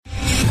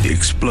The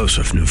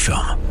explosive new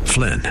film,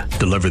 Flynn,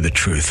 deliver the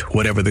truth,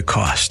 whatever the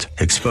cost,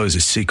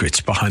 exposes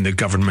secrets behind the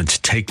government's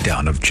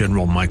takedown of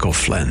General Michael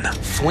Flynn.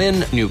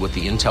 Flynn knew what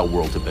the intel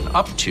world had been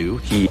up to.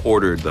 He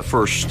ordered the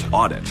first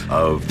audit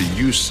of the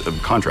use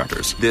of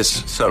contractors.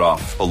 This set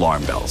off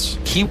alarm bells.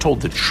 He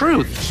told the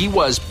truth. He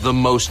was the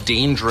most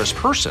dangerous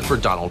person for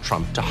Donald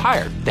Trump to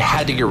hire. They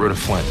had to get rid of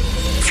Flynn.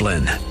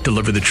 Flynn,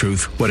 deliver the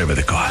truth, whatever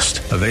the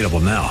cost. Available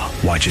now.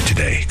 Watch it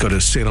today. Go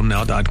to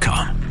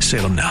salemnow.com.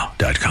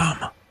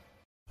 salemnow.com.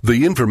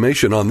 The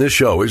information on this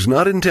show is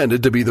not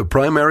intended to be the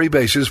primary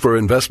basis for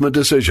investment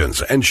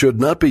decisions and should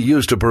not be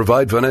used to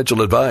provide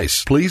financial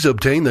advice. Please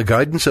obtain the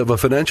guidance of a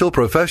financial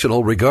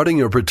professional regarding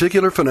your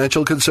particular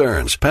financial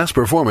concerns. Past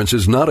performance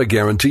is not a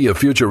guarantee of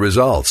future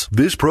results.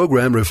 This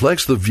program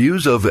reflects the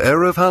views of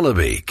Arif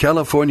Halaby,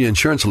 California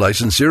Insurance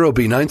License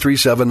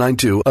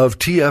 0B93792 of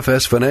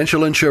TFS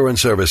Financial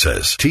Insurance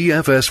Services.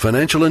 TFS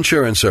Financial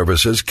Insurance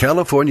Services,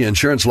 California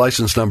Insurance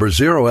License Number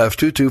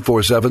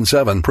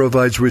 0F22477,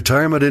 provides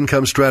retirement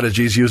income strategies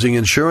using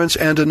insurance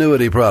and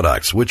annuity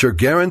products, which are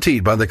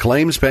guaranteed by the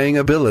claims-paying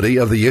ability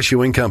of the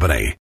issuing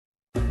company.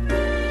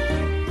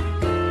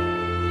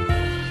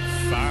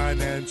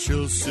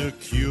 Financial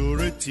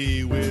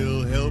security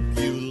will help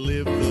you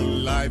live the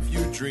life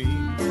you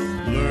dream.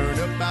 Learn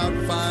about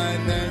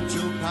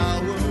financial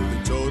power,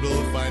 the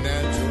Total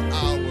Financial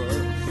Hour.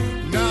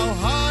 Now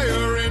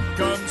higher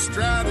income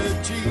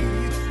strategy.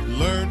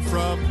 Learn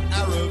from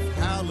Arif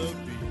Halaby.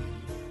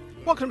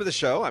 Welcome to the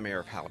show. I'm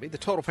Arif Halaby, the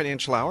Total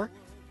Financial Hour.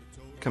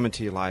 Coming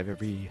to you live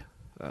every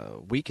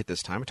week at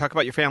this time. We talk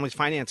about your family's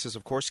finances,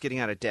 of course, getting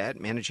out of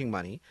debt, managing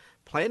money,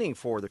 planning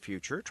for the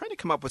future, trying to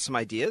come up with some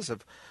ideas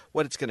of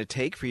what it's going to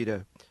take for you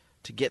to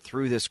get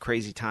through this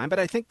crazy time. But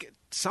I think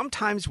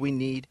sometimes we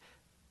need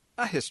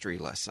a history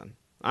lesson.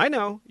 I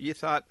know you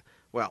thought,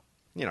 well,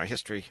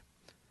 history,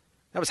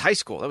 that was high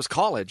school, that was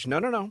college.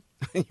 No.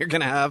 You're going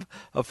to have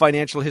a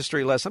financial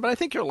history lesson, but I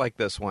think you'll like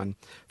this one.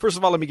 First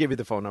of all, let me give you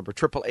the phone number,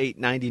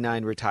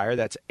 888-99-RETIRE.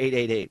 That's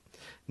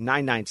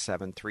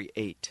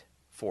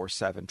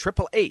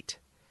 888-997-3847.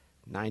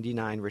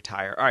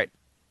 888-99-RETIRE. All right.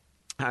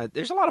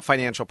 There's a lot of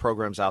financial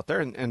programs out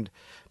there, and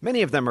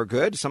many of them are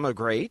good. Some are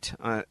great,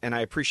 and I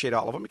appreciate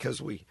all of them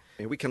because we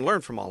can learn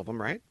from all of them,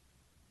 right?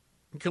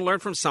 You can learn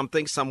from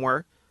something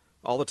somewhere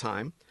all the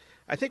time.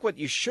 I think what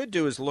you should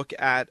do is look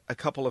at a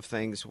couple of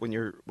things when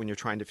you're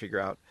trying to figure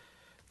out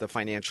the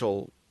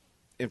financial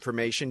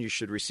information you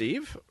should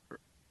receive,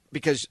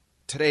 because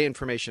today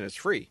information is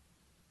free.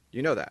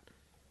 You know that.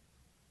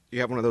 You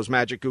have one of those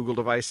magic Google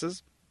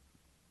devices.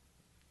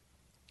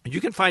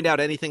 You can find out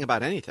anything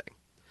about anything.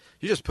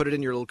 You just put it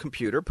in your little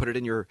computer, put it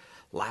in your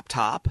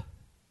laptop,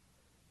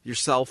 your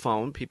cell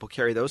phone. People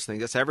carry those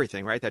things. That's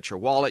everything, right? That's your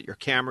wallet, your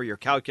camera, your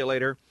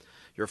calculator,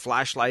 your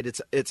flashlight.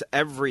 It's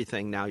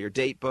everything now. Your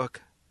date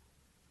book.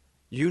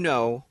 You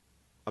know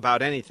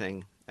about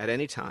anything at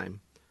any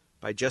time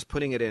by just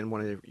putting it in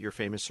one of your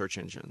famous search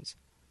engines.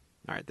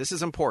 All right, this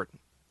is important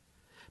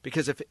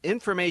because if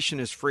information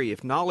is free,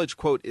 if knowledge,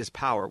 quote, is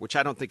power, which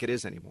I don't think it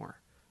is anymore.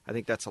 I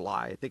think that's a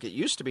lie. I think it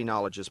used to be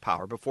knowledge is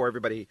power before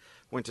everybody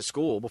went to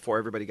school, before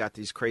everybody got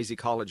these crazy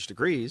college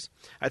degrees.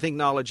 I think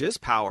knowledge is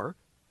power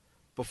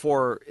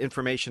before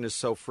information is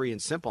so free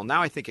and simple.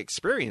 Now I think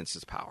experience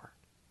is power.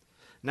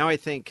 Now I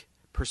think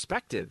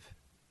perspective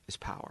is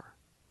power.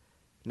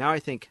 Now I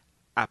think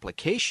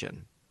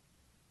application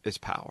is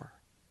power.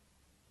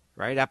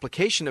 Right?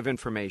 Application of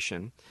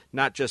information,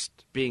 not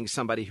just being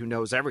somebody who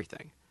knows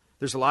everything.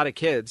 There's a lot of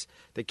kids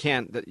that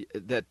can't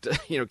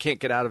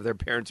get out of their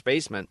parents'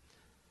 basement.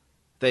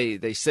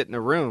 They sit in a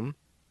room.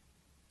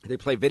 They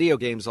play video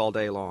games all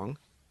day long.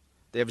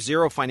 They have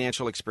zero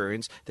financial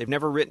experience. They've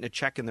never written a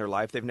check in their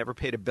life. They've never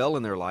paid a bill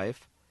in their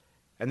life.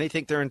 And they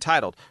think they're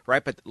entitled,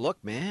 right? But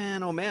look,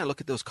 man, oh man,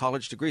 look at those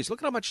college degrees.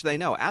 Look at how much they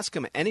know. Ask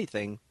them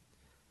anything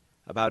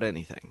about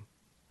anything.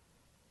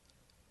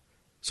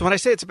 So when I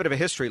say it's a bit of a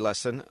history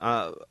lesson,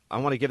 I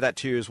want to give that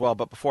to you as well.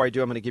 But before I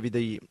do, I'm going to give you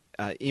the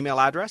email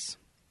address.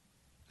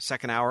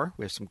 Second hour,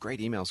 we have some great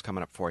emails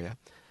coming up for you.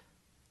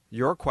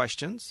 Your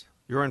questions,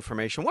 your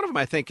information. One of them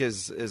I think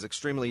is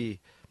extremely,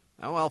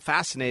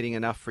 fascinating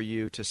enough for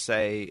you to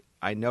say,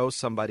 I know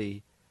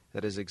somebody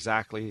that is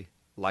exactly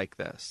like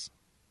this.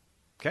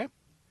 Okay?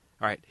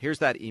 All right, here's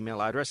that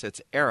email address.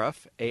 It's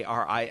Arif,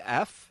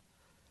 A-R-I-F,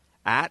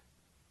 at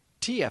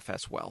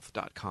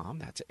tfswealth.com.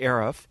 That's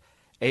Arif,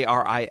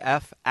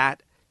 A-R-I-F,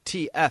 at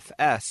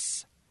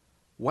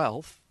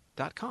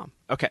tfswealth.com.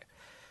 Okay.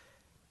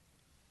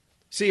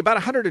 See, about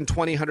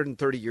 120,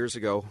 130 years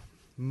ago,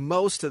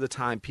 most of the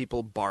time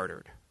people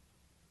bartered.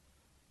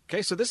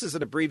 Okay, so this is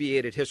an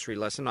abbreviated history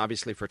lesson,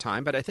 obviously for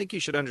time, but I think you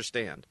should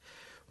understand.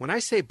 When I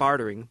say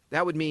bartering,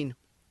 that would mean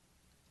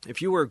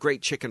if you were a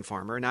great chicken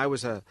farmer and I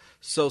was a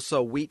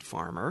so-so wheat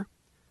farmer,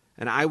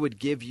 and I would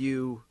give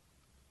you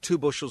 2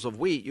 bushels of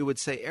wheat, you would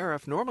say,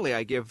 Arif, normally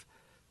I give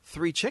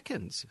 3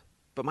 chickens.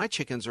 But my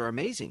chickens are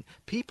amazing.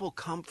 People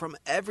come from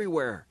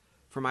everywhere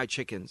for my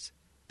chickens.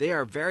 They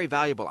are very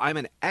valuable. I'm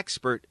an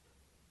expert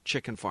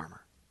chicken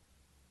farmer.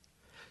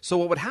 So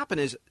what would happen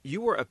is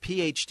you were a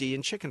PhD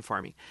in chicken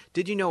farming.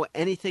 Did you know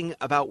anything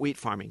about wheat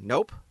farming?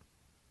 Nope.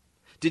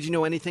 Did you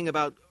know anything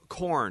about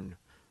corn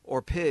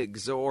or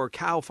pigs or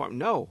cow farm?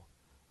 No.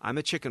 I'm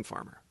a chicken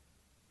farmer.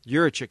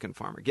 You're a chicken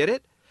farmer. Get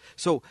it?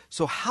 So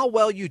how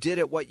well you did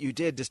at what you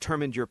did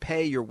determined your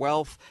pay, your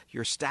wealth,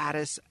 your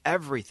status,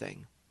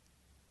 everything.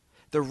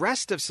 The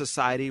rest of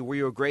society, were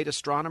you a great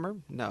astronomer?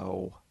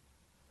 No.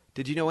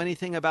 Did you know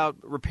anything about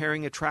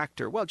repairing a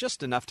tractor? Well,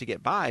 just enough to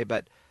get by,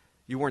 but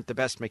you weren't the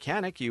best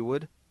mechanic. You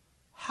would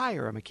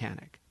hire a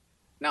mechanic.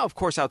 Now, of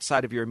course,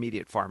 outside of your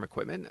immediate farm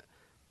equipment,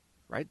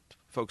 right?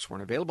 Folks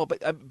weren't available,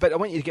 but I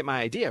want you to get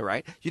my idea,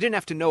 right? You didn't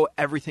have to know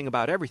everything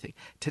about everything.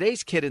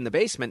 Today's kid in the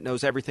basement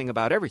knows everything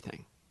about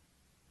everything.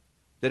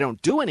 They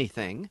don't do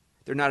anything.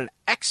 They're not an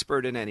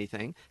expert in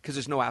anything because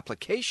there's no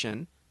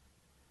application.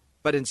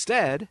 But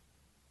instead,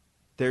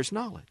 there's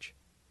knowledge.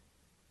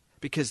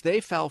 Because they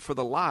fell for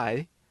the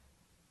lie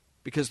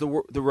because the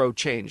road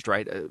changed,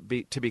 right?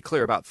 To be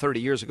clear, about 30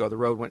 years ago, the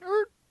road went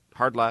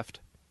hard left.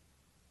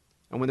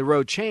 And when the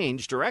road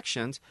changed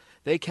directions,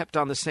 they kept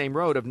on the same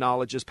road of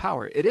knowledge is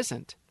power. It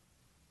isn't.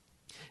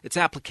 It's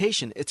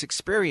application. It's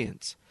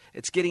experience.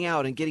 It's getting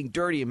out and getting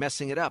dirty and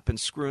messing it up and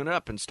screwing it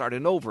up and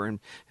starting over and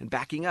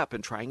backing up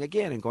and trying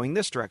again and going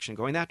this direction,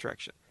 going that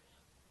direction.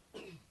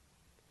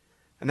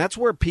 And that's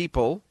where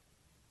people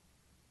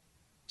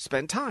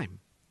spent time,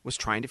 was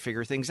trying to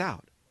figure things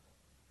out.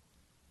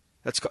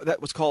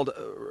 That was called,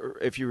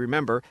 if you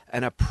remember,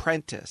 an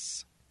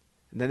apprentice.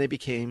 And then they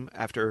became,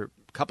 after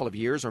a couple of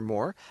years or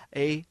more,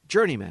 a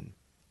journeyman.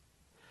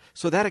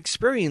 So that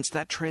experience,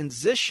 that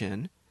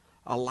transition,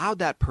 allowed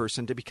that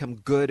person to become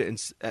good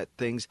at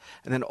things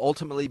and then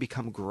ultimately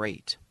become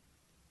great.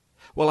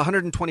 Well,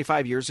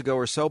 125 years ago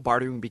or so,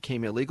 bartering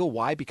became illegal.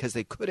 Why? Because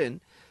they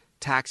couldn't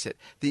tax it.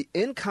 The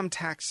income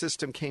tax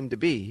system came to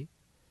be,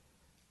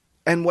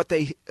 and what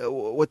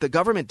the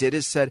government did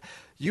is said,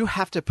 you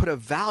have to put a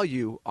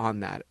value on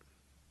that.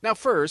 Now,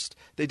 first,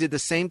 they did the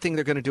same thing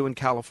they're going to do in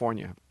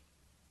California.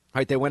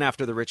 Right? They went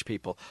after the rich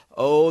people.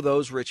 Oh,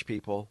 those rich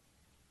people.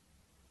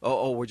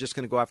 Oh, we're just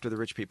going to go after the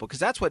rich people. Because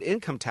that's what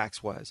income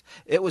tax was.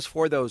 It was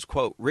for those,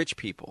 quote, rich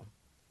people.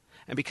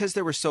 And because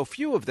there were so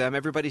few of them,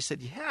 everybody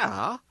said,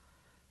 yeah,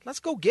 let's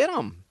go get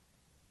them.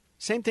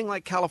 Same thing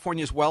like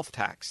California's wealth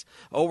tax.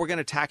 Oh, we're going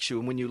to tax you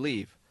when you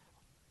leave.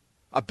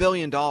 $1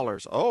 billion.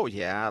 Oh,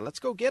 yeah, let's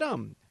go get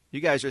them. You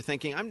guys are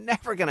thinking, I'm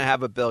never going to have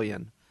 $1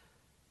 billion.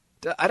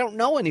 I don't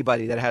know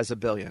anybody that has $1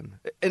 billion.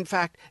 In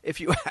fact, if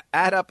you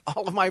add up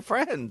all of my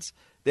friends,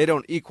 they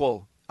don't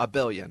equal $1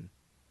 billion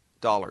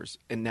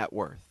in net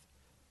worth.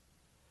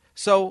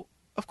 So,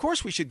 of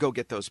course, we should go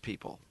get those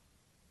people.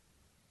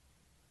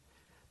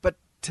 But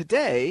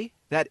today,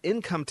 that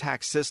income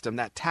tax system,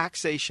 that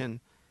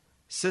taxation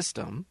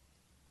system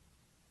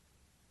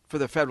for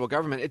the federal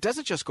government, it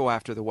doesn't just go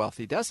after the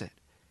wealthy, does it?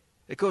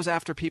 It goes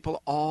after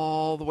people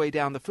all the way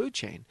down the food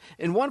chain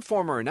in one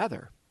form or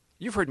another.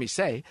 You've heard me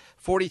say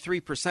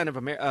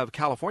 43% of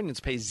Californians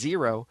pay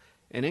zero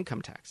in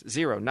income tax.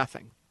 Zero,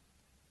 nothing.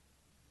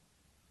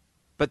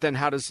 But then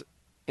how does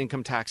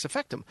income tax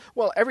affect them?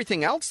 Well,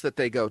 everything else that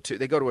they go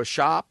to a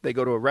shop, they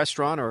go to a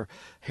restaurant or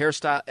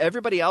hairstyle.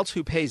 Everybody else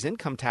who pays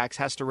income tax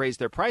has to raise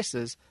their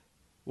prices.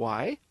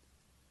 Why?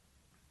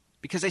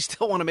 Because they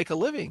still want to make a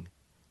living.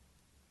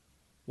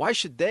 Why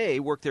should they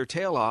work their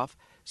tail off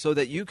so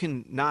that you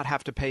can not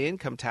have to pay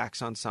income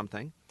tax on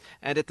something,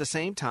 and at the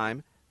same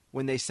time,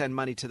 when they send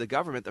money to the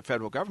government, the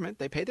federal government,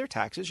 they pay their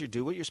taxes. You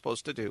do what you're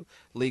supposed to do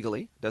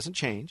legally. Doesn't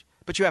change.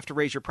 But you have to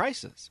raise your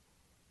prices.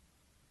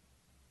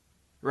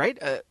 Right?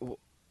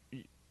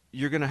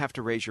 You're going to have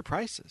to raise your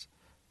prices.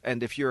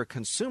 And if you're a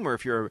consumer,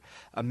 if you're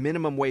a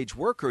minimum wage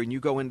worker and you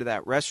go into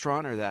that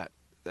restaurant or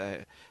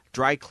that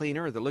dry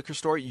cleaner or the liquor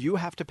store, you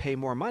have to pay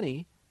more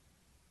money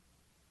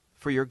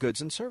for your goods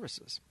and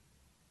services.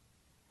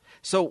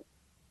 So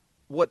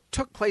what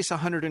took place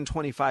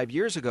 125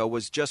 years ago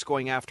was just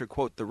going after,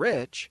 quote, the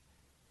rich.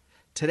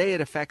 Today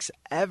it affects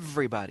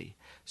everybody.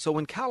 So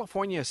when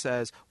California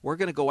says we're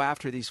going to go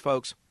after these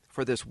folks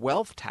for this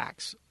wealth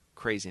tax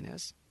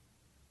craziness,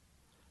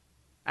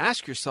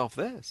 ask yourself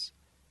this.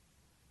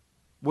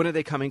 When are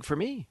they coming for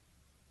me?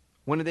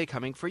 When are they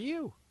coming for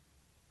you?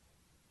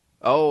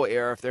 Oh,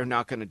 if they're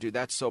not going to do that,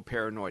 that's so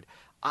paranoid.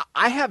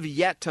 I have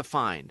yet to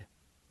find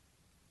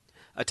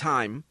a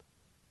time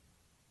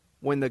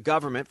when the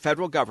government,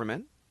 federal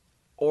government,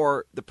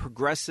 or the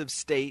progressive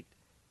state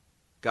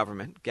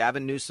government,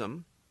 Gavin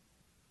Newsom,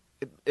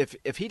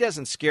 if he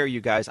doesn't scare you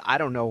guys, I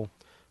don't know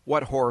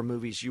what horror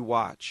movies you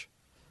watch,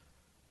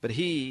 but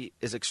he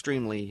is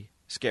extremely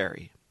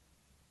scary.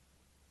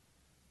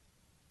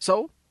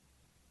 So,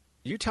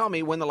 you tell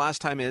me when the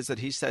last time is that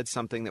he said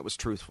something that was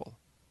truthful.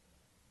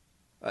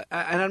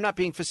 And I'm not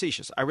being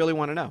facetious. I really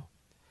want to know.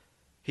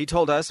 He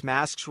told us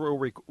masks were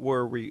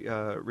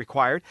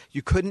required.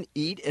 You couldn't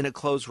eat in a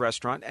closed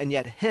restaurant, and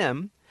yet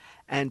him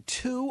and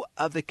two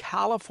of the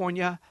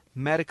California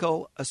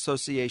Medical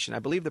Association, I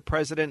believe the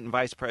president and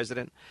vice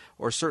president,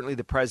 or certainly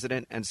the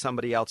president and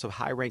somebody else of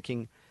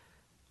high-ranking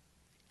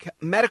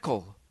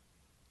medical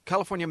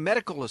California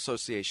Medical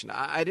Association.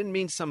 I didn't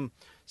mean some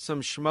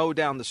schmo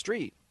down the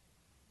street.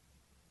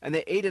 And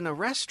they ate in a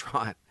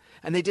restaurant,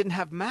 and they didn't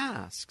have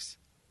masks.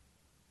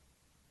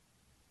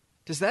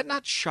 Does that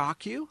not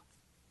shock you?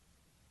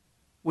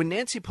 When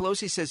Nancy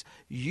Pelosi says,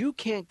 you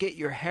can't get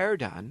your hair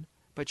done,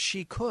 but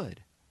she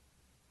could.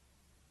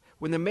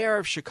 When the mayor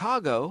of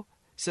Chicago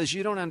says,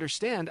 you don't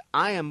understand,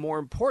 I am more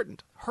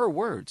important. Her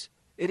words,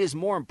 it is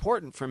more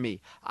important for me.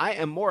 I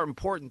am more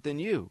important than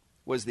you,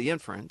 was the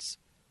inference.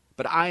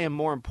 But I am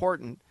more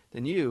important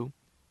than you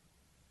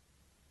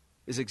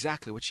is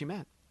exactly what she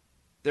meant.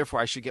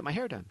 Therefore, I should get my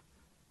hair done.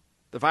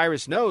 The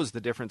virus knows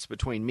the difference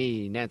between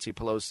me, Nancy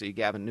Pelosi,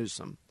 Gavin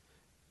Newsom,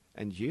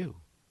 and you.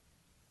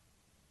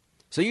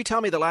 So you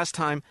tell me the last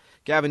time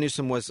Gavin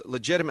Newsom was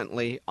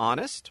legitimately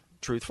honest,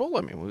 truthful.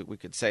 I mean, we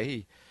could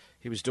say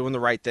he was doing the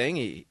right thing.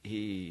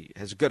 He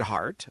has a good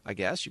heart, I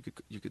guess.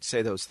 You could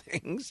say those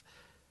things.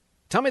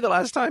 Tell me the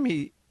last time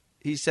he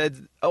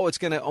said, "Oh,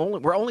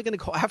 we're only going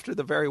to go after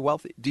the very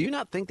wealthy." Do you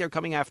not think they're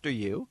coming after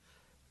you?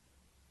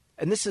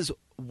 And this is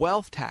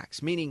wealth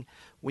tax, meaning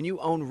when you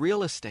own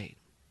real estate,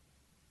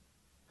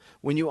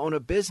 when you own a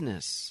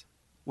business,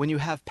 when you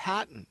have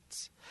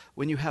patents,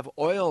 when you have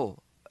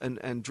oil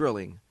and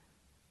drilling.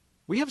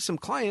 We have some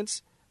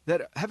clients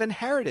that have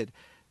inherited.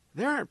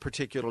 They aren't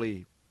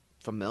particularly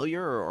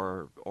familiar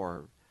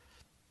or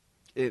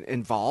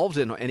involved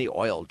in any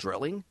oil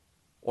drilling,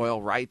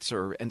 oil rights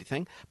or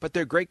anything, but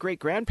their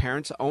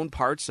great-great-grandparents owned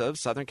parts of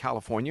Southern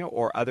California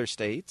or other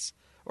states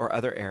or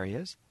other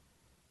areas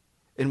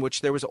in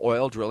which there was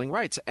oil drilling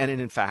rights. And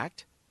in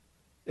fact,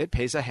 it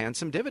pays a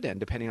handsome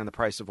dividend depending on the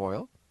price of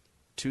oil.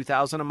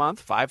 $2,000 a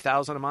month,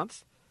 $5,000 a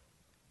month.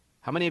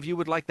 How many of you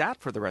would like that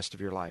for the rest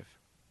of your life?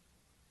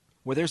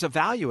 Well, there's a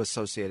value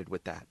associated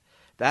with that.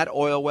 That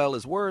oil well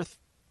is worth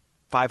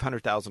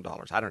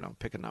 $500,000. I don't know,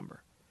 pick a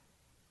number.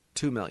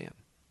 $2 million.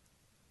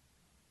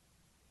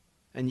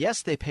 And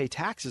yes, they pay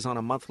taxes on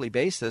a monthly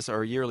basis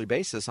or a yearly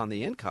basis on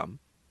the income.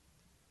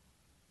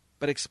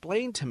 But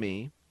explain to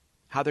me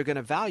how they're going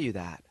to value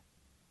that.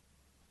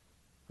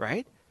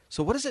 Right?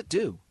 So what does it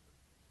do?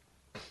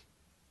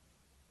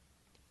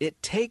 It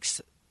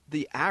takes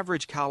the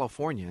average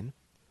Californian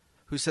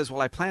who says,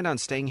 well, I planned on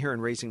staying here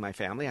and raising my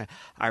family.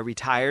 I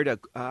retired.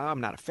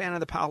 I'm not a fan of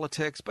the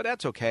politics, but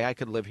that's okay. I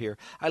could live here.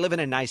 I live in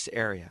a nice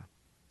area.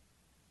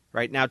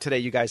 Right now, today,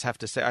 you guys have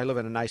to say, I live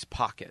in a nice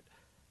pocket.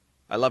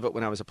 I love it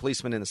when I was a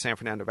policeman in the San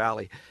Fernando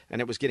Valley,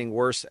 and it was getting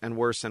worse and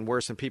worse and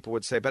worse, and people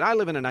would say, but I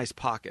live in a nice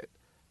pocket.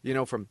 You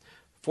know, from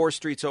 4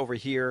 streets over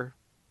here,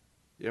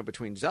 you know,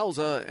 between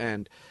Zelza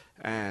and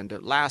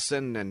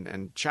Lassen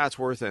and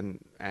Chatsworth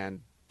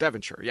and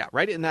Devonshire. Yeah,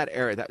 right in that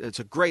area. It's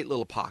a great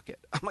little pocket.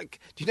 I'm like,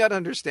 do you not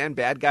understand?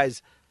 Bad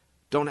guys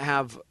don't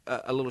have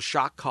a little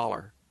shock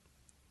collar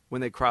when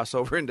they cross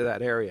over into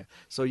that area.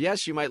 So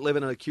yes, you might live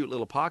in a cute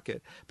little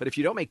pocket, but if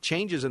you don't make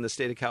changes in the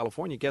state of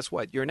California, guess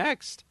what? You're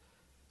next.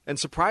 And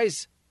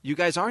surprise, you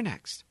guys are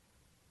next.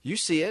 You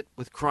see it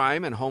with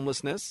crime and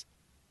homelessness.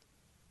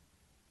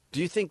 Do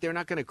you think they're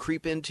not going to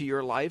creep into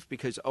your life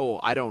because, oh,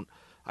 I don't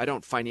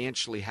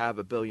financially have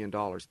 $1 billion?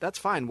 That's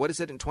fine. What is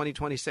it in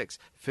 2026?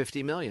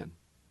 50 million.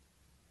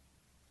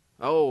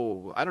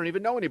 Oh, I don't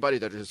even know anybody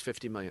that has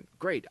 50 million.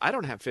 Great. I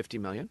don't have 50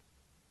 million.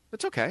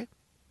 That's okay.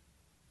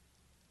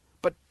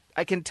 But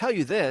I can tell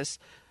you this,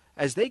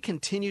 as they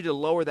continue to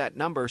lower that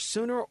number,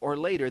 sooner or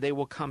later they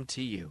will come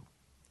to you.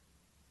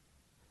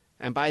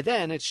 And by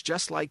then, it's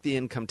just like the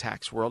income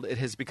tax world. It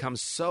has become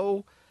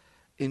so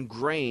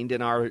ingrained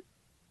in our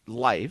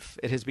life,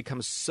 it has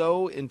become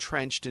so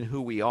entrenched in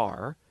who we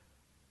are,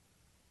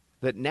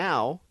 that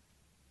now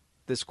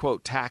this,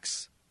 quote,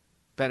 tax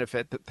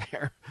benefit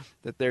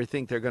that they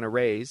think they're going to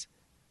raise,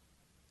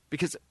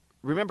 because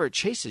remember, it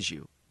chases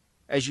you.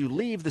 As you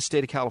leave the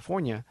state of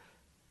California,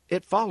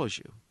 it follows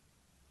you.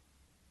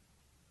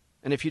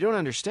 And if you don't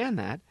understand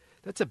that,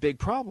 that's a big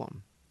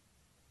problem.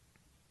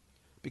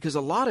 Because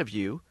a lot of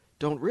you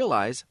don't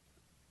realize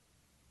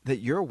that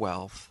your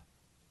wealth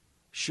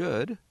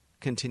should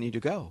continue to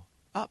go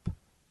up.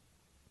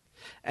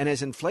 And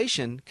as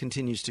inflation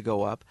continues to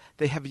go up,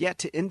 they have yet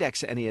to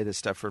index any of this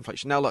stuff for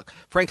inflation. Now, look,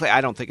 frankly, I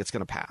don't think it's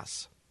going to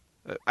pass.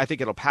 I think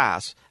it'll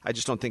pass. I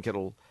just don't think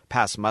it'll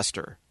pass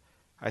muster.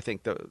 I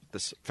think the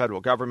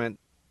federal government,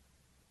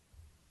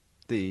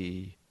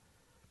 the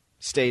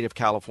state of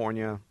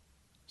California,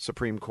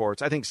 Supreme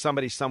Courts, I think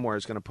somebody somewhere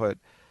is going to put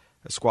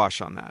a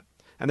squash on that.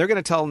 And they're going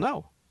to tell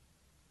no.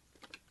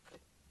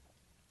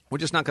 We're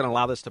just not going to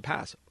allow this to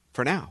pass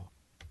for now.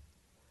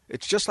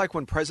 It's just like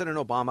when President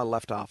Obama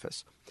left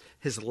office.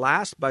 His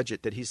last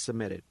budget that he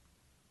submitted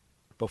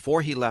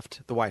before he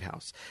left the White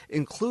House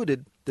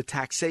included the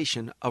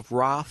taxation of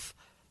Roth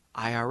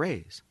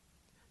IRAs.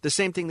 The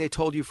same thing they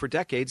told you for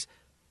decades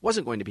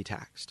wasn't going to be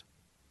taxed.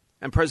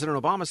 And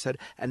President Obama said,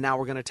 and now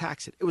we're going to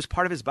tax it. It was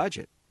part of his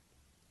budget.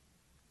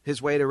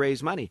 His way to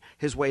raise money.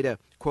 His way to,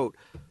 quote,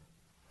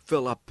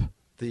 fill up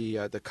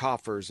the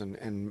coffers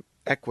and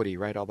equity,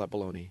 right? All that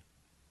baloney.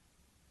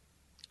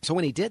 So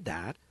when he did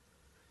that,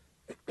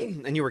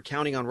 and you were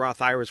counting on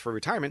Roth IRAs for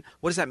retirement,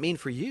 what does that mean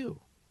for you?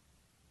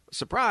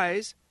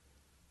 Surprise,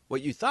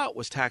 What you thought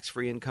was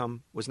tax-free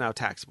income was now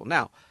taxable.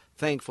 Now,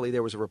 thankfully,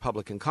 there was a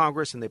Republican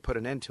Congress, and they put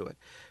an end to it.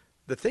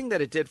 The thing that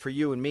it did for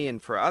you and me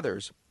and for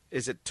others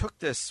is it took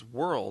this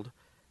world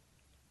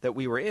that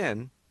we were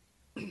in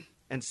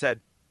and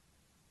said,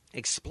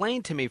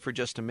 explain to me for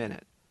just a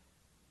minute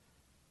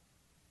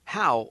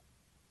how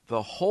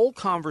the whole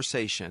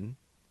conversation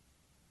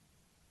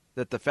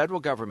that the federal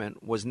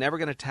government was never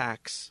going to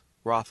tax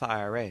Roth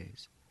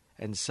IRAs,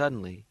 and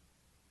suddenly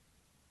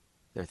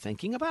they're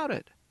thinking about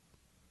it.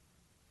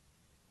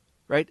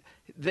 Right?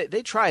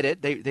 They tried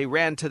it. They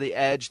ran to the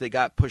edge. They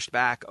got pushed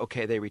back.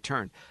 Okay, they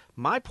returned.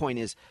 My point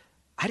is,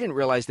 I didn't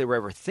realize they were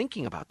ever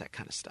thinking about that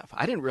kind of stuff.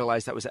 I didn't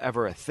realize that was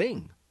ever a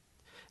thing.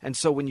 And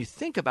so when you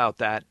think about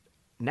that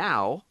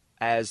now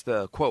as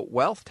the, quote,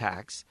 wealth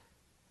tax,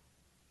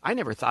 I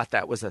never thought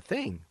that was a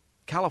thing.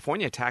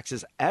 California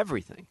taxes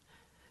everything.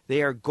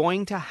 They are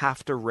going to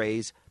have to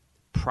raise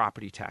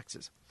property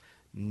taxes.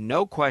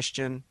 No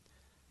question.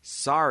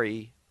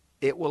 Sorry,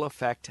 it will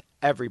affect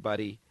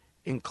everybody,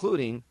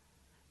 including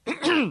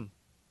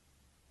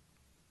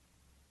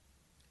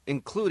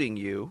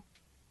you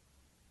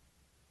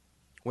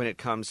when it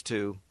comes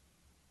to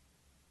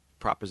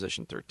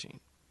Proposition 13.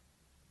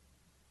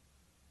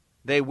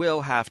 They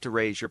will have to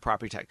raise your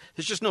property tax.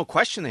 There's just no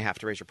question they have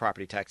to raise your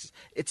property taxes.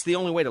 It's the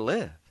only way to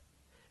live.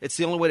 It's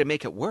the only way to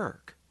make it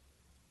work.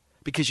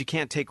 Because you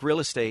can't take real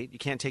estate, you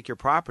can't take your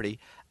property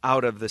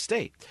out of the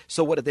state.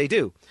 So what did they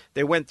do?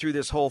 They went through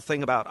this whole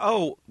thing about,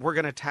 we're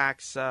going to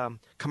tax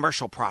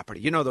commercial property.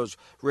 You know, those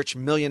rich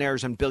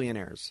millionaires and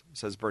billionaires,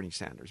 says Bernie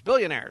Sanders.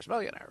 Billionaires. Rah,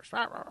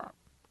 rah, rah.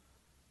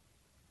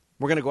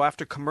 We're going to go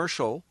after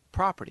commercial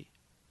property.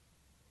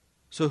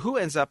 So who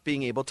ends up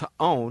being able to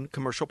own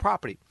commercial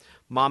property?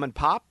 Mom and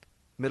pop?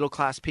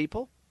 Middle-class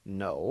people?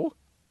 No.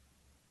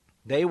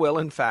 They will,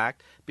 in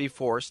fact, be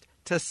forced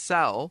to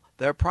sell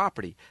their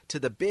property to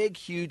the big,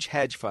 huge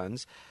hedge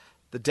funds,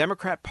 the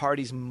Democrat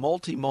Party's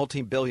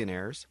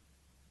multi-billionaires,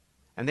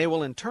 and they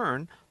will, in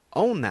turn,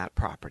 own that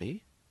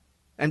property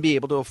and be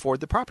able to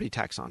afford the property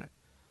tax on it.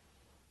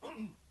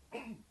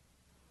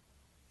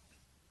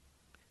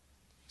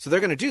 So they're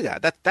going to do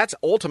that. That's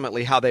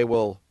ultimately how they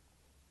will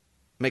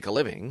make a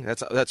living.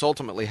 That's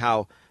ultimately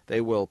how they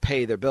will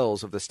pay their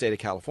bills of the state of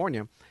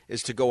California,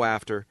 is to go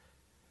after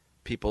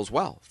people's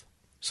wealth.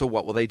 So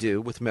what will they do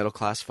with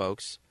middle-class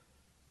folks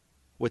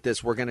with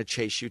this, we're going to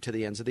chase you to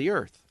the ends of the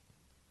earth?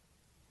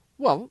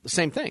 Well, the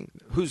same thing.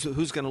 Who's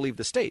going to leave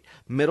the state?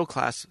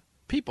 Middle-class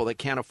people that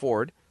can't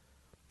afford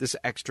this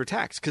extra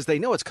tax because they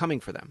know it's coming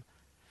for them.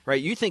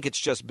 Right? You think it's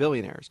just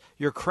billionaires.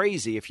 You're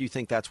crazy if you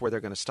think that's where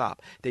they're going to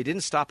stop. They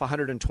didn't stop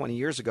 120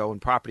 years ago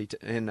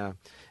in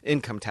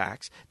income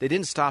tax. They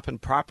didn't stop in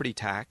property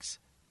tax.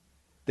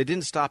 They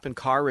didn't stop in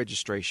car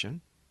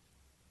registration.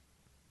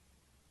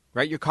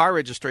 Right? Your car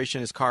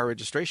registration is car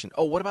registration.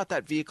 Oh, what about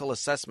that vehicle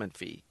assessment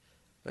fee?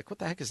 Like, what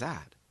the heck is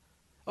that?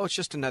 Oh, it's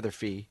just another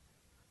fee.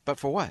 But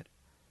for what?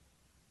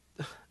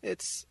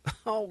 It's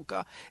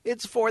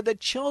for the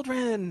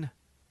children.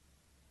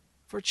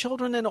 For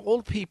children and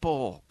old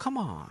people. Come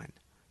on.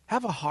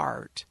 Have a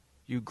heart,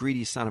 you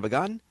greedy son of a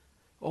gun.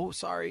 Oh,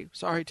 sorry,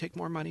 take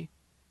more money.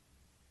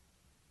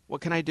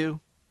 What can I do?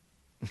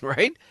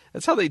 Right?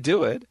 That's how they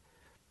do it.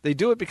 They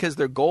do it because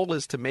their goal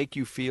is to make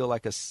you feel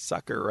like a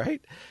sucker,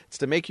 right? It's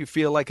to make you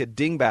feel like a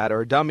dingbat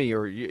or a dummy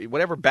or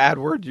whatever bad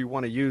word you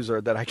want to use or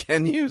that I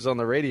can use on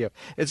the radio.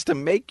 It's to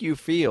make you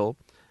feel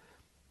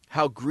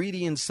how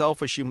greedy and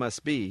selfish you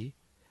must be,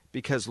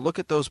 because look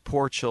at those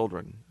poor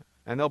children.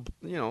 And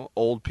they'll,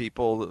 old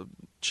people,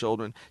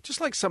 children,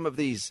 just like some of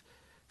these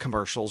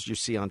commercials you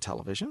see on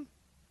television,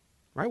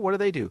 right? What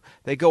do?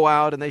 They go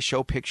out and they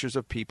show pictures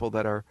of people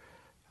that are,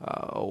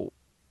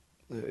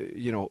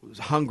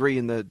 hungry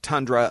in the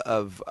tundra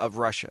of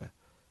Russia.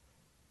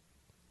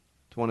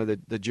 It's one of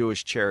the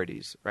Jewish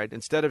charities, right?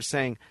 Instead of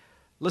saying,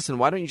 listen,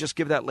 why don't you just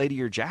give that lady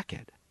your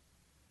jacket,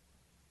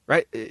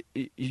 right?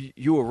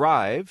 You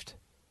arrived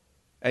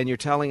and you're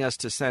telling us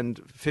to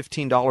send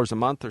 $15 a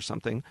month or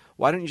something.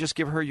 Why don't you just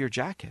give her your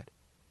jacket?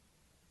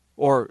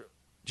 Or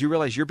do you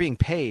realize you're being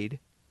paid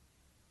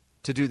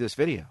to do this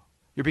video?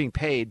 You're being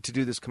paid to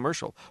do this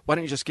commercial. Why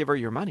don't you just give her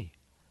your money?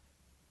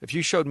 If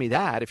you showed me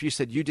that, if you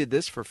said you did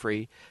this for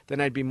free,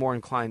 then I'd be more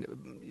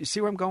inclined. You see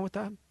where I'm going with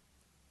that?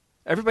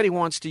 Everybody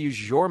wants to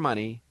use your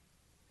money,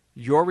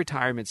 your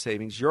retirement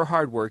savings, your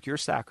hard work, your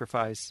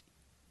sacrifice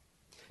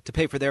to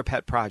pay for their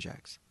pet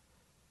projects.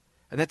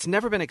 And that's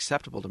never been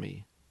acceptable to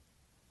me.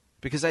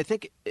 Because I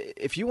think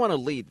if you want to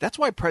lead, that's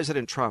why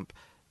President Trump,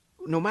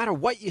 no matter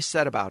what you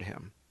said about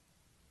him,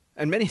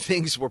 and many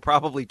things were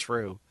probably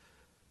true,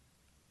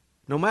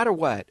 no matter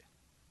what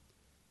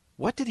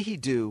did he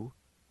do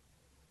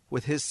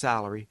with his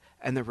salary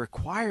and the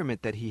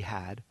requirement that he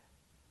had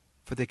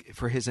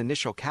for his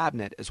initial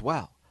cabinet as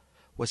well,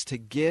 was to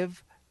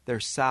give their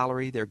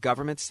salary, their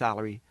government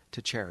salary,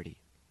 to charity.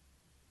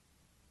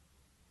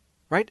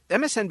 Right?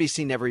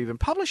 MSNBC never even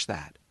published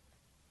that.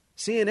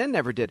 CNN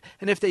never did.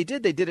 And if they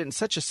did it in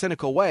such a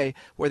cynical way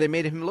where they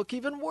made him look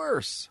even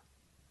worse.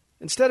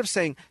 Instead of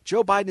saying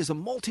Joe Biden is a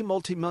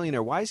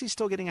multi-millionaire, why is he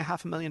still getting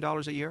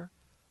 $500,000 a year?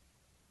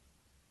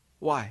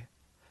 Why?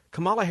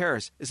 Kamala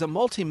Harris is a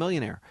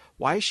multimillionaire.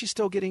 Why is she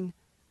still getting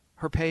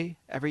her pay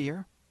every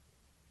year?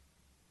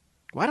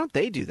 Why don't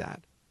they do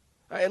that?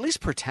 At least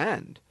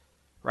pretend,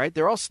 right?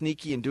 They're all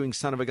sneaky and doing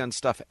son of a gun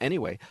stuff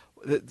anyway.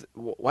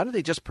 Why don't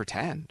they just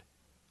pretend?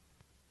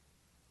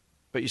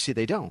 But you see,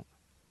 they don't.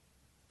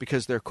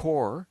 Because their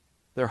core,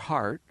 their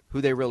heart,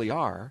 who they really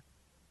are,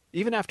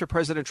 even after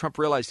President Trump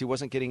realized he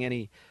wasn't getting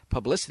any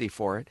publicity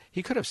for it,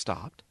 he could have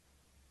stopped.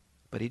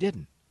 But he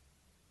didn't.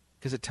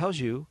 Because it tells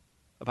you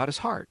about his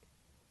heart.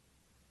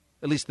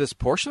 At least this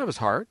portion of his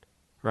heart,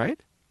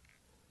 right?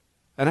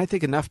 And I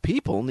think enough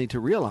people need to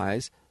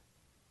realize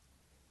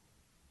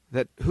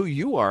that who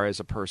you are as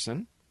a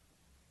person,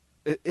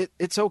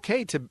 it's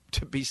okay to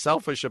be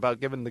selfish about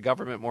giving the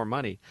government more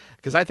money.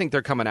 Because I think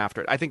they're coming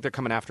after it. I think they're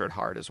coming after it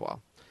hard as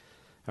well.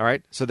 All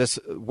right? So this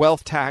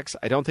wealth tax,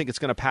 I don't think it's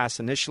going to pass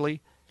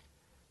initially.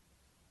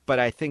 But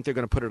I think they're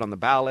going to put it on the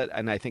ballot,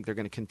 and I think they're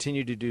going to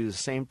continue to do the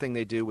same thing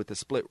they do with the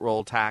split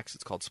roll tax.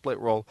 It's called split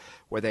roll,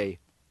 where they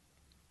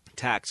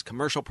tax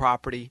commercial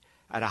property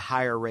at a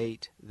higher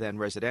rate than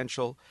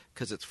residential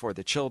because it's for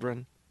the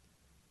children.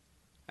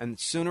 And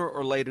sooner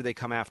or later, they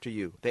come after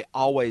you. They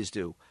always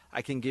do.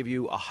 I can give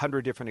you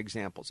 100 different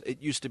examples.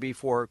 It used to be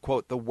for,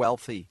 quote, the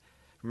wealthy.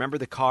 Remember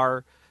the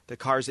cars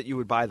that you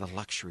would buy, the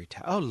luxury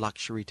tax. Oh,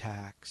 luxury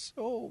tax.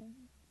 Oh,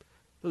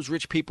 those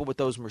rich people with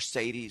those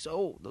Mercedes.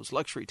 Oh, those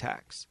luxury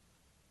tax.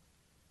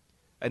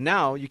 And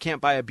now you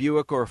can't buy a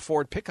Buick or a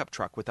Ford pickup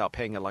truck without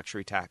paying a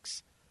luxury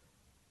tax.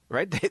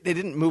 Right? They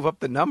didn't move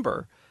up the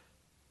number.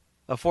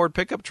 A Ford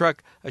pickup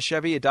truck, a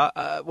Chevy,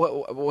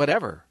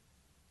 whatever.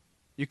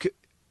 You could,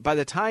 by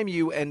the time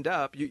you end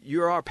up,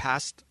 you are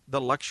past the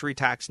luxury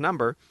tax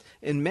number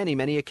in many,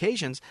 many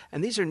occasions.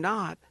 And these are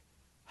not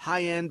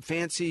high-end,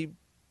 fancy,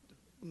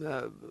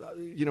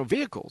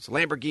 vehicles,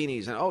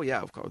 Lamborghinis. And, oh,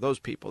 yeah, of course, those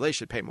people, they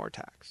should pay more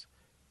tax.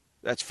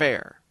 That's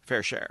fair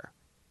share.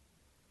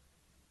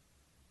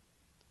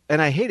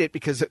 And I hate it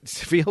because it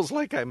feels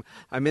like I'm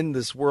in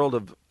this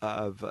world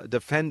of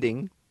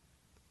defending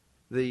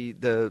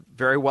the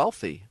very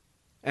wealthy.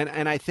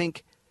 And I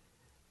think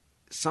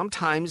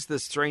sometimes the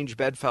strange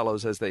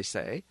bedfellows, as they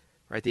say,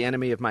 right? The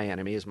enemy of my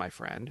enemy is my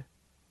friend.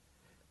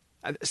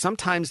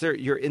 Sometimes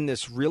you're in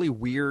this really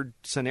weird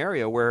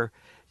scenario where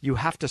you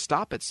have to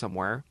stop it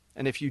somewhere.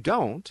 And if you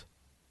don't,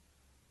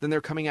 then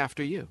they're coming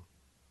after you.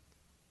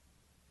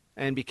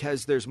 And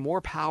because there's more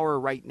power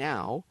right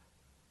now,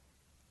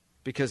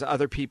 because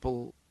other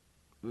people,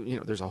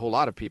 there's a whole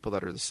lot of people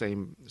that are the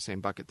same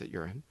bucket that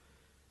you're in.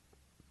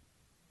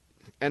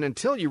 And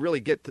until you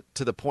really get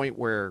to the point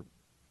where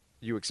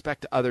you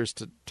expect others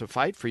to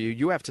fight for you,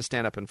 you have to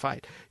stand up and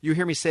fight. You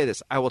hear me say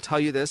this. I will tell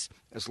you this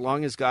as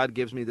long as God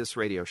gives me this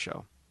radio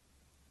show.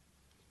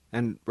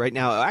 And right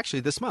now,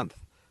 actually this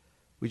month,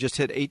 we just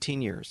hit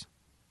 18 years.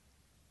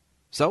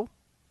 So,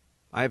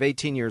 I have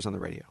 18 years on the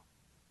radio.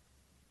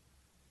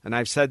 And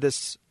I've said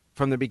this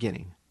from the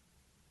beginning.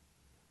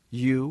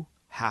 You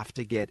have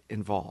to get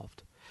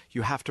involved.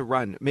 You have to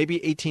run.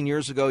 Maybe 18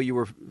 years ago you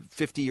were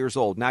 50 years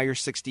old. Now you're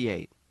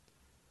 68.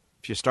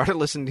 If you started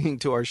listening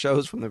to our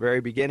shows from the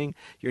very beginning,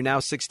 you're now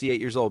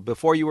 68 years old.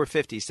 Before you were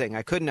 50, saying,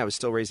 I couldn't, I was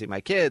still raising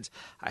my kids.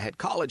 I had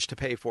college to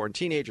pay for and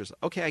teenagers.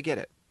 Okay, I get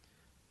it.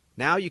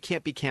 Now you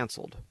can't be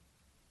canceled.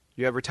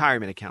 You have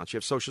retirement accounts. You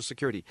have Social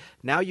Security.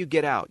 Now you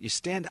get out. You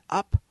stand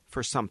up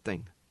for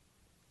something.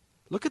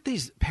 Look at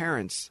these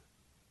parents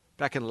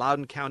back in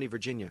Loudoun County,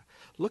 Virginia.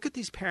 Look at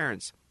these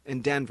parents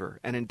in Denver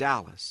and in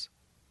Dallas.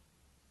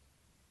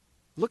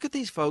 Look at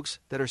these folks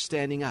that are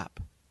standing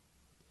up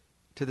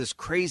to this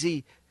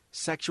crazy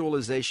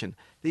sexualization.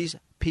 These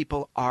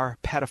people are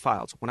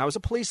pedophiles. When I was a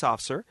police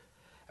officer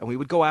and we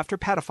would go after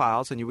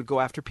pedophiles and you would go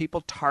after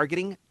people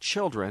targeting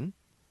children,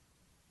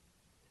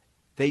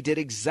 they did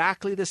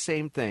exactly the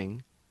same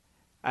thing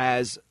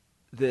as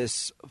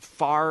this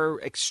far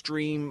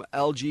extreme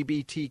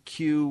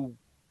LGBTQ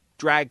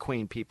drag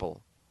queen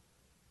people.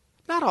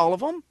 Not all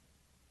of them,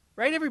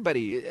 right?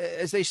 Everybody,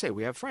 as they say,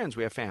 we have friends,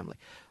 we have family.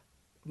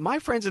 My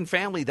friends and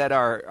family that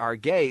are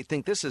gay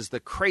think this is the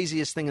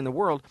craziest thing in the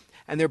world,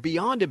 and they're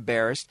beyond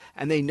embarrassed,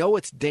 and they know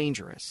it's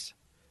dangerous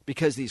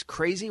because these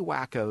crazy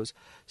wackos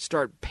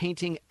start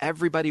painting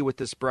everybody with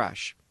this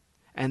brush.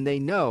 And they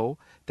know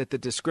that the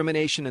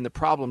discrimination and the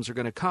problems are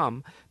going to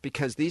come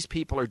because these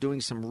people are doing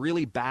some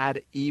really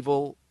bad,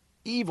 evil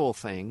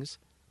things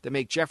that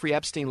make Jeffrey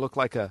Epstein look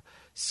like a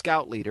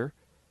scout leader.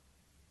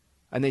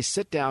 And they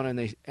sit down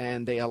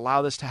and they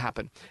allow this to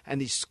happen. And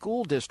these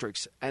school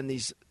districts and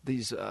these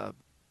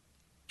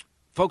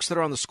folks that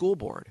are on the school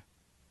board,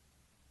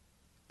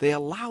 they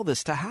allow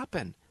this to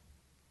happen.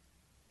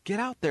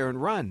 Get out there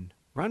and run.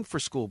 Run for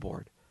school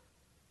board.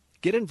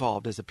 Get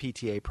involved as a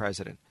PTA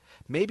president.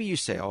 Maybe you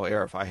say, oh,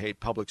 Arif, I hate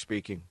public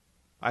speaking.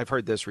 I've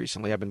heard this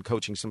recently. I've been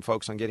coaching some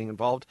folks on getting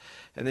involved.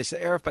 And they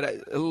say, Arif,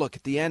 but look,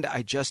 at the end,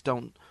 I just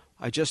don't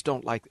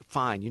like,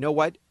 fine. You know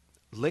what?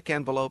 Lick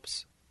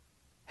envelopes.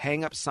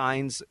 Hang up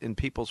signs in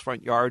people's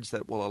front yards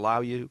that will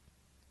allow you.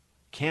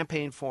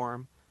 Campaign for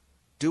them.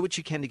 Do what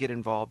you can to get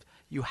involved.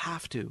 You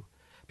have to.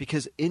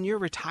 Because in your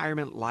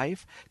retirement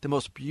life, the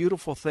most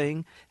beautiful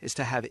thing is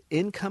to have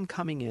income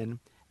coming in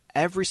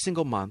every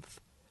single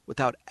month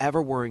without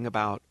ever worrying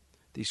about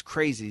these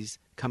crazies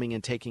coming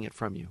and taking it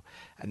from you.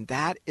 And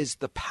that is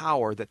the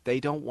power that they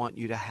don't want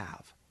you to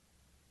have.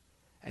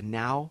 And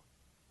now,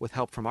 with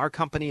help from our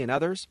company and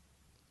others,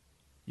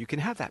 you can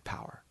have that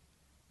power.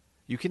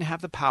 You can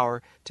have the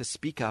power to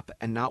speak up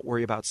and not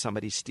worry about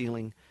somebody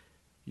stealing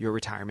your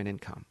retirement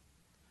income.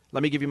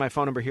 Let me give you my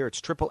phone number here.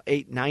 It's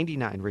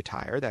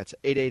 888-99-RETIRE. That's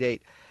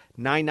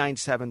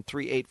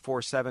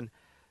 888-997-3847.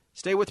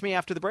 Stay with me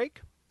after the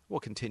break. We'll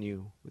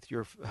continue with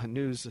your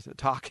news,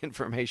 talk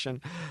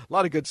information. A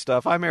lot of good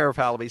stuff. I'm Arif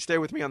Halaby. Stay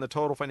with me on the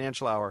Total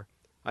Financial Hour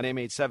on AM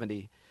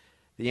 870.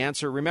 The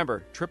answer,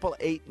 remember,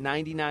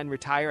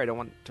 888-99-RETIRE. I don't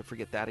want to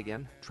forget that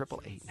again.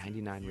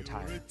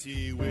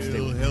 888-99-RETIRE.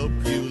 Will help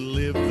you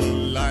live the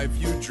life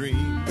you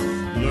dream.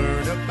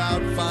 Learn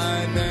about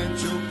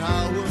financial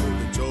power,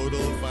 the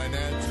Total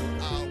Financial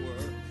Hour.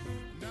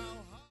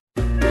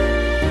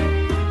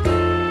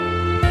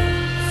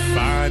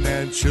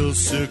 Financial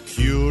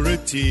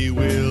security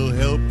will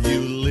help you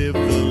live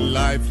the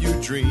life you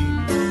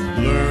dream.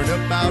 Learn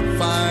about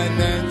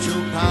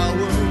financial power,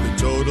 the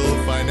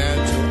Total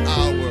Financial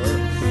Hour.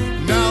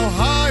 Now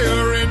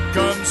higher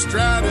income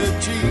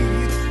strategy.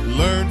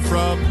 Learn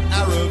from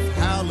Arif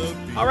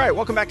Halaby. All right,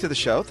 welcome back to the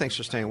show. Thanks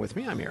for staying with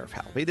me. I'm Arif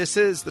Halaby. This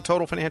is the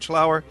Total Financial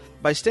Hour.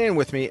 By staying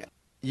with me,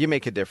 you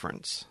make a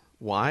difference.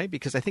 Why?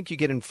 Because I think you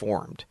get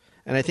informed.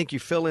 And I think you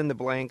fill in the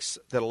blanks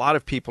that a lot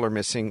of people are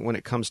missing when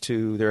it comes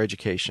to their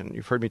education.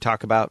 You've heard me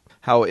talk about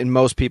how in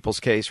most people's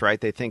case, right,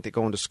 they think that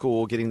going to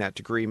school, getting that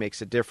degree makes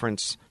a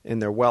difference in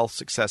their wealth,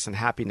 success, and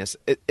happiness.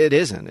 It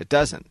isn't. It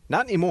doesn't.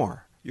 Not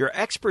anymore. Your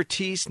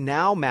expertise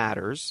now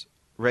matters,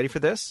 ready for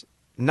this,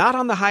 not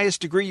on the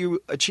highest degree you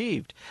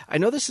achieved. I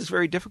know this is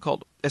very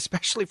difficult,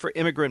 especially for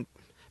immigrant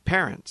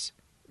parents,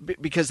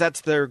 because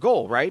that's their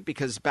goal, right?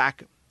 Because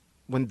back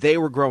when they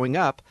were growing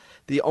up,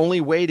 the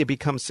only way to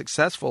become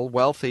successful,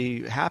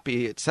 wealthy,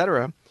 happy,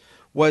 etc.,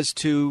 was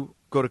to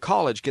go to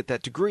college, get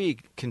that degree,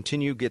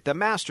 continue, get the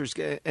master's,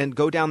 and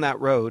go down that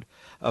road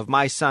of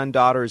my son,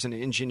 daughter is an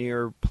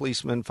engineer,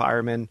 policeman,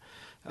 fireman,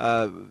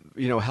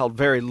 held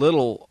very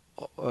little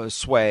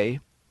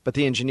sway. But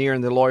the engineer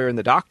and the lawyer and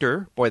the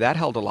doctor, boy, that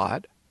held a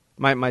lot.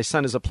 My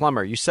son is a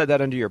plumber. You said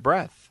that under your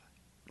breath.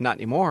 Not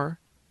anymore.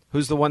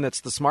 Who's the one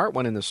that's the smart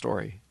one in the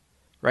story?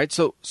 Right?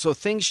 So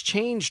things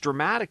change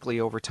dramatically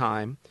over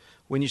time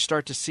when you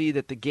start to see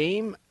that the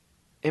game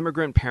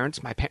immigrant parents,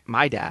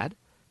 my dad,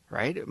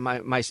 right?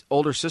 My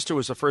older sister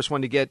was the first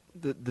one to get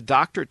the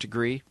doctorate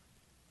degree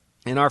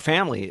in our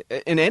family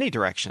in any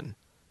direction.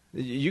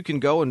 You can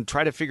go and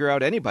try to figure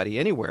out anybody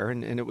anywhere,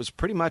 and it was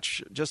pretty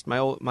much just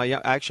my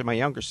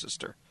younger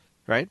sister,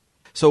 right?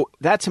 So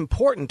that's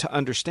important to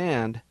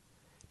understand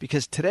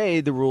because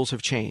today the rules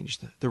have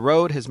changed. The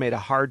road has made a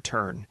hard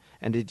turn,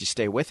 and did you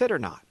stay with it or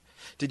not?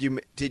 Did you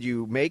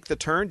make the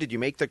turn? Did you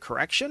make the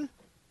correction?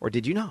 Or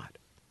did you not?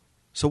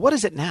 So what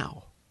is it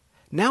now?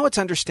 Now it's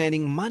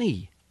understanding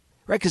money,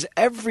 right? Because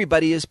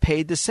everybody is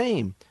paid the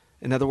same.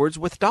 In other words,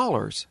 with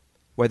dollars.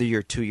 Whether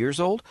you're 2 years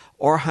old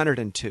or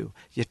 102,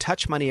 you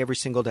touch money every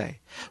single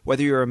day.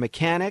 Whether you're a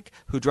mechanic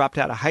who dropped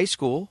out of high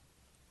school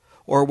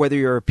or whether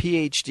you're a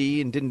PhD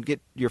and didn't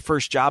get your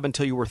first job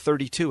until you were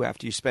 32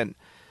 after you spent,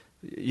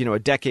 a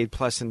decade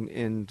plus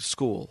in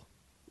school.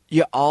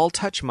 You all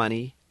touch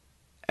money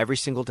every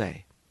single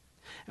day.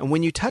 And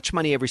when you touch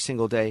money every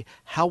single day,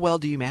 how well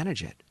do you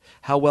manage it?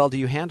 How well do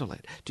you handle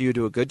it? Do you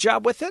do a good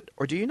job with it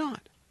or do you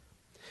not?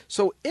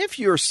 So if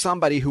you're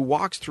somebody who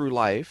walks through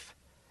life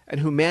and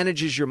who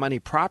manages your money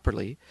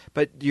properly,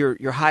 but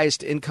your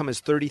highest income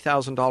is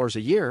 $30,000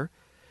 a year,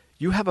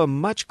 you have a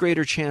much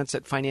greater chance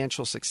at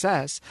financial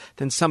success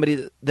than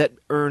somebody that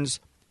earns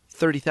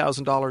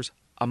 $30,000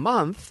 a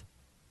month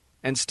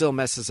and still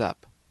messes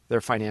up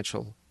their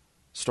financial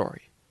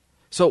story.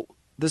 So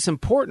this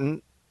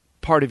important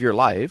part of your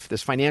life,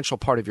 this financial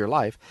part of your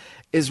life,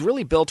 is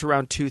really built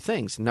around two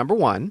things. Number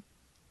one,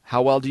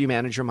 how well do you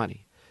manage your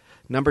money?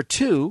 Number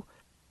two,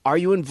 are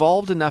you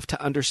involved enough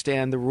to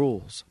understand the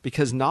rules?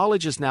 Because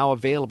knowledge is now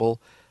available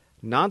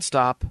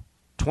nonstop,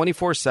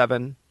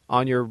 24/7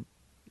 on your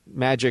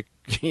magic,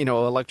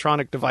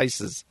 electronic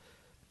devices.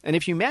 And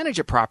if you manage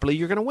it properly,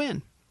 you're going to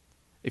win.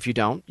 If you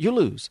don't, you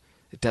lose.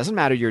 It doesn't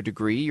matter your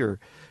degree, your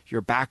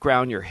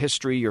background, your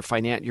history, your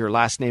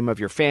last name of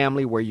your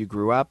family, where you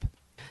grew up.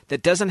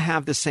 That doesn't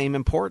have the same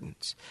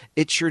importance.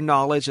 It's your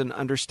knowledge and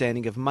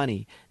understanding of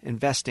money,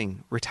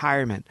 investing,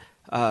 retirement,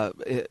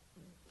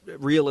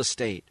 real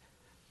estate,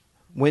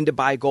 when to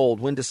buy gold,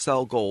 when to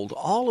sell gold,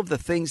 all of the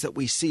things that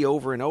we see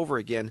over and over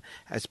again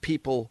as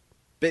people,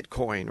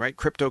 Bitcoin, right,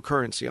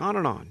 cryptocurrency, on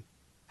and on.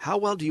 How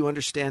well do you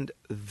understand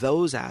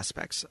those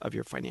aspects of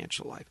your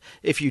financial life?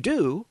 If you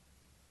do,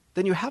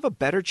 then you have a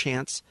better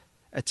chance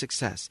at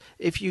success.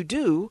 If you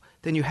do,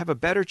 then you have a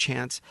better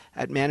chance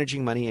at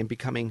managing money and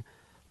becoming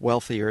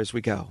wealthier as we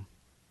go.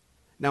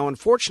 Now,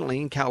 unfortunately,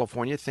 in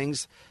California,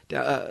 things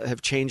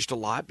have changed a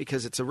lot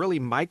because it's a really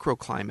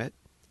microclimate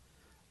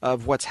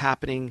of what's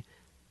happening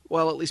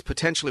well, at least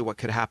potentially what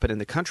could happen in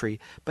the country,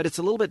 but it's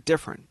a little bit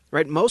different,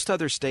 right? Most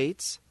other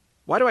states,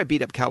 why do I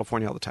beat up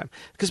California all the time?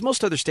 Because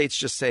most other states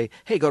just say,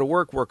 hey, go to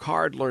work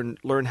hard,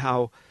 learn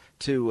how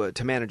to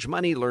manage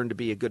money, learn to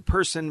be a good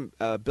person,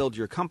 build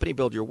your company,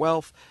 build your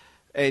wealth,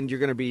 and you're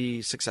going to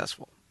be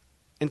successful.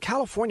 In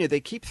California, they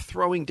keep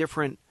throwing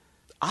different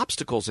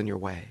obstacles in your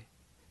way.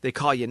 They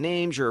call you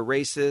names, you're a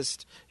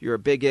racist, you're a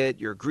bigot,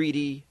 you're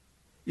greedy.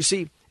 You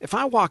see, if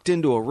I walked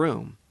into a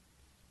room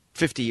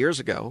 50 years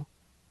ago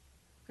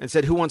and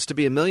said, who wants to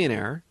be a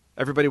millionaire?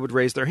 Everybody would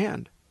raise their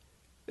hand.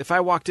 If I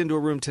walked into a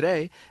room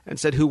today and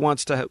said, who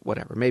wants to,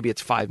 whatever, maybe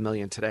it's 5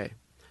 million today.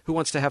 Who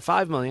wants to have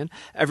 5 million?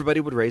 Everybody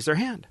would raise their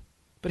hand.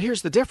 But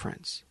here's the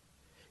difference.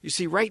 You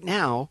see, right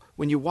now,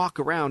 when you walk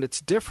around,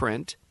 it's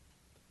different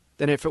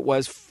than if it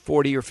was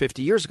 40 or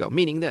 50 years ago,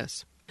 meaning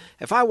this.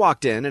 If I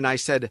walked in and I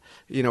said,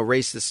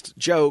 racist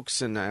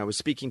jokes and I was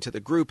speaking to the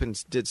group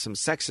and did some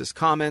sexist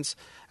comments,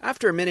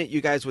 after a minute,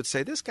 you guys would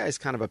say, this guy's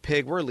kind of a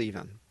pig. We're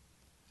leaving.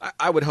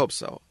 I would hope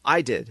so.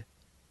 I did.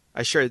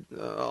 I'll share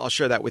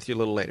that with you a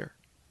little later.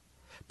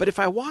 But if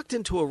I walked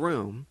into a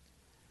room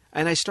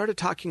and I started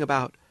talking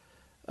about,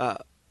 I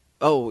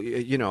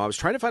was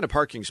trying to find a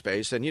parking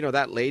space and,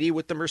 that lady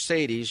with the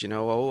Mercedes,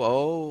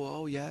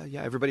 yeah,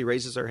 everybody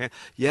raises their hand.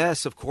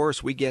 Yes, of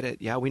course, we get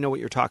it. Yeah, we know what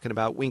you're talking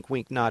about. Wink,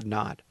 wink, nod,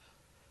 nod.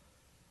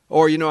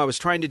 Or, I was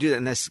trying to do that.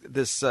 And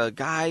this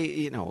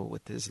guy,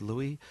 with his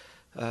Louis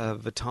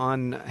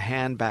Vuitton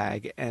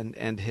handbag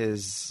and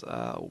his,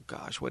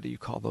 what do you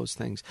call those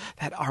things?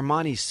 That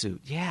Armani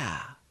suit.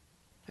 Yeah.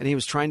 And he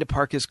was trying to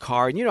park his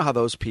car. And you know how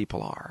those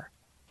people are.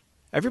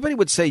 Everybody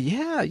would say,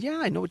 yeah,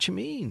 I know what you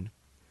mean.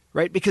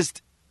 Right? Because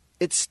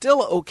it's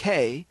still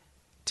okay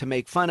to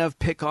make fun of,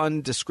 pick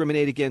on,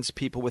 discriminate against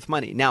people with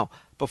money. Now,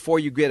 before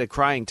you get a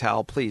crying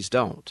towel, please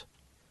don't.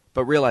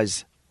 But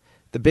realize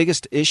the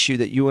biggest issue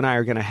that you and I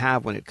are going to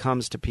have when it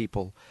comes to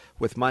people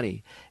with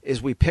money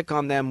is we pick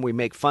on them, we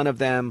make fun of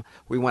them,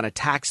 we want to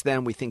tax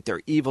them, we think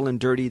they're evil and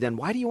dirty. Then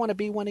why do you want to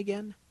be one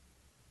again?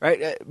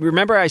 Right?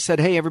 Remember I said,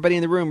 hey, everybody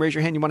in the room, raise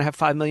your hand. You want to have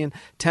 5 million,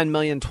 10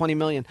 million, 20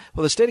 million.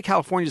 Well, the state of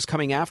California is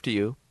coming after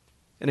you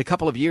in a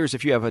couple of years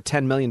if you have a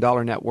 $10 million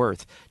net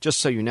worth, just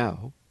so you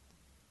know.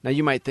 Now,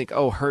 you might think,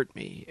 oh, hurt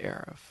me,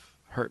 Arif,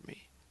 hurt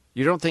me.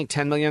 You don't think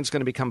 10 million is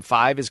going to become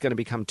 5, is going to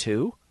become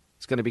 2?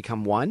 It's going to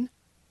become 1?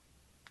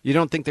 You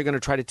don't think they're going to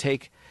try to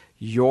take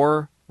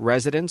your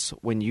residence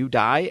when you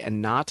die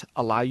and not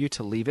allow you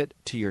to leave it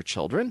to your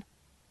children?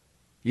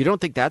 You don't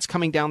think that's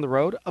coming down the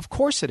road? Of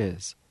course it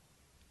is.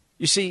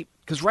 You see,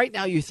 because right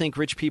now you think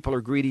rich people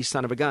are greedy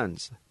son of a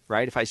guns,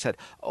 right? If I said,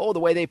 oh, the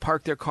way they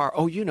park their car,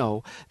 oh,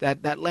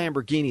 that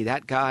Lamborghini,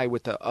 that guy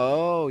with the,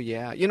 oh,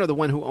 yeah, the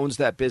one who owns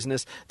that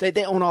business, they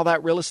own all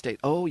that real estate.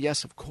 Oh,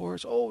 yes, of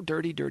course. Oh,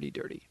 dirty, dirty,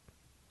 dirty.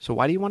 So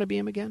why do you want to be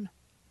him again?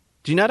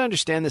 Do you not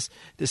understand this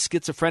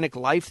schizophrenic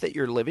life that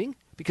you're living?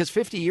 Because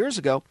 50 years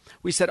ago,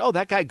 we said, oh,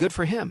 that guy, good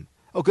for him.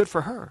 Oh, good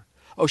for her.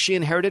 Oh, she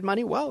inherited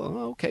money? Well,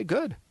 okay,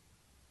 good.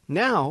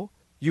 Now,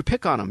 you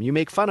pick on them. You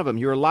make fun of them.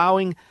 You're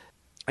allowing,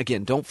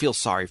 again, don't feel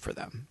sorry for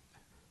them.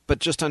 But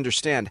just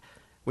understand,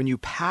 when you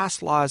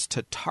pass laws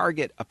to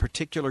target a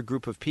particular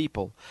group of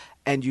people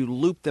and you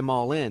loop them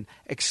all in,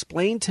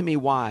 explain to me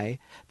why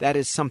that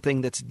is something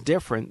that's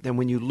different than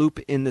when you loop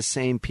in the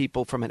same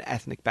people from an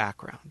ethnic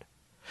background.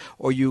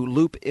 Or you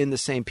loop in the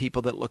same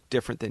people that look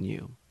different than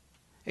you.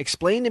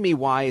 Explain to me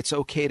why it's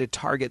okay to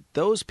target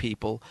those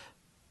people,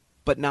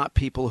 but not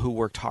people who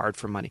worked hard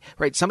for money.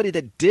 Right? Somebody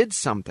that did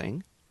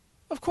something.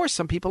 Of course,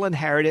 some people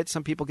inherit it.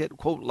 Some people get,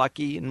 quote,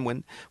 lucky and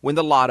win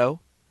the lotto.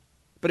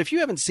 But if you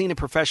haven't seen a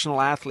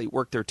professional athlete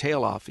work their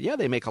tail off, yeah,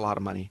 they make a lot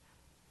of money.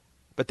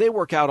 But they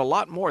work out a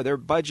lot more. Their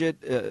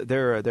budget,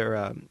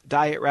 their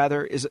diet,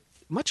 rather, is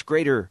much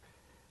greater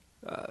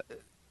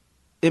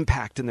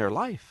impact in their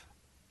life.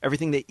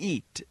 Everything they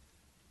eat,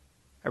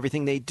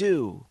 everything they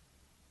do,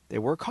 they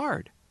work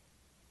hard.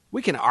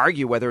 We can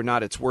argue whether or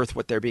not it's worth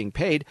what they're being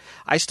paid.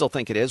 I still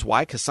think it is.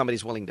 Why? Because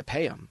somebody's willing to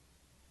pay them.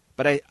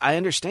 But I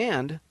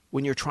understand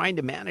when you're trying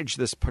to manage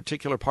this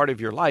particular part of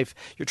your life,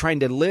 you're trying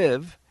to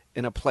live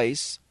in a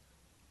place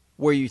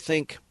where you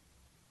think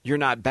you're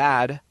not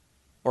bad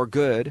or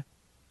good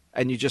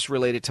and you just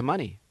relate it to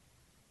money.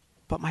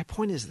 But my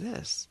point is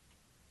this.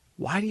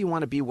 Why do you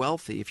want to be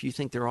wealthy if you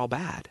think they're all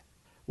bad?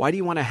 Why do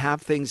you want to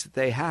have things that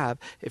they have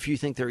if you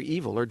think they're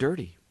evil or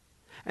dirty?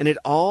 And it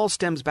all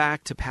stems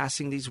back to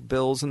passing these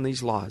bills and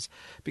these laws.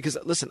 Because,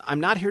 listen,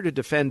 I'm not here to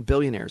defend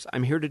billionaires.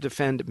 I'm here to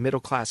defend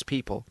middle-class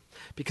people.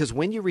 Because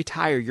when you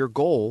retire, your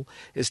goal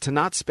is to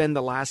not spend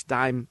the last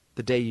dime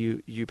the day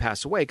you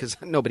pass away, because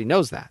nobody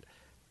knows that.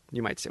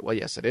 You might say, well,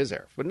 yes, it is,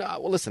 Arif. But no,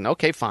 well, listen,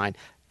 okay, fine.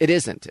 It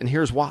isn't, and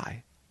here's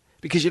why.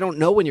 Because you don't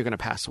know when you're going to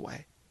pass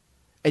away.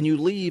 And you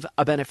leave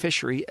a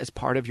beneficiary as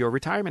part of your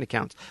retirement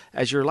accounts,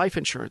 as your life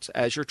insurance,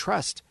 as your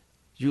trust.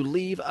 You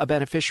leave a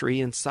beneficiary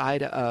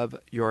inside of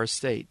your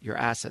estate, your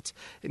assets.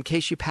 In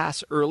case you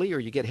pass early or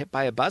you get hit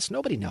by a bus,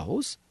 nobody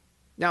knows.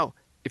 Now,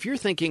 if you're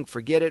thinking,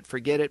 forget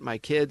it, my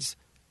kids,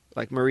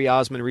 like Marie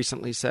Osmond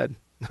recently said,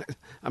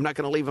 I'm not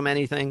going to leave them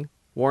anything.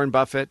 Warren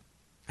Buffett,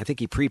 I think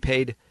he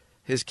prepaid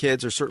his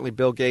kids, or certainly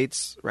Bill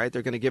Gates, right?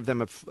 They're going to give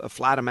them a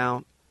flat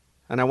amount.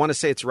 And I want to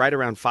say it's right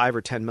around $5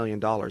 or $10 million.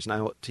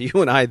 Now, to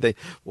you and I,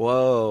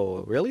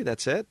 whoa, really?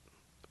 That's it?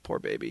 Poor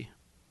baby.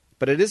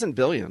 But it isn't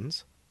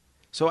billions.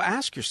 So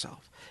ask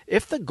yourself,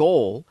 if the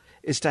goal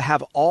is to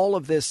have all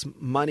of this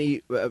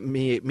money,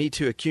 me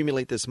to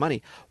accumulate this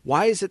money,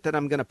 why is it that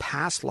I'm going to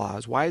pass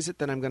laws? Why is it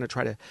that I'm going to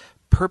try to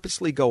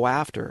purposely go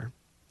after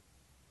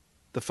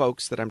the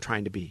folks that I'm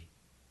trying to be?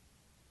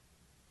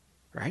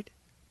 Right?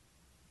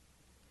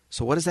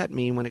 So what does that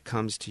mean when it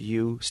comes to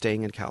you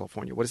staying in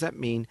California? What does that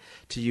mean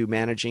to you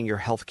managing your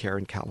health care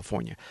in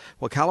California?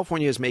 Well,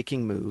 California is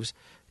making moves.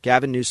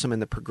 Gavin Newsom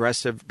and the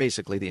progressive,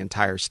 basically the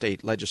entire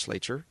state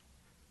legislature,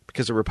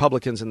 because the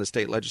Republicans in the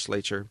state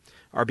legislature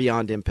are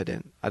beyond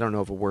impotent. I don't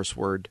know of a worse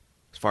word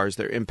as far as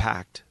their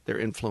impact, their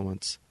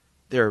influence.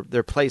 They're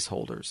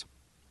placeholders,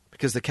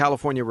 because the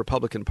California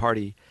Republican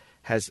Party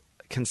has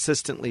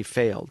consistently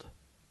failed.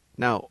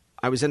 Now,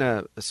 I was in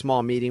a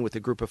small meeting with a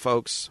group of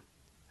folks,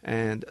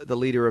 and the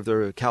leader of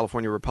the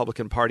California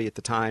Republican Party at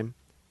the time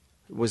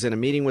was in a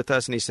meeting with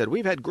us, and he said,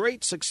 "We've had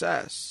great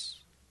success."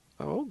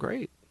 Oh,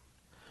 great.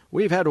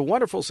 "We've had a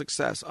wonderful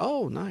success."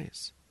 Oh,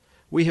 nice.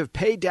 "We have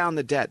paid down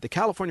the debt. The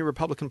California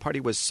Republican Party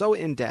was so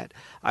in debt.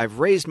 I've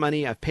raised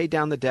money. I've paid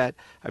down the debt.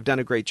 I've done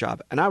a great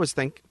job." And I was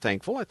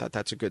thankful. I thought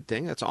that's a good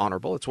thing. That's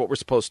honorable. It's what we're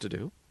supposed to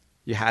do.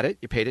 You had it.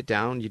 You paid it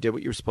down. You did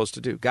what you were supposed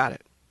to do. Got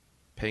it.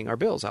 Paying our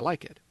bills. I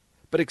like it.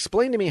 But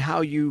explain to me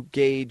how you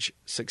gauge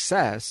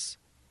success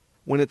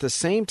when at the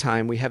same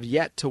time we have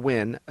yet to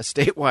win a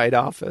statewide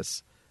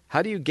office.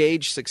 How do you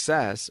gauge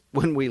success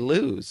when we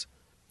lose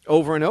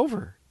over and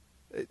over?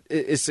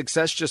 Is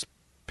success just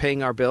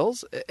paying our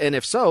bills? And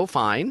if so,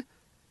 fine.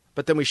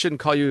 But then we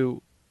shouldn't call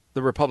you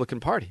the Republican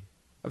Party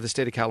of the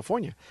state of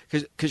California,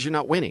 because you're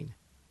not winning.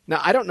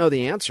 Now, I don't know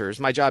the answers.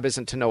 My job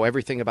isn't to know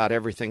everything about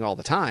everything all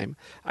the time.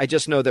 I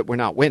just know that we're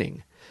not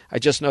winning. I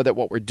just know that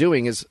what we're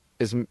doing is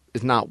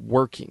not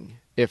working.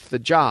 If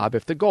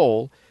the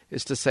goal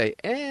is to say,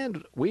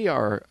 and we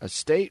are a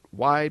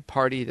statewide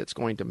party that's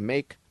going to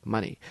make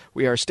money.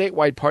 We are a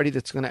statewide party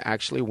that's going to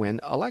actually win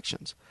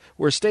elections.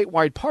 We're a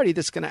statewide party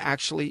that's going to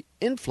actually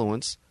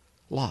influence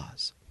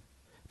laws.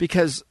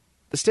 Because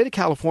the state of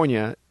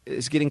California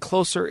is getting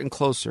closer and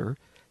closer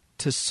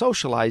to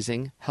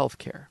socializing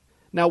healthcare.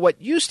 Now,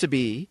 what used to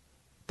be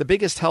the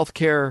biggest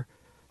healthcare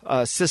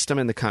system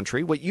in the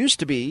country, what used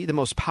to be the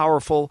most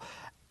powerful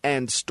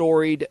and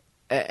storied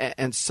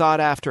and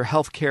sought-after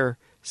healthcare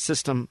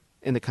system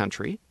in the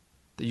country,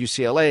 the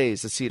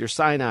UCLAs, the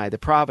Cedars-Sinai, the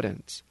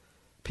Providence,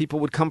 people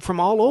would come from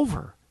all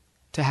over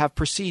to have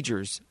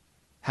procedures,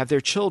 have their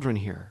children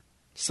here,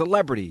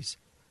 celebrities,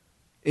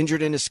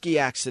 injured in a ski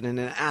accident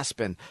in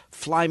Aspen,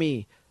 fly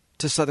me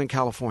to Southern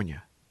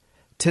California.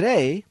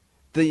 Today,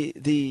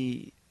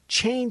 the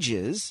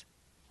changes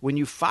when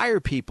you fire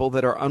people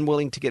that are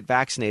unwilling to get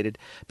vaccinated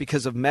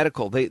because of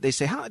medical. They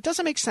say, it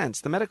doesn't make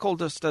sense. The medical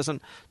just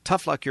doesn't,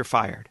 tough luck, you're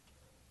fired.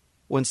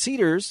 When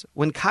Cedars,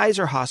 when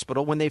Kaiser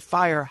Hospital, when they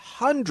fire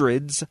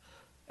hundreds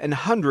and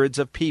hundreds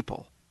of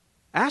people,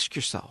 ask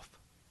yourself,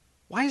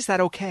 why is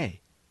that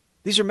okay?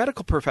 These are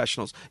medical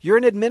professionals. You're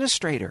an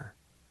administrator.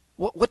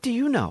 What do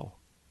you know?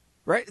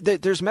 Right?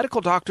 There's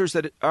medical doctors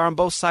that are on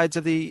both sides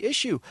of the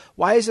issue.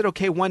 Why is it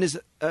okay one is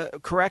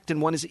correct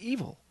and one is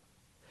evil?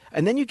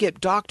 And then you get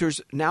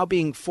doctors now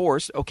being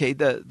forced, okay,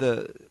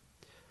 the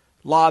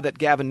law that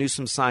Gavin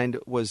Newsom signed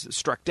was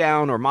struck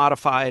down or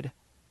modified,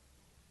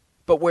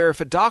 but where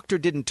if a doctor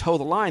didn't toe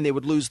the line, they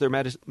would lose their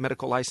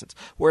medical license.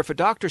 Where if a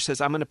doctor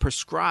says, I'm going to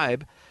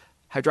prescribe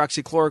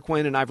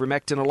hydroxychloroquine and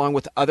ivermectin along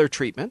with other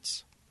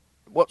treatments,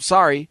 well,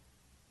 sorry,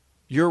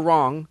 you're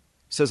wrong,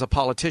 says a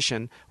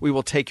politician, we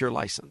will take your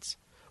license.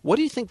 What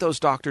do you think those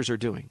doctors are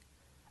doing?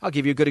 I'll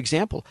give you a good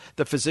example.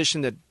 The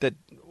physician that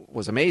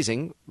was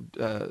amazing,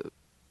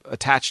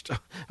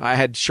 I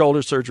had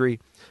shoulder surgery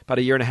about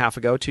 1.5 years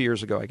ago, 2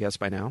 years ago, I guess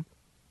by now.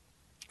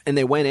 And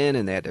they went in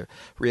and they had to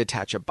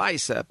reattach a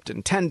bicep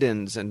and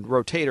tendons and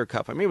rotator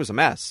cuff. I mean, it was a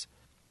mess.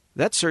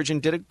 That surgeon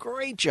did a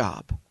great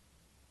job.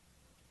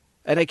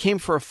 And I came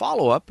for a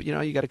follow-up. You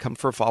know, you got to come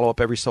for a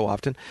follow-up every so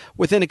often.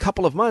 Within a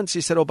couple of months,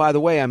 he said, oh, by the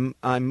way, I'm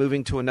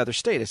moving to another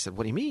state. I said,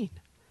 what do you mean?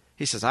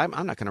 He says, I'm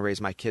not going to raise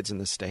my kids in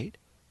this state.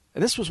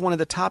 And this was one of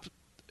the top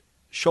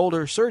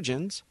shoulder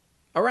surgeons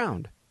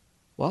around.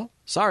 Well,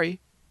 sorry,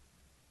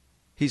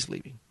 he's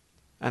leaving.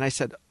 And I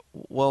said,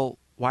 well,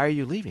 why are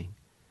you leaving?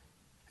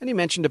 And he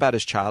mentioned about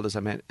his child,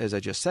 as I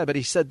just said, but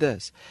he said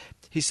this.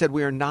 He said,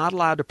 we are not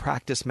allowed to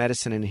practice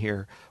medicine in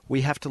here.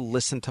 We have to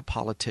listen to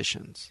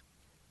politicians.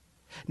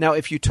 Now,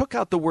 if you took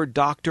out the word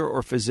doctor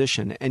or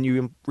physician and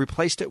you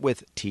replaced it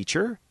with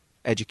teacher,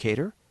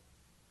 educator,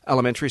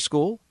 elementary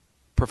school,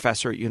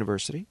 professor at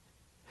university,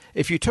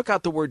 if you took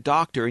out the word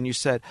doctor and you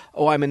said,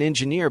 oh, I'm an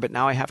engineer, but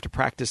now I have to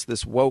practice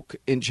this woke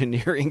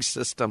engineering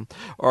system,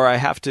 or I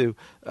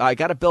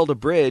got to build a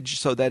bridge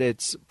so that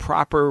it's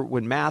proper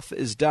when math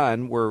is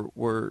done.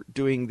 We're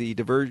doing the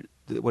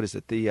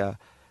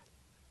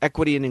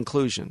equity and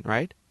inclusion,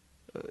 right?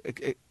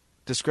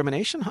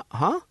 Discrimination?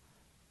 Huh?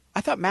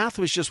 I thought math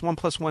was just 1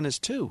 + 1 is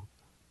 2.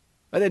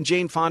 And then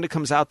Jane Fonda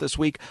comes out this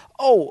week.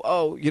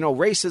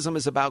 Racism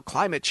is about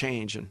climate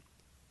change. And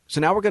so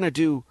now we're going to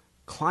do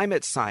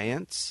climate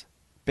science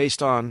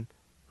based on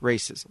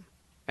racism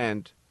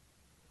and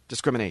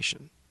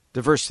discrimination,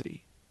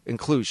 diversity,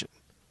 inclusion.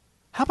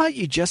 How about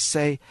you just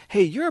say,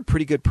 hey, you're a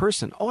pretty good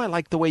person. Oh, I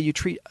like the way you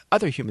treat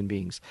other human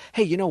beings.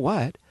 Hey, you know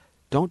what?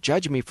 Don't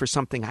judge me for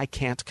something I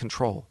can't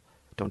control.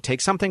 Don't take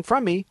something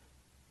from me,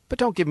 but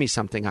don't give me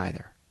something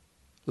either.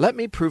 Let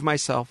me prove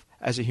myself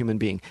as a human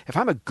being. If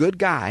I'm a good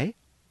guy,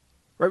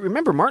 right?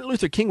 Remember, Martin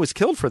Luther King was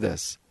killed for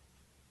this.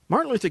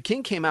 Martin Luther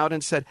King came out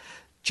and said,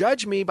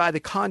 judge me by the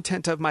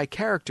content of my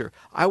character.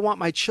 I want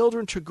my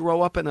children to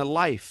grow up in a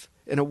life,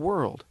 in a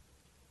world,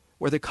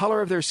 where the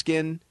color of their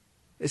skin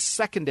is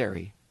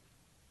secondary.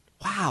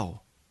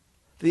 Wow.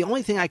 The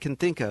only thing I can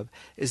think of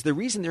is the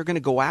reason they're going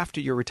to go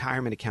after your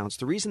retirement accounts,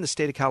 the reason the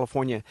state of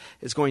California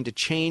is going to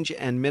change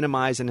and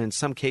minimize and in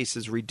some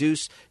cases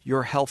reduce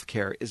your health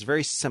care is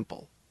very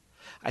simple.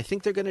 I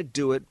think they're going to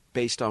do it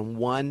based on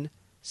one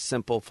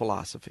simple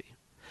philosophy,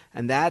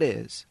 and that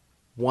is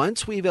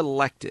once we've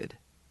elected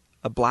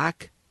a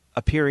black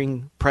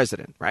appearing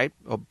president, right?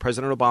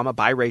 President Obama,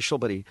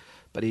 biracial,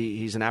 but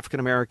he's an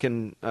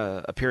African-American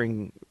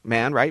appearing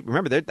man, right?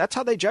 Remember, that's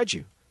how they judge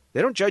you.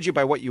 They don't judge you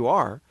by what you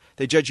are.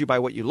 They judge you by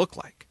what you look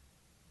like.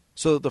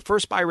 So the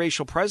first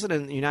biracial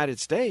president in the United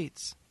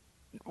States,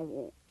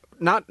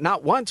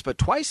 not once but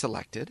twice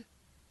elected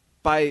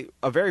by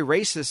a very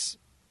racist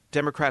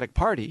Democratic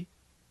Party,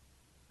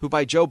 who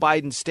by Joe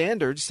Biden's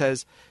standards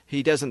says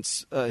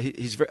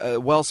he's a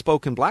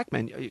well-spoken black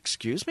man.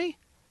 Excuse me?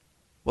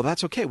 Well,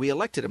 that's okay. We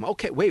elected him.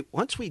 Okay, wait.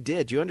 Once we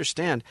did, you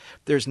understand,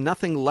 there's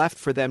nothing left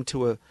for them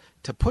to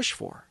push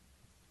for,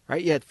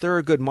 right? You had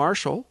Thurgood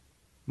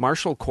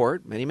Marshall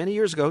Court, many, many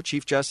years ago,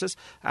 Chief Justice,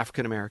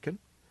 African-American.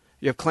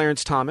 You have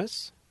Clarence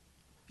Thomas.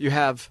 You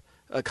have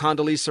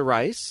Condoleezza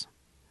Rice.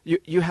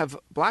 You have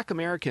black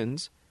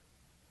Americans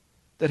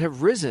that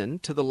have risen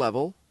to the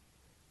level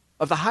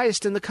of the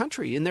highest in the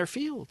country in their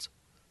fields.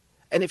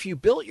 And if you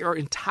built your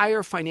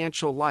entire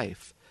financial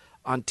life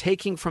on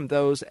taking from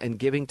those and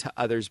giving to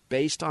others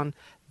based on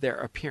their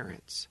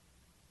appearance,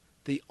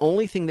 the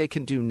only thing they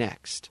can do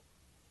next,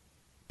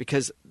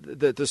 because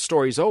the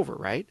story's over,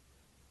 right?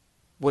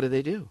 What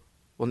do?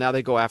 Well, now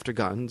they go after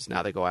guns.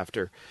 Now they go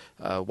after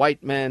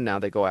white men. Now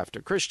they go after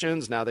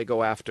Christians. Now they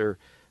go after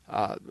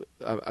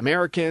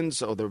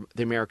Americans. Oh, the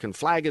American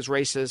flag is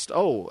racist.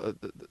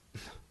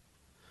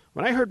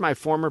 When I heard my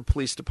former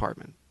police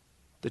department,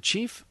 the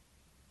chief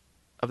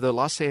of the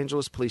Los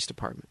Angeles Police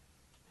Department,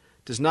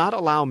 does not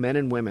allow men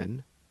and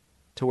women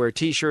to wear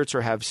T-shirts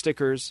or have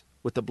stickers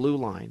with the blue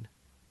line,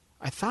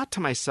 I thought to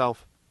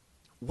myself,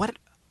 what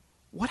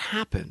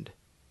happened?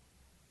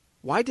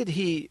 Why did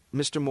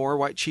Mr.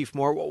 Moore, Chief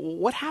Moore,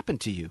 what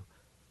happened to you?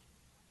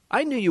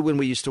 I knew you when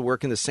we used to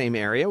work in the same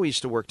area. We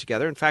used to work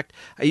together. In fact,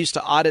 I used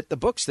to audit the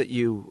books that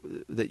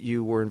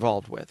you were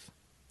involved with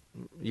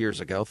years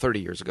ago,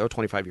 30 years ago,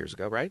 25 years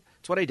ago, right?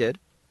 That's what I did.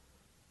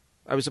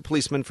 I was a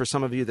policeman, for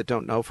some of you that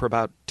don't know, for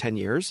about 10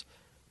 years,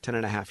 10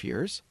 and a half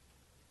years.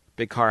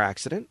 Big car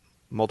accident,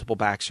 multiple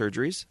back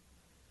surgeries.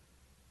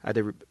 I had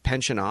a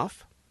pension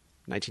off,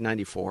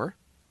 1994.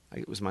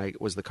 It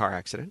was the car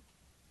accident.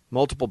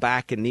 Multiple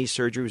back and knee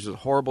surgeries. Was a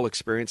horrible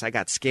experience. I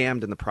got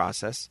scammed in the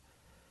process,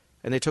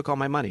 and they took all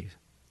my money.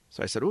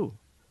 So I said, ooh.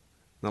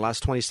 In the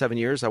last 27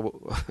 years,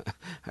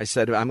 I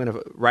said, I'm going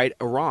to right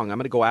a wrong. I'm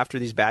going to go after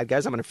these bad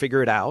guys. I'm going to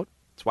figure it out.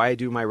 That's why I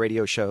do my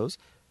radio shows,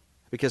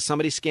 because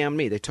somebody scammed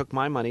me. They took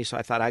my money, so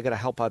I thought I got to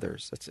help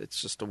others.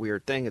 It's just a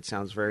weird thing. It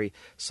sounds very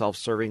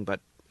self-serving, but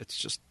it's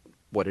just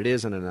what it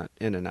is in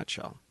a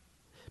nutshell.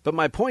 But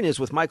my point is,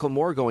 with Michael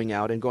Moore going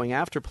out and going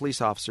after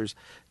police officers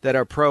that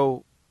are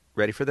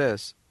ready for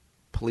this,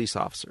 police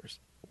officers.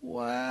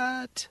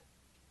 What?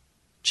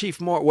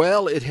 Chief Moore,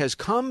 well, it has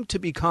come to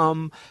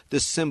become the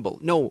symbol.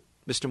 No,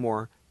 Mr.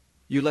 Moore,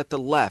 you let the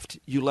left,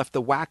 you left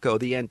the wacko,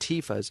 the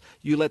Antifas,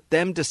 you let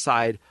them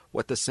decide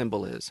what the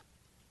symbol is.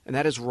 And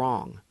that is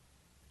wrong.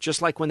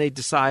 Just like when they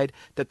decide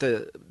that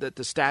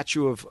the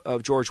statue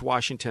of George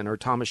Washington or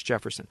Thomas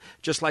Jefferson,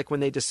 just like when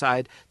they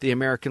decide the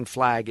American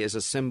flag is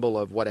a symbol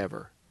of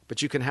whatever.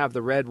 But you can have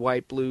the red,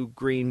 white, blue,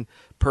 green,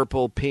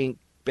 purple, pink,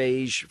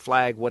 beige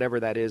flag, whatever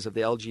that is, of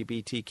the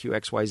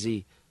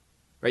LGBTQXYZ,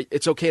 right?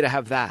 It's okay to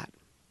have that.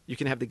 You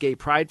can have the gay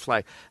pride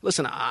flag.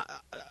 Listen,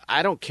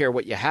 I don't care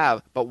what you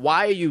have, but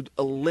why are you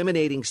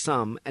eliminating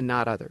some and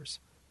not others?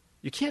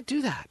 You can't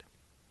do that,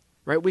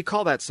 right? We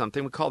call that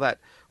something. We call that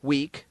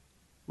weak.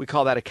 We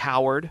call that a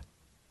coward.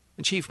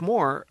 And Chief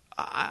Moore,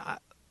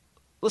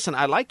 listen,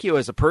 I like you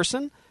as a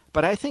person,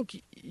 but I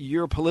think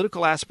your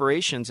political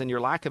aspirations and your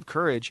lack of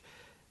courage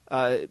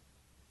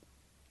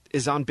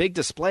is on big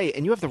display,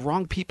 and you have the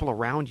wrong people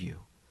around you.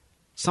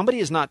 Somebody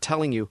is not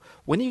telling you,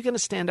 when are you going to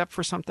stand up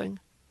for something?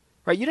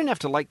 Right? You didn't have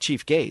to like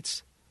Chief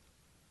Gates,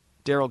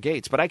 Daryl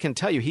Gates, but I can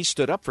tell you he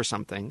stood up for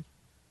something.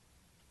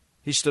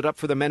 He stood up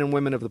for the men and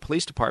women of the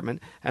police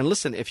department. And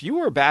listen, if you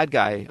were a bad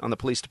guy on the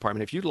police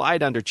department, if you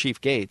lied under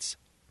Chief Gates,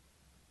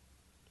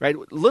 right,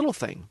 little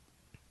thing,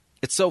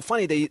 It's so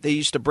funny. They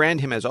used to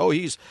brand him as,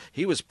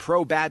 he was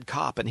pro-bad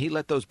cop and he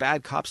let those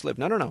bad cops live.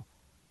 No.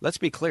 Let's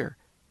be clear.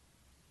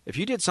 If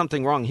you did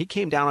something wrong, he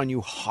came down on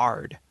you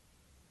hard.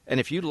 And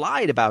if you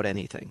lied about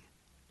anything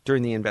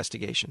during the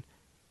investigation,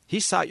 he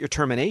sought your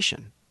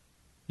termination.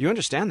 You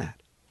understand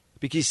that?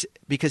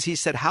 Because he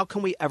said, how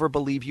can we ever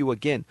believe you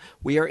again?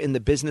 We are in the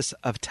business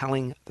of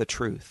telling the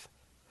truth.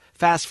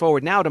 Fast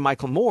forward now to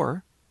Michael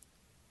Moore.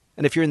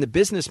 And if you're in the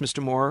business,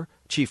 Mr. Moore,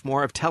 Chief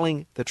Moore, of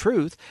telling the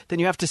truth, then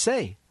you have to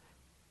say,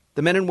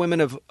 the men and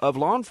women of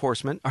law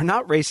enforcement are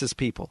not racist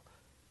people.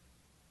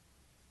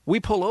 We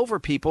pull over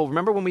people.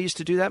 Remember when we used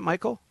to do that,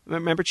 Michael?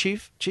 Remember,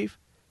 Chief?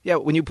 Yeah,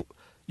 when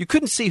you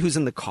couldn't see who's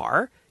in the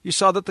car. You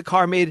saw that the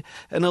car made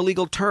an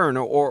illegal turn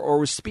or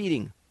was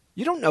speeding.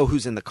 You don't know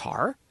who's in the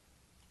car.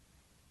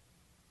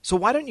 So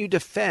why don't you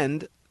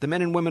defend the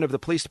men and women of the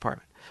police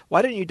department?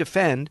 Why don't you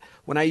defend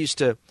when I used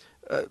to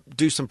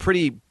do some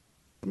pretty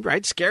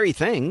scary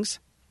things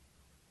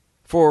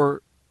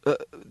for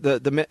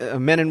the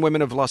men and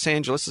women of Los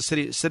Angeles,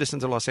 the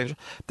citizens of Los Angeles?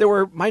 There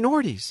were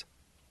minorities.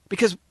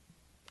 Because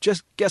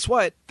just guess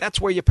what? That's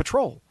where you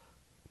patrol.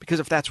 Because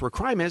if that's where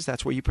crime is,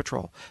 that's where you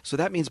patrol. So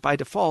that means by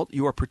default,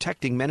 you are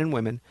protecting men and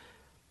women,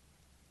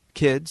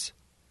 kids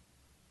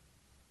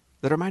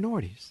that are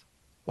minorities.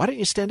 Why don't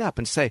you stand up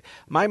and say,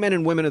 my men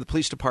and women of the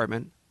police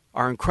department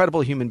are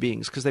incredible human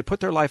beings because they put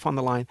their life on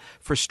the line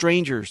for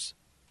strangers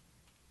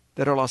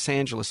that are Los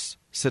Angeles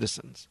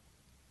citizens.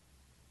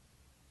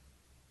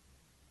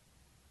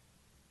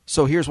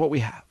 So here's what we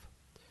have.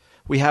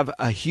 We have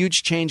a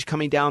huge change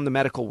coming down the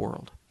medical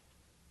world.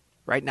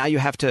 Right now you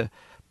have to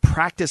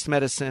practice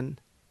medicine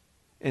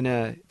in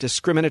a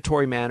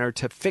discriminatory manner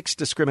to fix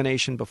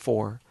discrimination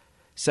before,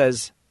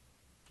 says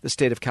the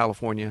state of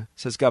California,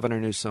 says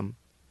Governor Newsom.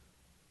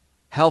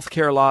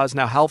 Healthcare laws,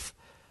 now health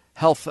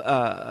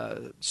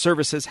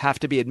services have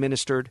to be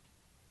administered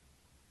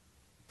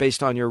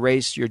based on your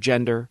race, your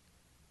gender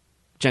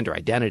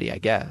identity, I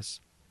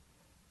guess.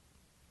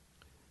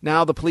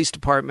 Now the police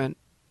department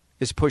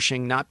is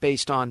pushing not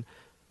based on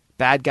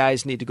bad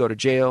guys need to go to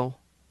jail,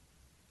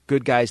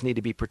 good guys need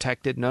to be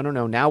protected. No.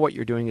 Now what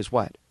you're doing is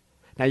what?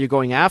 Now you're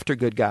going after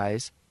good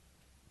guys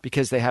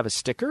because they have a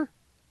sticker?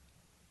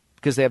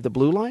 Because they have the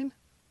blue line?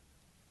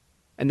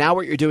 And now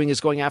what you're doing is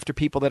going after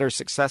people that are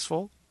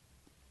successful,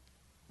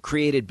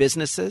 created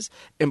businesses,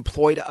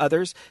 employed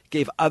others,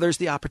 gave others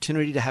the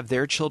opportunity to have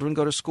their children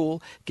go to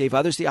school, gave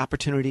others the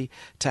opportunity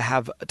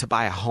to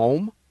buy a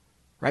home,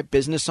 right?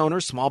 Business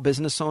owners, small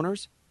business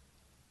owners.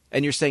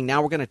 And you're saying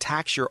now we're going to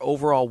tax your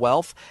overall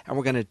wealth and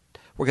we're going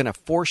to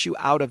force you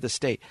out of the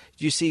state.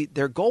 You see,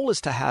 their goal is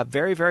to have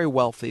very, very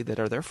wealthy that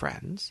are their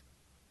friends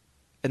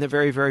and the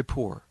very, very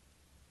poor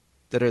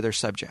that are their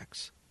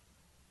subjects.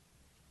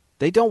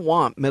 They don't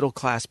want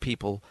middle-class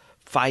people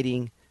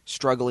fighting,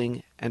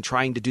 struggling, and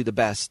trying to do the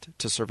best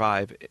to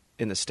survive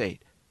in the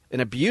state. In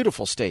a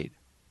beautiful state,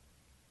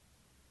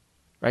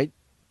 right?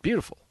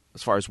 Beautiful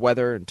as far as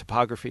weather and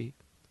topography.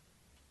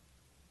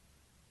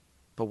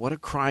 But what a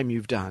crime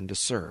you've done to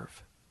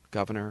serve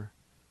governor,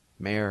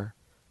 mayor,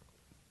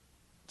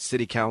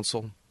 city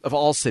council of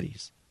all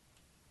cities,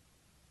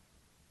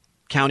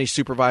 county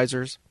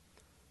supervisors.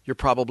 You're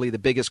probably the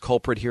biggest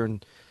culprit here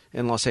in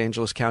Los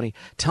Angeles County.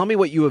 Tell me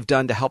what you have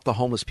done to help the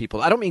homeless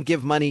people. I don't mean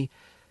give money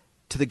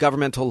to the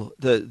governmental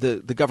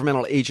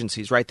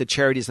agencies, right? The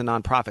charities and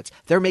nonprofits.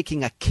 They're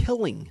making a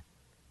killing.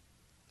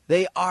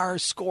 They are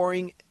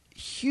scoring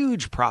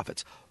huge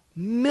profits,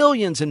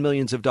 millions and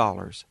millions of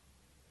dollars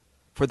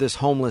for this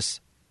homeless,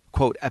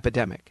 quote,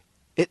 epidemic.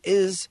 It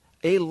is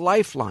a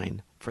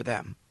lifeline for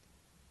them.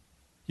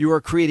 You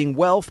are creating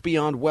wealth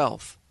beyond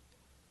wealth,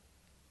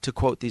 to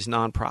quote these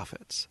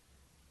nonprofits.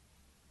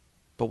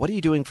 But what are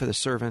you doing for the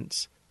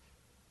servants,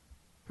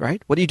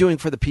 right? What are you doing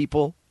for the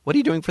people? What are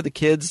you doing for the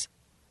kids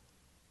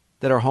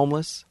that are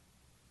homeless?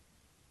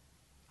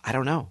 I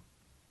don't know.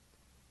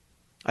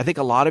 I think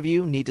a lot of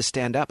you need to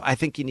stand up. I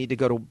think you need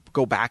to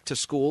go back to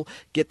school,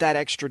 get that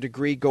extra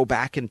degree, go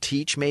back and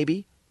teach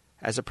maybe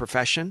as a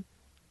profession,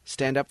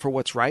 stand up for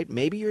what's right.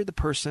 Maybe you're the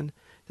person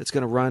that's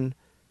going to run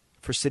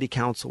for city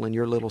council in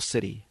your little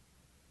city,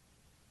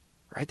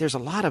 right? There's a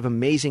lot of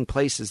amazing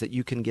places that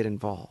you can get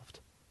involved.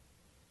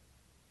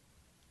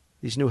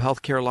 These new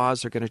healthcare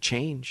laws are going to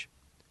change.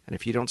 And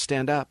if you don't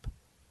stand up,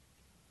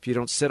 if you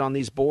don't sit on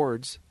these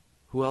boards,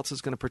 who else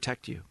is going to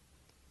protect you?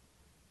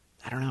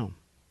 I don't know.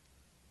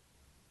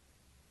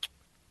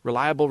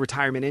 Reliable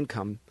retirement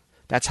income,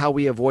 that's how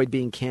we avoid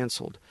being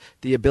canceled.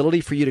 The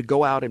ability for you to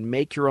go out and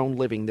make your own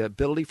living, the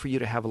ability for you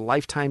to have a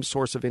lifetime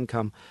source of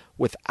income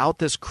without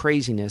this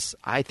craziness,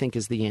 I think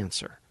is the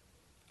answer.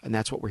 And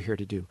that's what we're here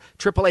to do.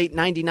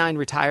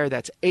 888-99-RETIRE.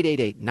 That's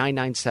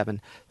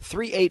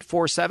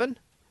 888-997-3847.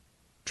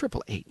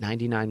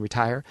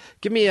 888-99-RETIRE.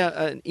 Give me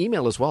an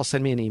email as well.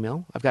 Send me an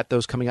email. I've got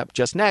those coming up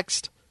just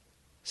next.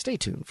 Stay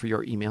tuned for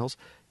your emails.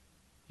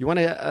 You want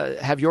to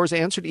have yours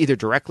answered either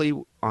directly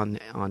on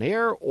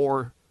air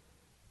or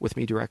with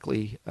me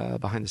directly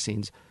behind the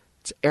scenes.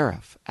 It's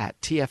Arif at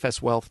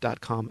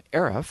tfswealth.com.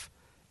 Arif,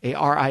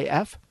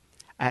 A-R-I-F,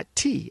 at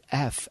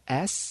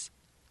tfswealth.com.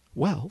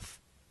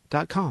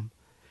 totalfinancialwealth.com.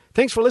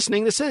 Thanks for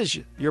listening. This is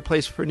your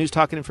place for news,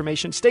 talk, and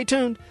information. Stay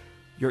tuned.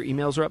 Your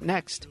emails are up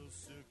next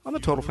on the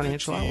Total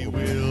Financial Hour.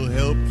 Will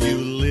help you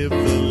live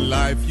the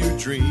life you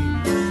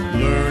dream.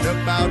 Learn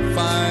about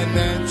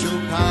financial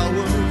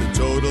power, the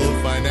Total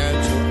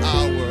Financial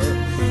Hour.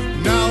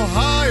 Now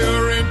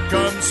higher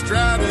income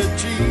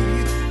strategy.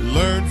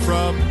 Learn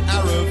from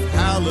Arif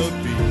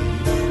Halaby.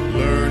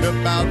 Learn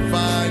about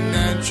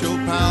financial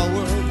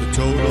power, the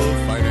Total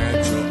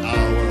Financial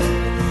Hour.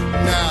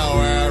 Now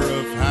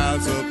Arif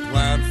has a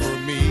plan for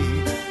me.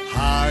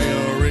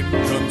 Higher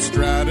income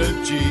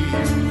strategy.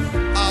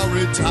 I'll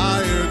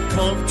retire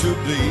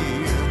comfortably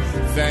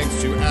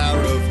thanks to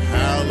Arif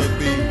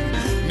Halaby.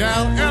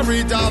 Now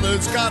every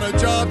dollar's got a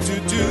job to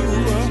do.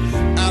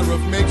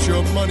 Arif makes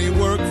your money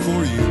work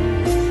for you.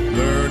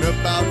 Learn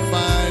about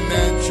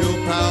financial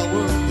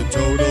power, the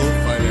Total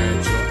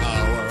Financial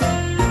Hour.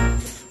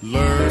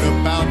 Learn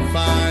about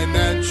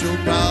financial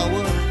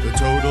power, the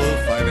Total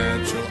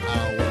Financial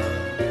Hour.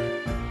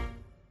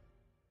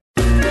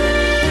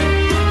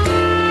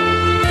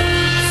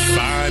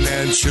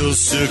 Financial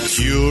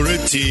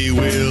security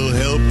will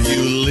help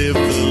you live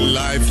the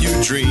life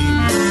you dream.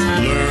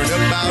 Learn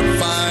about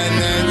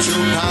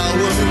financial power,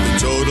 the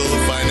Total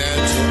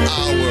Financial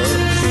Hour.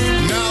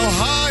 Now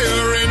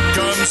higher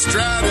income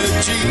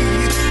strategy.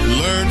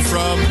 Learn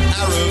from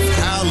Arif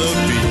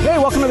Halaby. Hey,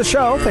 welcome to the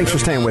show. Thanks for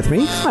staying with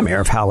me. I'm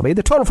Arif Halaby,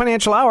 the Total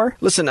Financial Hour.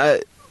 Listen,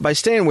 by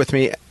staying with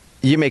me,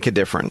 you make a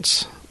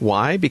difference.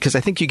 Why? Because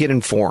I think you get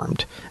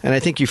informed. And I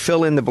think you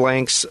fill in the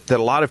blanks that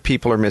a lot of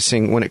people are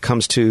missing when it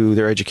comes to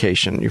their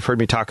education. You've heard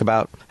me talk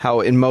about how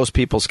in most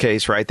people's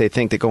case, right, they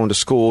think that going to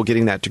school,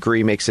 getting that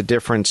degree makes a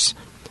difference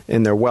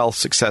in their wealth,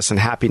 success, and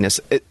happiness.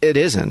 It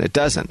isn't. It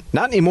doesn't.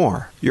 Not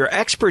anymore. Your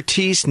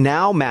expertise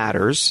now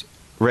matters.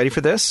 Ready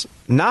for this?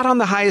 Not on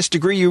the highest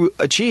degree you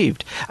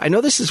achieved. I know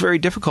this is very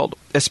difficult,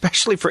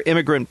 especially for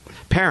immigrant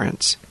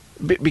parents,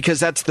 because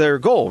that's their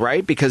goal,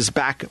 right? Because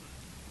back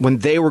when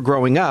they were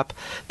growing up,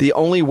 the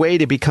only way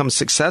to become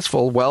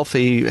successful,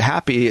 wealthy,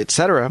 happy,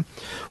 etc.,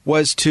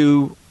 was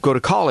to go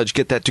to college,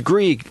 get that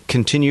degree,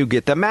 continue,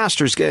 get the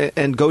master's,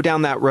 and go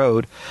down that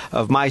road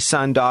of my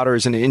son, daughter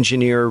is an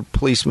engineer,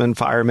 policeman,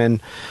 fireman,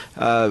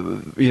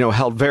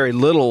 held very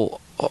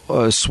little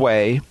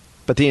sway.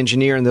 But the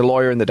engineer and the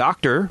lawyer and the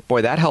doctor,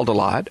 boy, that held a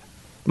lot.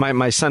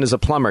 My son is a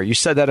plumber. You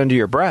said that under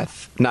your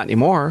breath. Not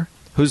anymore.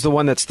 Who's the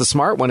one that's the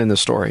smart one in the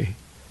story?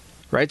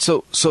 Right?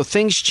 So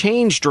things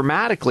change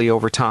dramatically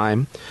over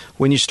time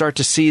when you start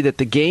to see that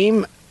the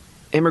game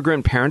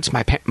immigrant parents,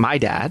 my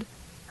dad,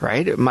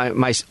 right?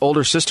 My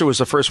older sister was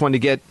the first one to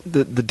get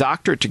the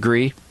doctorate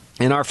degree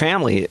in our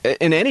family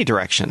in any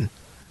direction.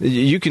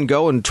 You can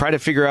go and try to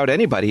figure out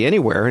anybody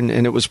anywhere, and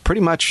it was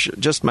pretty much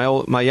just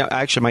my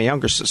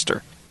younger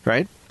sister,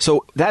 right?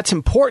 So that's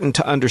important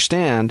to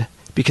understand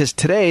because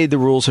today the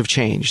rules have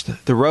changed.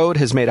 The road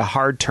has made a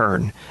hard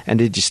turn, and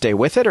did you stay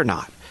with it or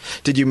not?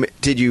 Did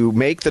you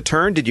make the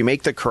turn? Did you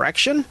make the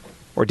correction?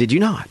 Or did you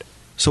not?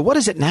 So what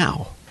is it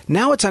now?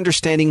 Now it's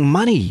understanding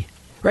money,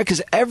 right?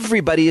 Because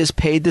everybody is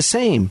paid the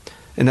same.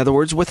 In other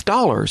words, with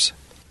dollars.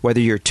 Whether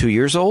you're 2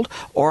 years old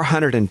or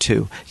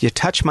 102, you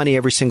touch money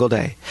every single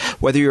day.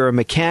 Whether you're a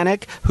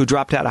mechanic who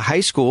dropped out of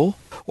high school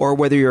or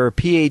whether you're a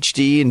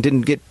PhD and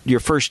didn't get your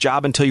first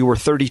job until you were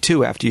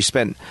 32 after you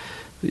spent,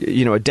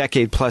 a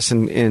decade plus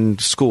in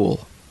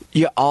school.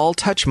 You all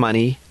touch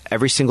money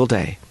every single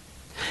day.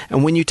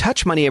 And when you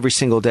touch money every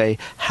single day,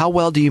 how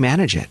well do you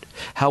manage it?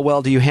 How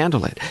well do you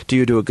handle it? Do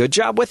you do a good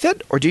job with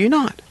it or do you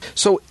not?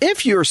 So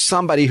if you're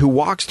somebody who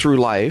walks through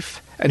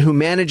life and who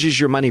manages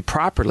your money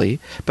properly,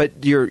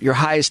 but your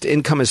highest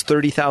income is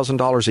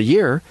 $30,000 a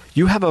year,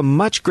 you have a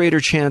much greater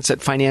chance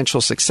at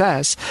financial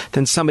success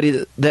than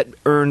somebody that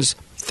earns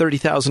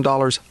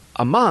 $30,000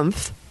 a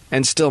month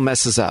and still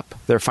messes up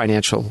their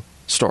financial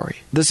story.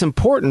 This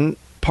important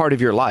part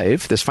of your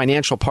life, this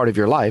financial part of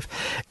your life,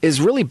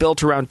 is really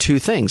built around two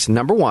things.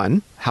 Number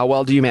one, how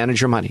well do you manage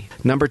your money?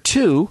 Number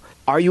two,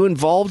 are you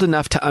involved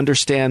enough to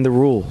understand the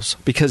rules?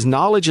 Because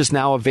knowledge is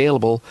now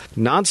available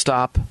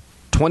nonstop,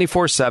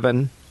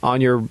 24/7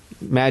 on your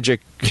magic,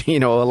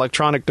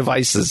 electronic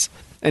devices.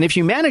 And if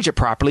you manage it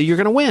properly, you're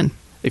going to win.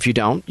 If you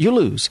don't, you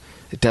lose.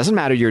 It doesn't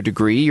matter your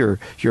degree,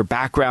 your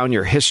background,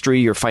 your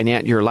history, your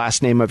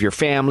last name of your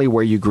family,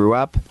 where you grew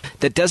up.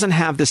 That doesn't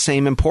have the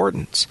same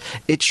importance.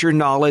 It's your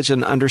knowledge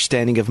and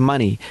understanding of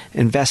money,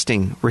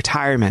 investing,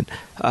 retirement,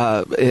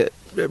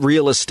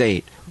 real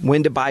estate,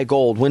 when to buy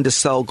gold, when to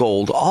sell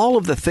gold, all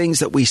of the things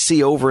that we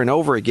see over and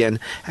over again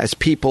as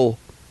people,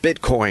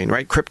 Bitcoin,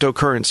 right,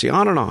 cryptocurrency,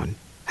 on and on.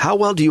 How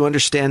well do you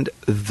understand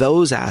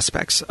those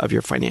aspects of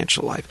your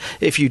financial life?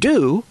 If you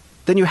do,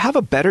 then you have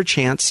a better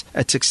chance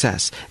at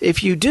success.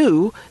 If you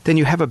do, then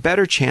you have a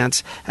better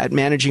chance at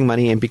managing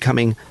money and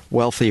becoming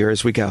wealthier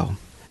as we go.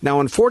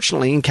 Now,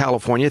 unfortunately, in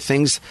California,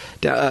 things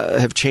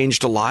have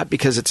changed a lot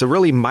because it's a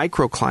really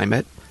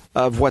microclimate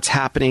of what's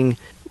happening,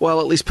 well,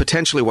 at least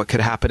potentially what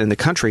could happen in the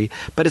country,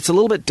 but it's a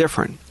little bit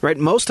different, right?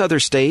 Most other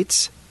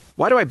states,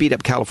 Why do I beat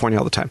up California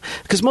all the time?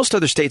 Because most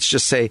other states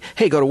just say,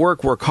 hey, go to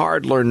work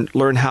hard,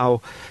 learn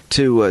how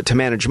to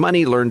manage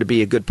money, learn to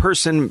be a good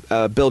person,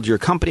 build your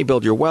company,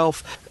 build your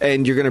wealth,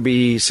 and you're going to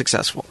be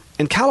successful.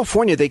 In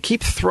California, they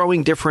keep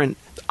throwing different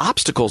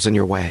obstacles in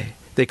your way.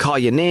 They call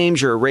you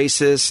names, you're a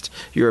racist,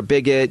 you're a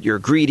bigot, you're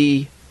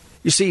greedy.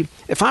 You see,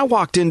 if I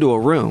walked into a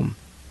room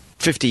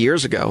 50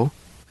 years ago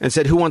and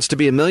said, who wants to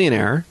be a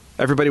millionaire?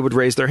 Everybody would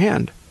raise their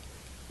hand.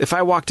 If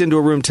I walked into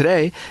a room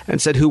today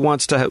and said, who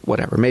wants to,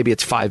 whatever, maybe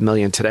it's 5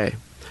 million today.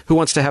 Who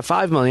wants to have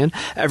 5 million?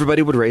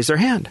 Everybody would raise their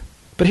hand.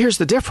 But here's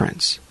the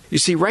difference. You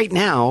see, right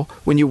now,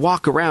 when you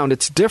walk around,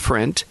 it's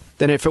different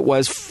than if it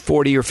was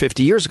 40 or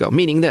 50 years ago,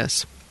 meaning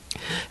this.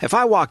 If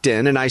I walked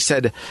in and I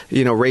said,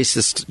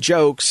 racist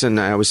jokes and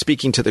I was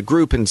speaking to the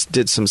group and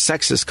did some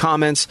sexist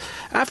comments,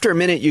 after a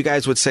minute, you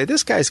guys would say,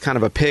 this guy's kind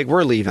of a pig.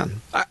 We're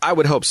leaving. I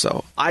would hope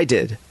so. I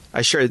did.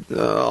 I'll share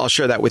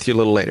that with you a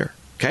little later.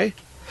 Okay?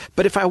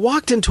 But if I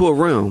walked into a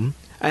room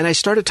and I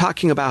started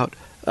talking about,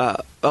 I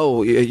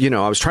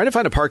was trying to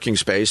find a parking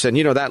space and,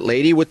 that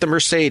lady with the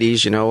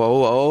Mercedes,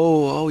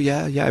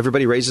 yeah,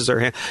 everybody raises their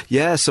hand.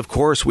 Yes, of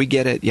course, we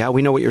get it. Yeah,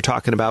 we know what you're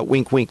talking about.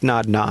 Wink, wink,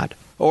 nod, nod.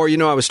 Or,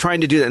 I was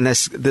trying to do that. And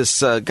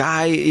this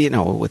guy,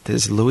 with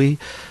his Louis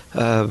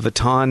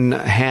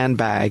Vuitton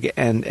handbag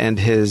and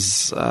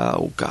his,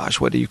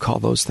 what do you call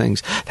those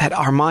things? That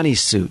Armani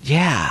suit.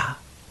 Yeah.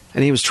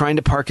 And he was trying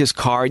to park his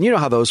car. And you know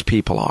how those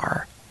people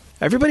are.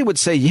 Everybody would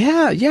say,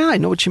 yeah, I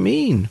know what you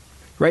mean.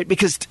 Right?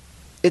 Because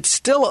it's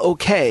still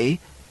okay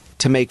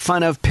to make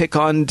fun of, pick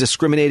on,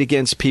 discriminate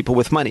against people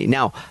with money.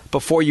 Now,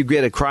 before you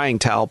get a crying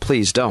towel,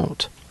 please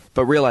don't.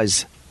 But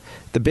realize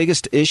the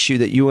biggest issue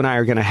that you and I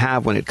are going to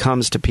have when it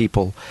comes to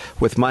people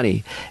with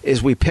money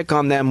is we pick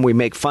on them, we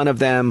make fun of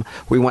them,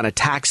 we want to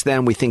tax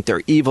them, we think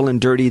they're evil and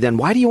dirty. Then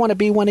why do you want to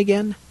be one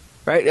again?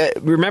 Right?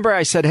 Remember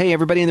I said, hey,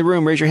 everybody in the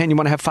room, raise your hand. You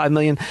want to have 5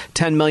 million,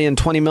 10 million,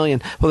 20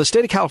 million. Well, the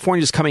state of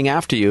California is coming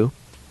after you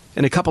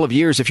in a couple of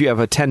years if you have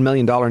a $10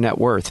 million net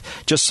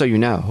worth, just so you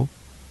know.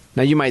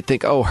 Now, you might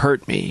think, oh,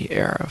 hurt me,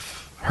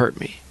 Arif, hurt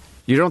me.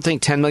 You don't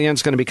think 10 million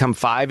is going to become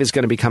 5, is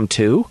going to become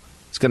 2,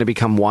 it's going to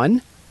become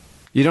 1?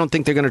 You don't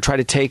think they're going to try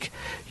to take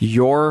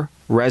your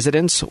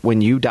residence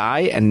when you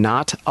die and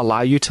not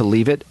allow you to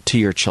leave it to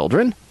your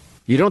children?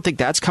 You don't think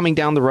that's coming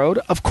down the road?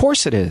 Of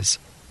course it is.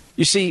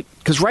 You see,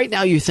 because right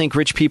now you think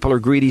rich people are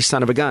greedy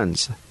son of a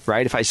guns,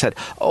 right? If I said,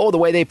 oh, the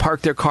way they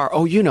park their car,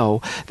 oh,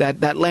 that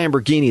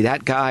Lamborghini,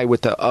 that guy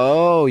with the,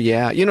 oh,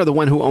 yeah, the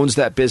one who owns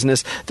that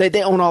business,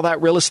 they own all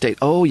that real estate.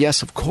 Oh,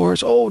 yes, of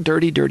course. Oh,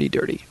 dirty, dirty,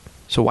 dirty.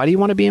 So why do you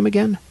want to be him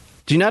again?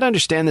 Do you not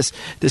understand this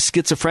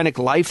schizophrenic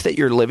life that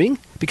you're living?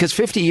 Because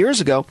 50 years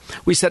ago,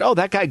 we said, oh,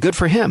 that guy, good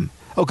for him.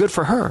 Oh, good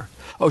for her.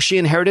 Oh, she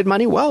inherited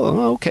money? Well,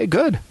 okay,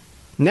 good.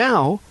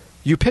 Now,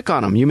 you pick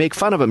on them. You make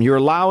fun of them. You're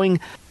allowing...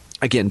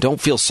 Again, don't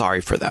feel sorry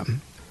for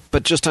them,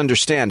 but just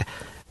understand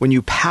when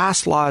you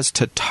pass laws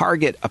to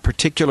target a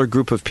particular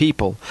group of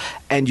people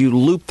and you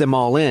loop them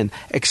all in,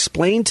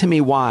 explain to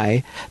me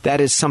why that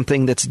is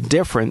something that's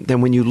different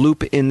than when you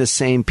loop in the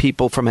same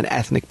people from an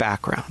ethnic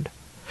background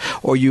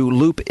or you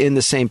loop in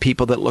the same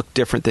people that look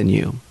different than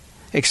you.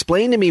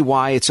 Explain to me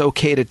why it's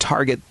okay to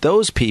target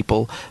those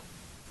people,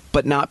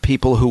 but not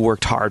people who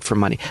worked hard for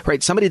money,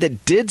 right? Somebody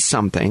that did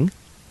something.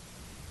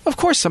 Of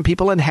course, some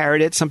people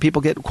inherit it. Some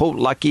people get, quote,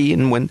 lucky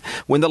and win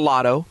the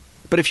lotto.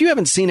 But if you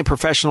haven't seen a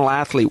professional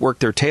athlete work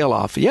their tail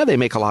off, yeah, they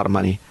make a lot of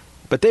money.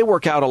 But they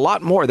work out a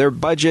lot more. Their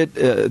budget,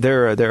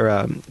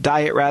 their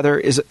diet, rather,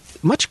 is a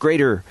much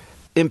greater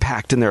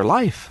impact in their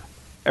life.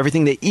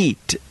 Everything they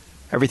eat,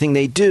 everything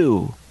they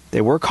do,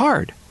 they work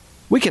hard.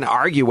 We can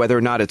argue whether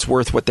or not it's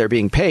worth what they're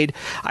being paid.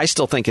 I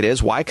still think it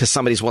is. Why? Because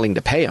somebody's willing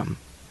to pay them.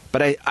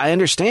 But I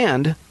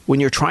understand when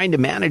you're trying to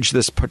manage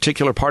this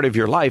particular part of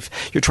your life,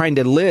 you're trying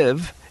to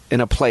live in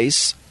a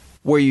place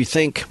where you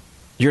think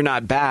you're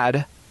not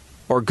bad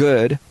or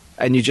good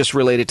and you just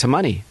relate it to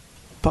money.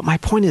 But my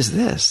point is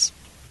this.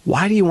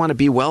 Why do you want to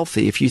be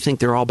wealthy if you think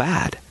they're all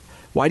bad?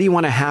 Why do you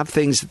want to have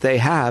things that they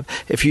have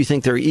if you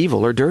think they're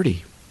evil or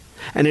dirty?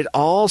 And it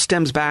all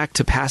stems back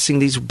to passing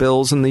these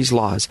bills and these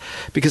laws.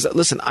 Because,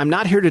 listen, I'm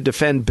not here to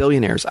defend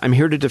billionaires. I'm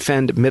here to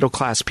defend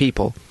middle-class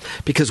people.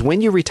 Because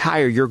when you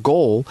retire, your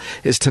goal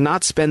is to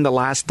not spend the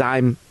last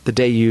dime the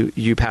day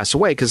you pass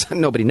away, because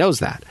nobody knows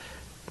that.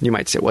 You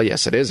might say, well,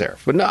 yes, it is, Eric.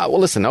 But no, well,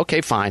 listen,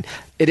 okay, fine.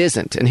 It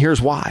isn't. And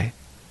here's why.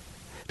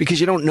 Because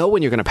you don't know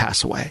when you're going to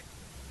pass away.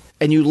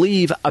 And you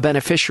leave a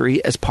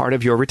beneficiary as part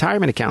of your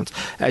retirement accounts,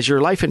 as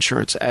your life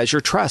insurance, as your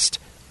trust.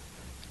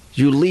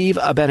 You leave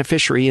a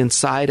beneficiary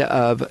inside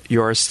of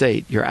your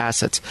estate, your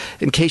assets.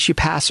 In case you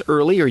pass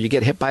early or you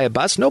get hit by a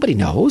bus, nobody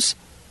knows.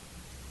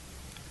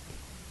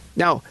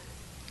 Now,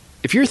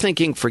 if you're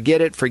thinking, forget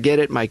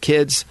it, my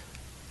kids,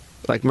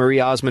 like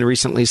Marie Osmond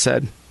recently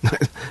said,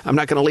 I'm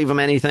not going to leave them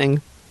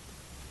anything.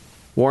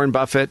 Warren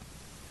Buffett,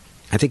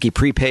 I think he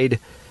prepaid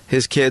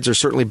his kids, or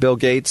certainly Bill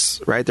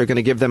Gates, right? They're going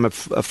to give them a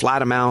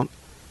flat amount.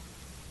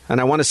 And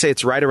I want to say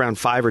it's right around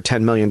 $5 or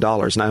 $10 million.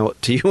 Now,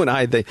 to you and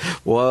I,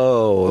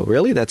 whoa,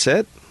 really? That's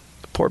it?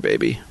 Poor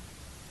baby.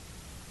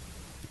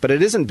 But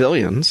it isn't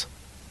billions.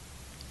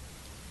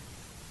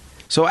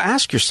 So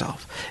ask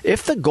yourself,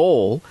 if the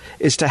goal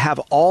is to have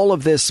all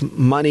of this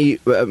money,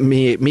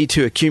 me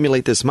to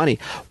accumulate this money,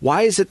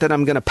 why is it that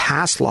I'm going to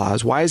pass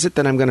laws? Why is it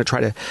that I'm going to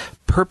try to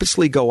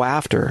purposely go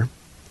after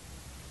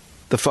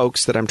the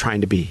folks that I'm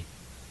trying to be?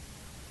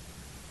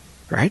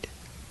 Right?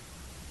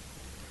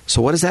 So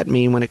what does that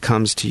mean when it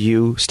comes to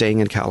you staying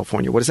in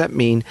California? What does that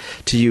mean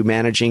to you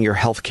managing your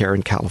health care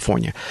in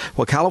California?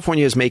 Well,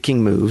 California is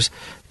making moves.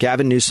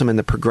 Gavin Newsom and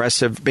the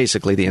progressive,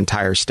 basically the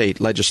entire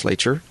state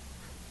legislature,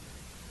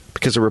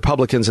 because the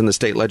Republicans in the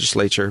state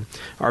legislature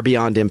are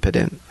beyond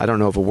impotent. I don't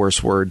know of a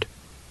worse word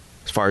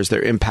as far as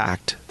their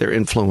impact, their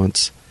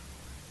influence.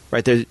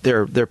 Right? They're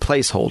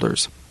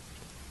placeholders.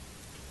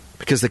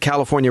 Because the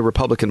California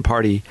Republican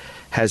Party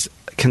has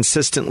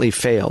consistently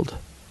failed.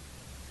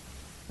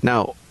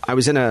 Now, I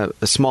was in a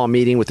small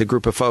meeting with a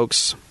group of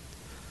folks,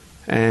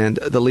 and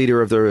the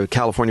leader of the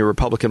California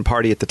Republican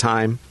Party at the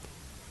time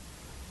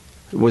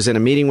was in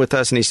a meeting with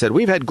us, and he said,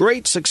 "We've had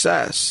great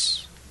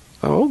success."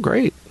 Oh,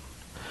 great.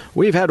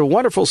 "We've had a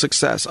wonderful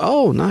success."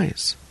 Oh,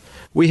 nice.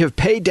 "We have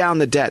paid down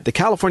the debt. The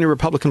California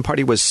Republican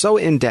Party was so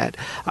in debt.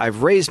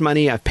 I've raised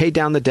money. I've paid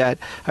down the debt.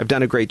 I've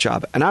done a great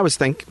job." And I was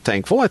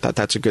thankful. I thought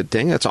that's a good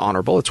thing. That's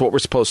honorable. It's what we're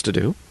supposed to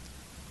do.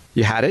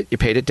 You had it. You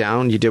paid it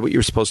down. You did what you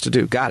were supposed to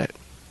do. Got it.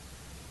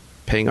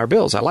 Paying our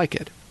bills. I like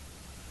it.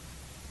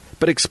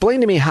 But explain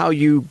to me how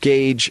you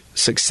gauge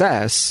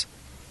success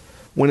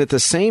when at the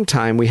same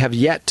time we have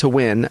yet to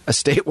win a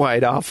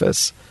statewide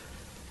office.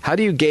 How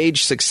do you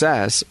gauge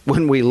success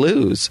when we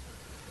lose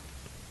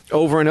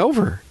over and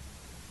over?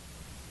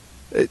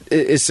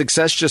 Is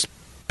success just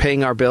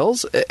paying our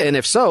bills? And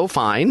if so,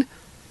 fine.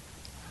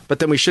 But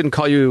then we shouldn't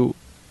call you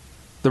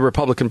the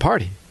Republican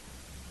Party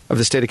of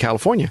the state of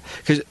California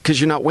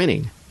because you're not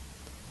winning.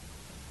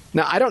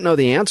 Now, I don't know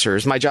the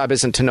answers. My job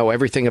isn't to know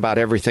everything about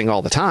everything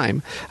all the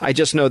time. I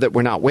just know that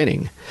we're not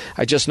winning.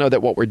 I just know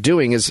that what we're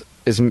doing is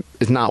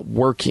not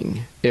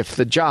working. If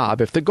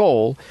the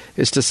goal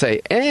is to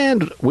say,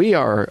 and we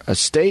are a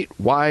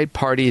statewide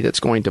party that's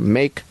going to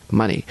make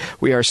money.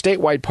 We are a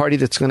statewide party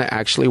that's going to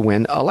actually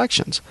win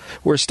elections.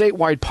 We're a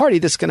statewide party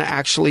that's going to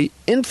actually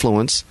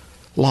influence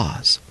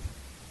laws.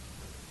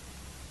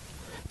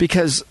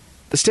 Because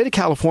the state of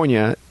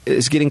California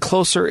is getting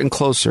closer and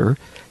closer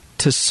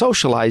to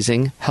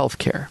socializing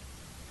healthcare.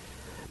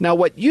 Now,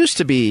 what used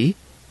to be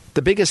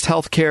the biggest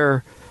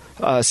healthcare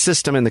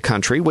system in the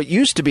country, what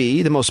used to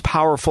be the most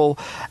powerful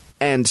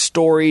and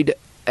storied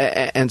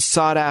and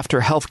sought-after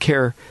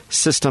healthcare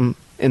system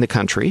in the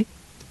country,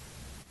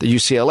 the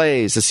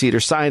UCLAs, the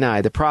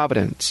Cedars-Sinai, the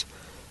Providence,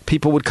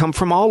 people would come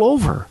from all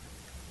over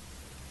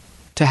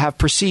to have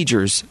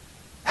procedures,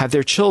 have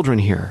their children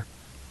here.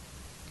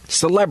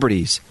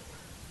 Celebrities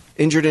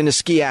injured in a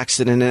ski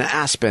accident in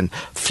Aspen,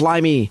 fly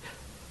me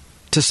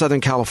to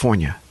Southern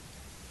California.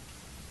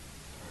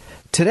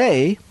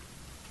 Today,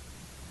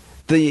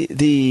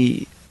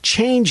 the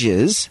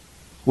changes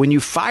when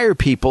you fire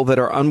people that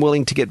are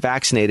unwilling to get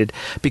vaccinated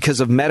because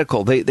of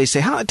medical. They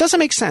say, it doesn't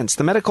make sense.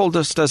 The medical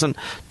just doesn't,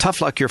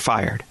 tough luck, you're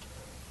fired.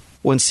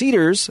 When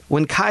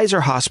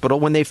Kaiser Hospital,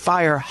 when they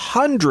fire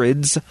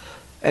hundreds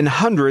and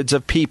hundreds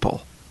of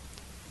people,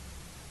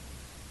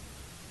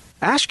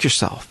 ask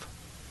yourself,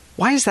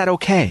 why is that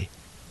okay?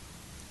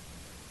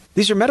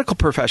 These are medical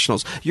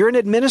professionals. You're an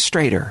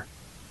administrator.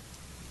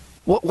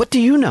 What do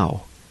you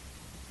know?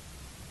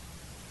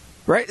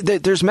 Right?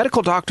 There's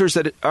medical doctors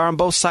that are on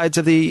both sides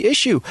of the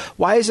issue.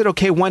 Why is it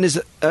okay one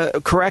is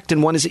correct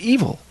and one is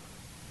evil?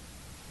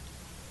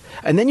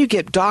 And then you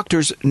get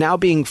doctors now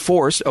being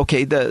forced.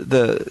 Okay,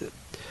 the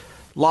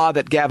law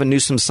that Gavin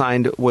Newsom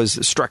signed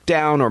was struck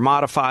down or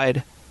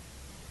modified.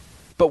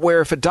 But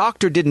where if a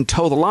doctor didn't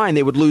toe the line,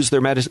 they would lose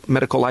their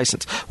medical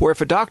license. Where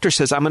if a doctor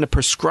says, I'm going to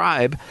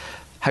prescribe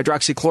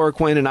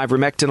hydroxychloroquine and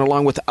ivermectin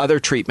along with other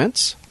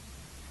treatments.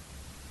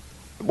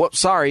 Well,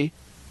 sorry,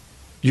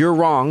 you're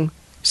wrong,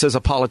 says a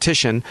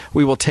politician.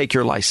 We will take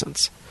your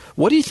license.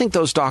 What do you think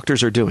those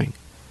doctors are doing?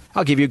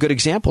 I'll give you a good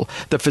example.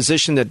 The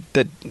physician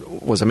that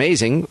was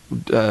amazing,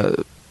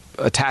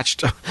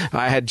 attached,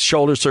 I had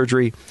shoulder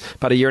surgery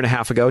about 1.5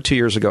 years ago, 2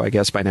 years ago, I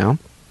guess by now.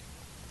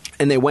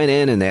 And they went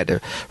in and they had to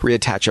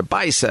reattach a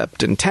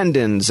bicep and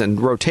tendons and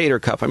rotator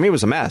cuff. I mean, it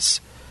was a mess.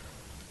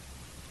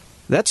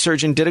 That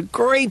surgeon did a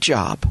great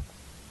job.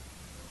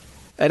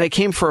 And I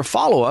came for a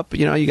follow-up.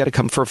 You know, you got to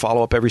come for a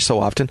follow-up every so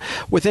often.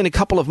 Within a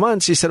couple of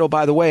months, he said, oh,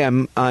 by the way,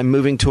 I'm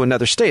moving to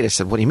another state. I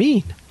said, what do you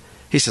mean?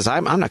 He says,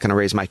 I'm not going to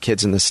raise my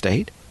kids in this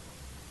state.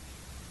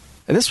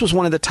 And this was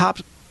one of the top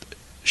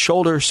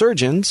shoulder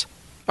surgeons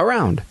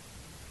around.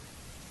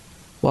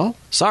 Well,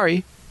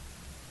 sorry.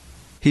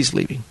 He's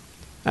leaving.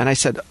 And I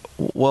said,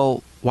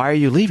 well, why are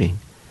you leaving?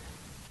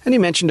 And he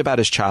mentioned about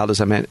his child,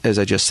 as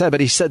I just said,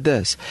 but he said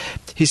this.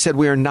 He said,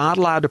 we are not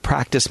allowed to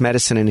practice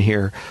medicine in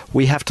here.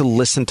 We have to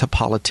listen to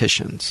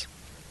politicians.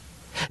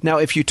 Now,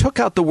 if you took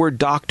out the word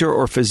doctor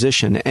or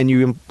physician and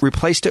you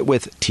replaced it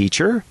with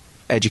teacher,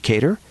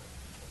 educator,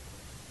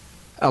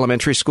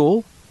 elementary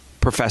school,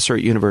 professor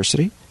at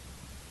university,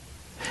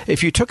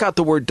 If you took out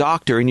the word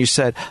doctor and you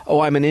said,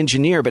 oh, I'm an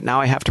engineer, but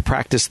now I have to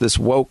practice this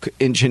woke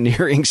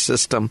engineering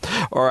system,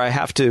 or I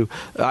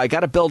got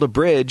to build a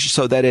bridge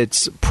so that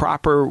it's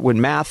proper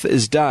when math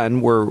is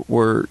done.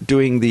 We're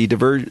doing the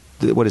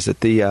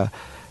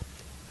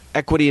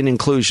equity and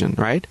inclusion,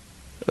 right?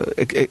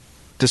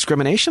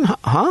 Discrimination?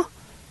 Huh?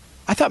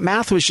 I thought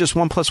math was just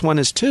 1 + 1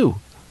 is 2.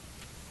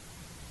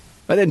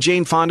 And then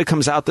Jane Fonda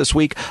comes out this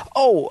week.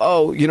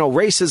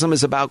 Racism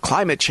is about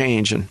climate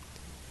change. And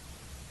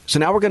so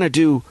now we're going to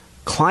do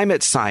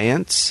climate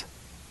science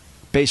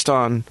based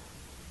on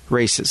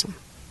racism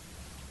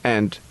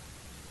and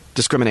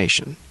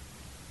discrimination,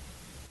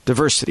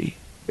 diversity,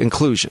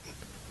 inclusion.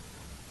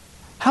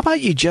 How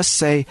about you just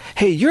say,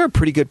 hey, you're a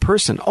pretty good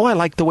person. Oh, I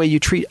like the way you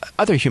treat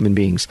other human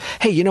beings.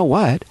 Hey, you know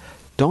what?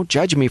 Don't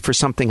judge me for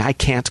something I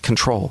can't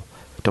control.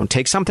 Don't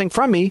take something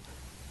from me,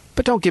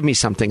 but don't give me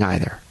something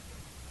either.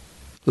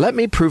 Let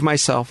me prove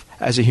myself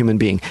as a human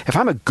being. If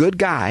I'm a good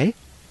guy,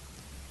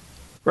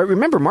 right?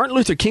 Remember, Martin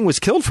Luther King was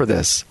killed for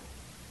this.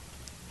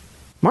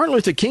 Martin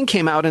Luther King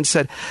came out and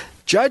said,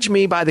 judge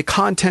me by the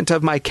content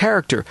of my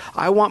character.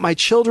 I want my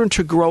children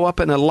to grow up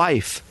in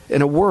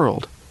a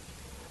world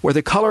where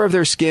the color of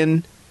their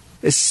skin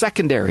is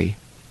secondary.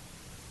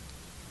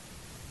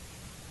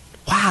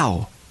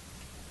 Wow.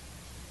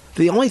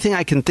 The only thing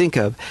I can think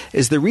of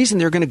is the reason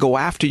they're going to go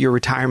after your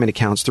retirement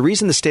accounts, the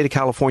reason the state of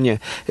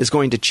California is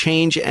going to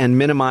change and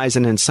minimize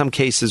and in some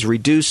cases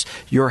reduce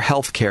your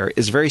health care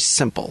is very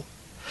simple.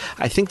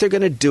 I think they're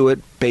going to do it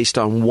based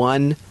on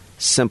one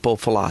simple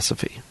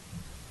philosophy.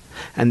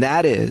 And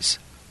that is,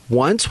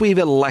 once we've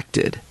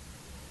elected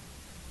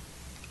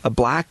a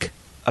black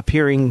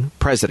appearing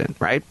president,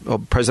 right?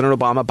 Well, President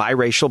Obama,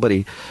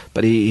 biracial,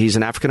 but he's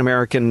an African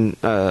American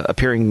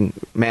appearing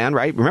man,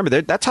 right?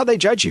 Remember, that's how they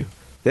judge you.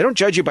 They don't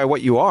judge you by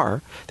what you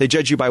are. They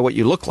judge you by what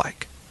you look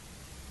like.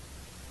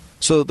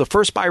 So the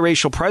first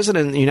biracial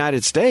president in the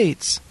United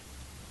States,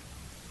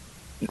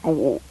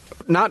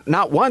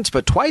 not once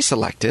but twice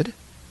elected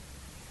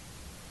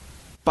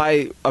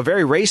by a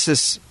very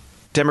racist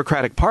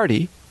Democratic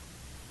Party,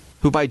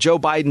 who by Joe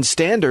Biden's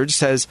standards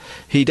says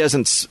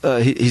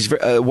he's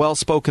a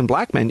well-spoken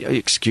black man.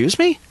 Excuse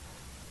me?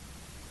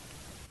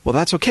 Well,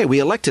 that's okay. We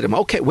elected him.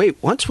 Okay,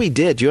 wait. Once we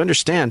did, you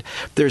understand,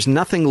 there's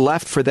nothing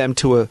left for them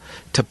to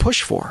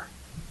push for.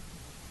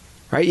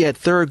 Right? You had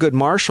Thurgood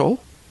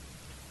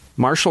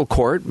Marshall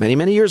Court, many,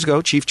 many years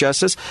ago, Chief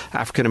Justice,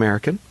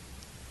 African-American.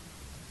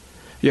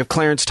 You have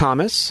Clarence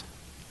Thomas.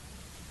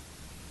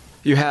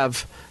 You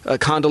have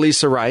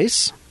Condoleezza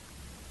Rice.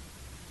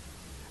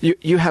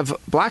 You have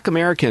black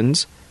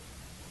Americans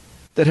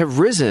that have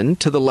risen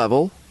to the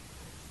level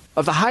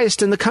of the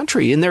highest in the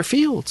country in their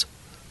fields.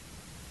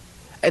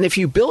 And if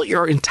you built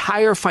your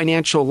entire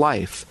financial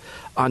life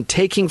on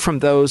taking from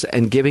those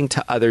and giving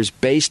to others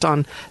based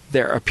on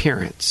their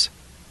appearance,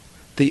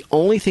 the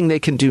only thing they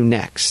can do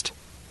next,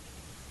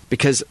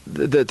 because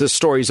the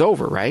story's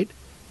over, right?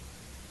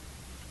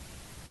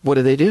 What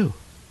do?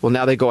 Well,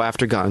 now they go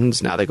after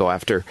guns. Now they go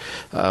after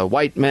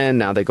white men.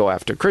 Now they go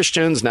after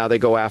Christians. Now they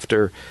go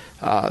after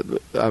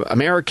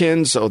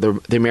Americans. Oh,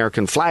 the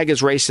American flag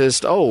is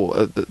racist.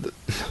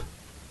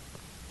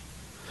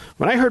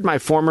 When I heard my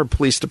former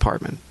police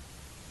department,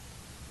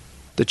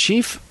 the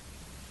chief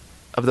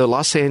of the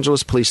Los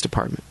Angeles Police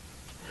Department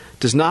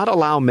does not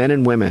allow men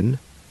and women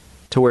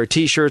to wear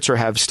T-shirts or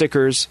have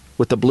stickers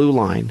with the blue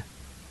line,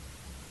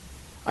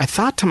 I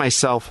thought to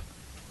myself,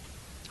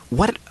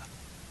 what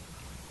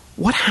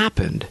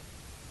happened?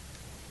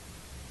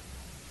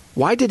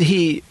 Why did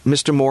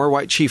Mr.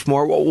 Moore, Chief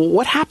Moore,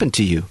 what happened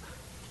to you?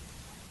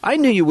 I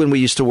knew you when we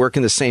used to work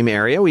in the same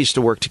area. We used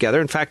to work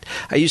together. In fact,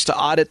 I used to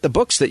audit the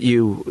books that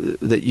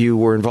you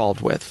were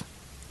involved with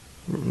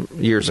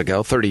years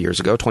ago, 30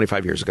 years ago,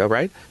 25 years ago,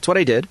 right? That's what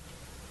I did.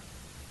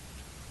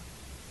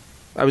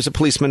 I was a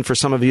policeman, for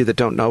some of you that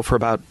don't know, for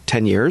about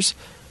 10 years,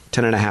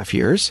 10 and a half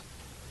years.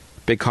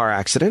 Big car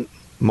accident,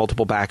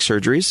 multiple back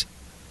surgeries.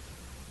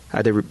 I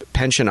had a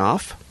pension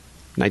off,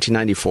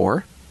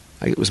 1994.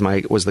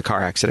 It was the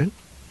car accident.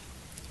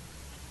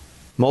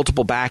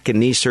 Multiple back and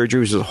knee surgeries. It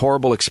was a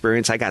horrible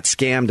experience. I got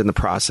scammed in the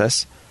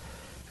process,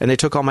 and they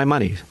took all my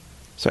money.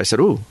 So I said,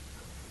 ooh.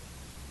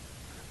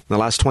 In the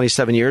last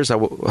 27 years,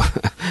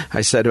 I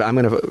said, I'm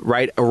going to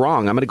right a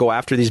wrong. I'm going to go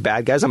after these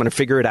bad guys. I'm going to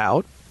figure it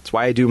out. That's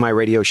why I do my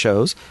radio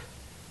shows.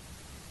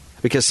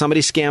 Because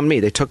somebody scammed me.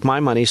 They took my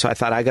money, so I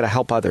thought I got to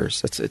help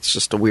others. It's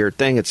just a weird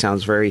thing. It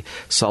sounds very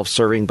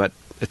self-serving, but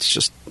it's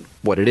just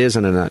what it is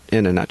in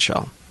a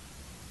nutshell.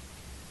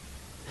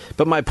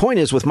 But my point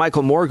is, with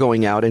Michael Moore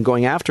going out and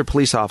going after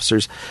police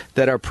officers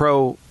that are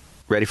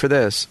ready for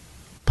this,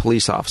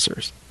 police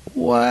officers.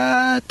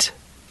 What?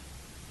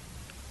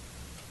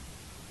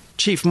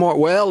 Chief Moore,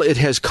 well, it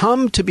has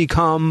come to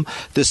become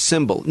the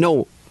symbol.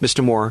 No,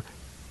 Mr. Moore,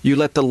 you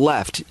let the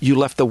left, you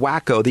left the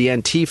wacko, the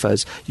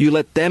Antifas, you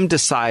let them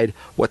decide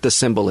what the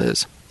symbol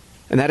is.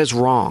 And that is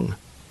wrong.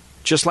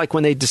 Just like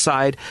when they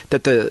decide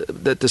that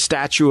the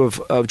statue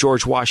of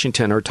George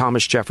Washington or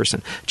Thomas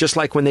Jefferson, just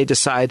like when they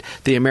decide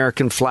the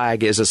American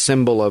flag is a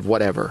symbol of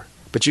whatever.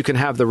 But you can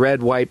have the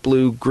red, white,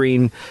 blue,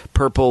 green,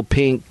 purple,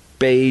 pink,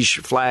 beige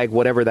flag,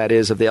 whatever that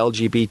is, of the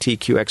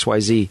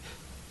LGBTQXYZ.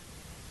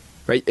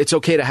 Right? It's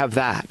okay to have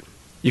that.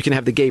 You can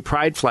have the gay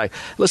pride flag.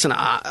 Listen,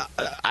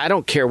 I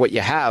don't care what you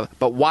have,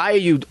 but why are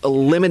you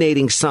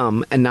eliminating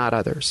some and not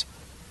others?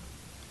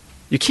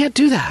 You can't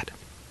do that.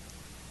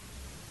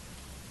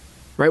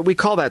 Right? We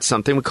call that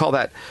something. We call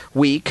that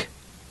weak.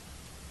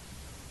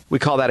 We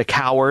call that a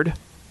coward.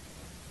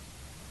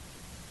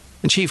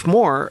 And Chief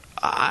Moore,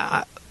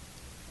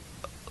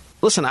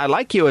 listen, I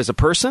like you as a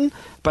person,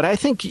 but I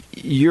think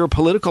your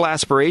political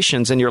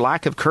aspirations and your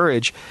lack of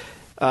courage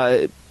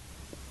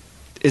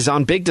is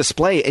on big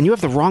display, and you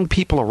have the wrong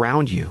people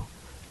around you.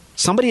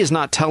 Somebody is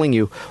not telling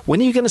you,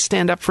 when are you going to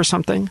stand up for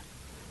something?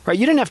 Right?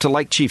 You didn't have to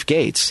like Chief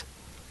Gates,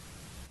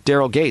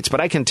 Daryl Gates,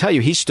 but I can tell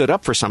you he stood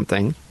up for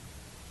something.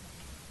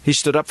 He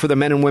stood up for the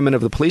men and women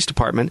of the police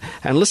department.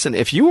 And listen,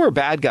 if you were a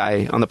bad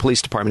guy on the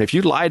police department, if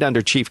you lied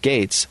under Chief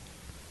Gates,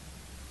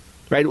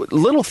 right,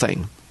 little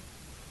thing.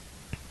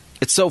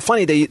 It's so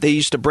funny, they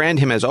used to brand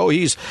him as,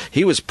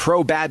 he was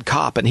pro-bad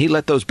cop, and he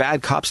let those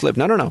bad cops live.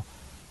 No.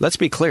 Let's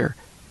be clear.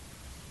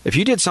 If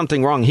you did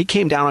something wrong, he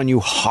came down on you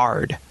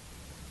hard.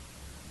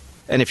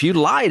 And if you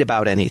lied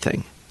about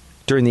anything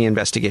during the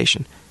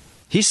investigation,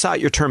 he sought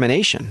your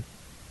termination.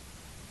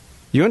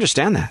 You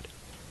understand that?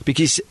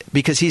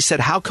 Because he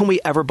said, how can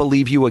we ever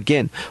believe you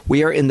again?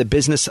 We are in the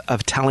business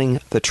of telling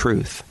the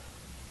truth.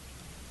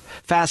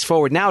 Fast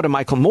forward now to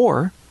Michael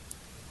Moore.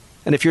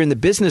 And if you're in the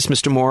business,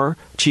 Mr. Moore,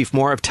 Chief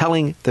Moore, of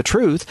telling the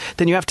truth,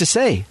 then you have to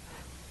say,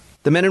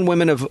 the men and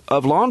women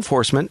of law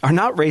enforcement are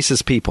not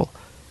racist people.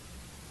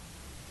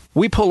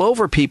 We pull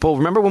over people.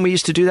 Remember when we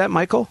used to do that,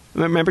 Michael?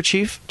 Remember,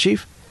 Chief?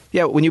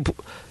 Yeah, when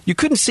you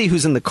couldn't see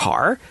who's in the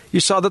car. You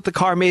saw that the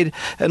car made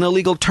an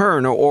illegal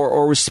turn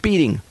or was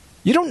speeding.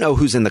 You don't know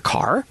who's in the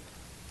car.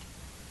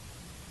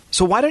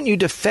 So why don't you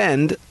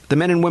defend the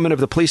men and women of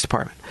the police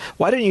department?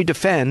 Why don't you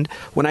defend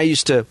when I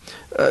used to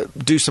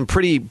do some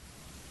pretty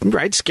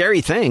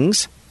scary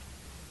things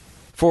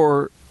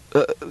for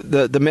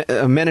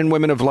the men and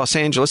women of Los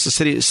Angeles,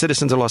 the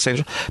citizens of Los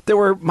Angeles? There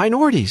were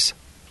minorities.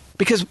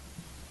 Because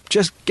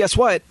just guess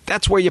what?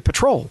 That's where you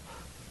patrol.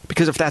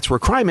 Because if that's where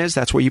crime is,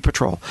 that's where you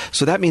patrol.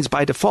 So that means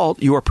by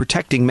default, you are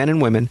protecting men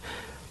and women,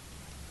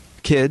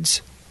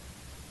 kids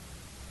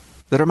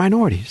that are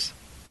minorities.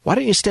 Why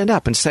don't you stand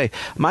up and say,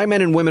 my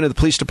men and women of the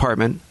police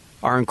department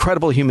are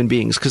incredible human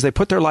beings because they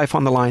put their life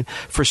on the line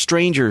for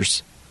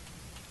strangers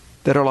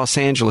that are Los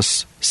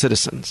Angeles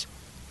citizens.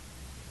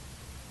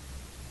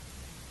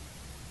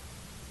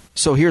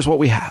 So here's what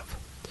we have.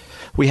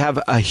 We have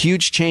a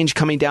huge change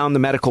coming down the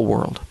medical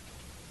world.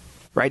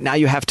 Right now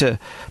you have to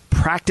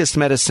practice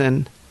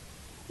medicine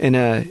in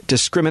a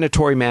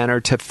discriminatory manner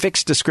to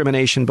fix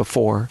discrimination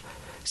before,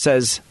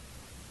 says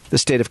the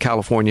state of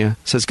California,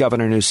 says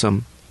Governor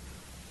Newsom.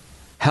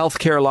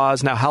 Healthcare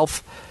laws, now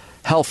health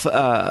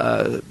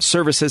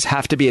services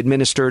have to be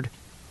administered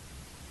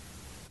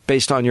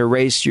based on your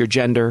race, your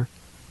gender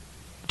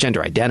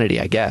identity,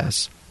 I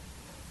guess.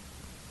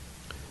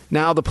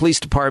 Now the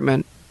police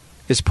department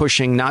is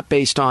pushing not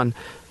based on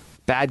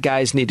bad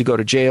guys need to go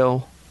to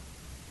jail,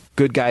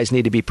 good guys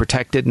need to be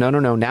protected. No.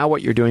 Now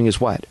what you're doing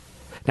is what?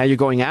 Now you're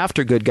going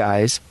after good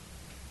guys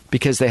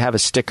because they have a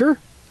sticker?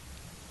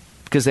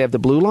 Because they have the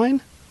blue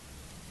line?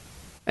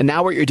 And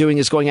now what you're doing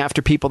is going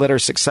after people that are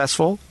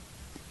successful,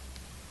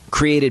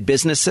 created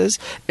businesses,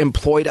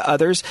 employed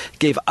others,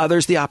 gave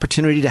others the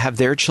opportunity to have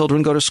their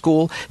children go to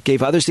school,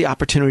 gave others the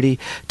opportunity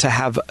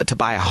to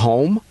buy a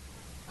home,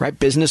 right?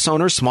 Business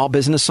owners, small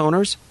business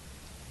owners.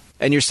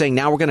 And you're saying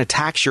now we're going to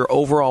tax your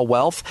overall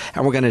wealth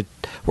and we're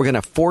going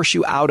to force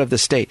you out of the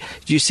state.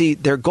 You see,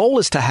 their goal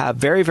is to have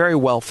very, very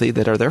wealthy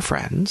that are their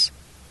friends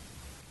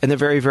and the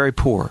very, very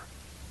poor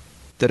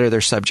that are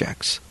their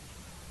subjects.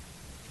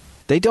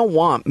 They don't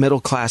want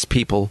middle-class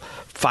people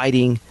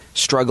fighting,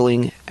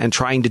 struggling, and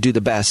trying to do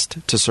the best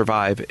to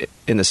survive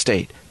in the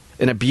state.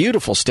 In a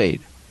beautiful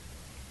state.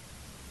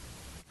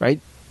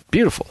 Right?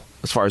 Beautiful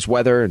as far as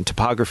weather and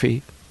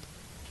topography.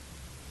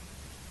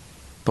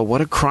 But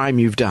what a crime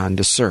you've done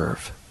to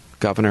serve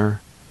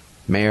governor,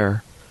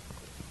 mayor,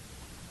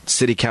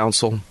 city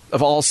council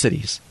of all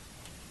cities,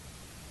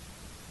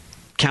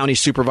 county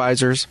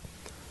supervisors.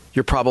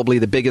 You're probably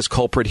the biggest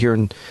culprit here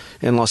in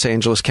Los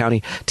Angeles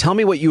County. Tell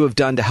me what you have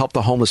done to help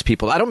the homeless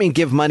people. I don't mean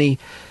give money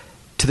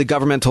to the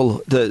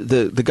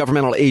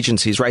governmental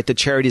agencies, right? The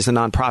charities and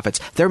nonprofits.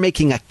 They're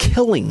making a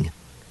killing.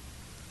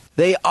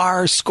 They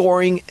are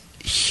scoring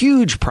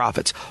huge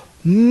profits,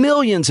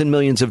 millions and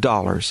millions of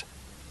dollars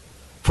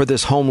for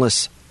this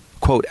homeless,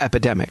 quote,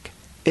 epidemic.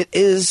 It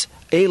is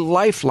a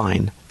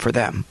lifeline for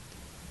them.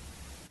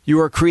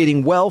 You are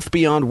creating wealth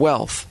beyond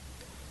wealth,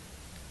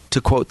 to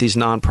quote these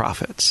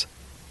nonprofits.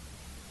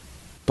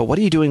 But what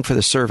are you doing for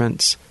the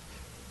servants?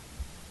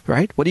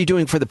 Right? What are you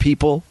doing for the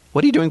people?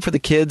 What are you doing for the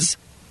kids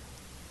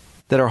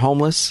that are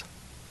homeless?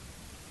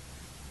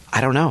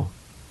 I don't know.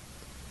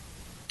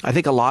 I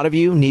think a lot of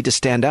you need to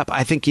stand up.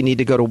 I think you need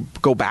to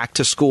go back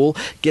to school,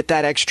 get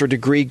that extra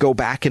degree, go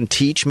back and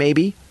teach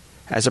maybe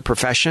as a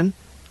profession.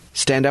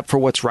 Stand up for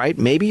what's right.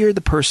 Maybe you're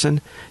the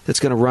person that's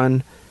going to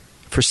run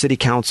for city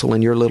council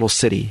in your little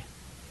city.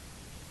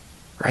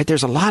 Right?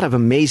 There's a lot of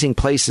amazing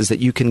places that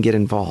you can get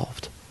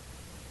involved.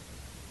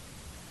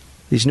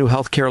 These new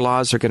healthcare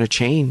laws are going to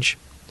change.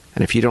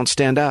 And if you don't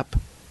stand up,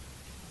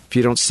 if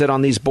you don't sit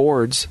on these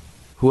boards,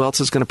 who else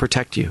is going to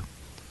protect you?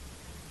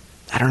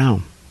 I don't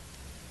know.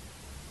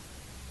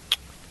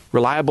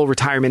 Reliable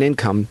retirement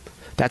income.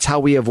 That's how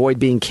we avoid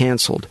being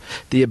canceled.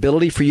 The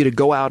ability for you to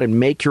go out and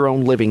make your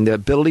own living, the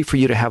ability for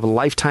you to have a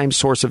lifetime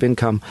source of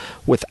income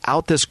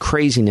without this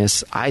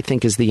craziness, I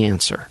think is the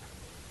answer.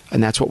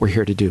 And that's what we're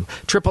here to do.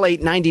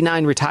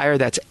 888-99-RETIRE.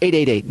 That's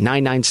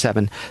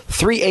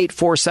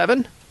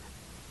 888-997-3847.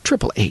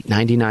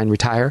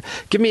 888-99-RETIRE.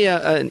 Give me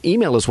an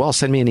email as well.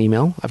 Send me an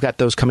email. I've got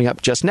those coming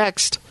up just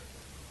next.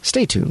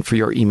 Stay tuned for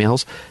your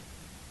emails.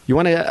 You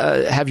want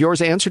to have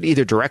yours answered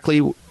either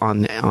directly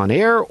on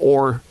air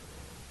or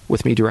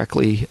with me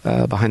directly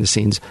behind the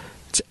scenes.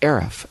 It's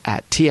Arif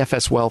at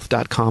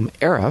tfswealth.com.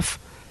 Arif,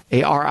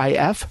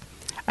 A-R-I-F,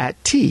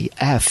 at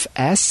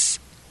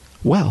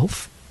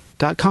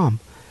tfswealth.com.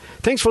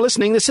 Thanks for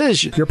listening. This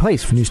is your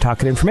place for news, talk,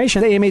 and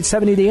information. AM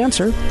 870 The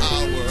Answer.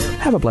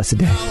 Have a blessed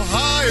day.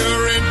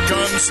 Higher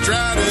income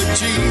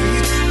strategy.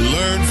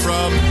 Learn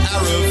from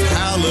Arif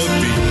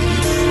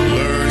Halaby.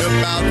 Learn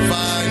about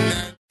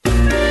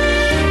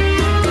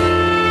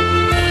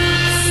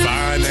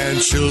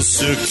financial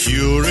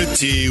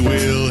security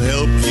will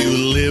help you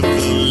live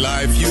the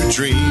life you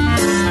dream.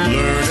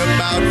 Learn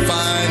about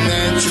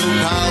financial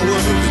power,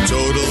 the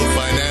total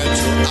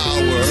financial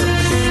hour.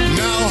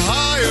 Now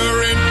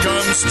higher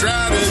income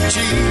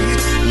strategy.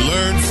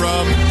 Learn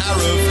from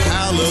Arif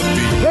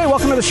Halaby. Hey,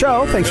 welcome to the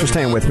show. Thanks for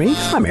staying with me.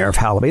 I'm Arif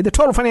Halaby, the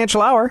Total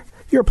Financial Hour.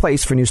 Your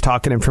place for news,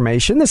 talk, and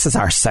information. This is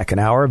our second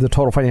hour of the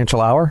Total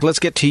Financial Hour. Let's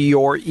get to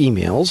your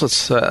emails.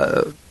 Let's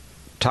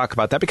talk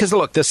about that. Because,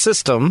 look, this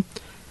system,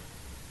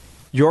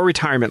 your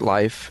retirement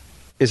life,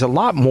 is a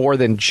lot more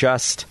than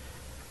just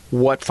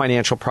what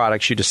financial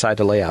products you decide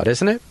to lay out,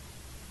 isn't it?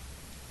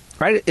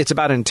 Right? It's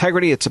about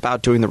integrity. It's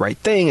about doing the right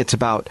thing. It's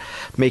about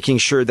making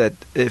sure that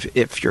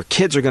if your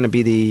kids are going to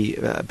be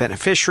the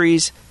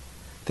beneficiaries,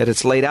 that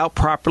it's laid out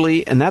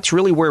properly. And that's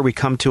really where we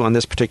come to on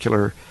this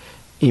particular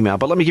email.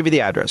 But let me give you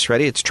the address.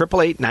 Ready? It's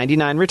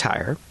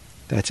 888-99-RETIRE.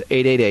 That's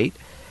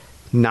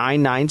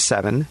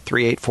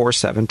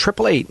 888-997-3847.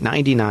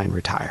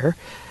 888-99-RETIRE.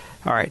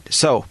 All right.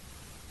 So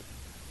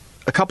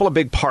a couple of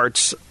big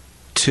parts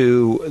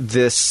to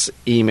this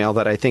email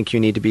that I think you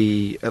need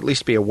to at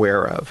least be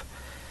aware of.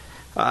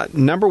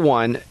 Number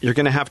one, you're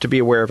going to have to be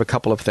aware of a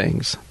couple of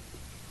things.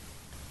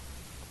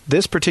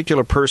 This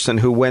particular person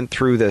who went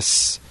through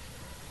this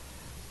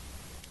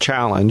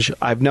challenge,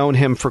 I've known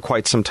him for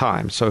quite some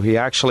time. So he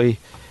actually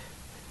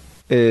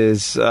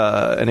is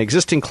an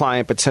existing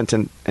client but sent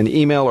an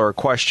email or a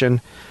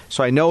question.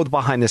 So I know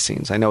behind the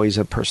scenes. I know he's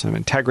a person of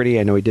integrity.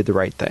 I know he did the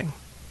right thing.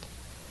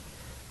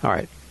 All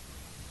right.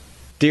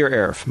 Dear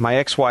Arif, my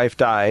ex-wife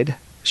died.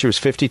 She was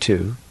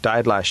 52,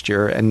 died last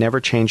year, and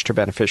never changed her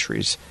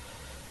beneficiaries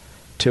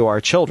to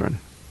our children.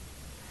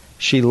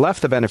 She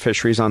left the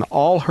beneficiaries on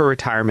all her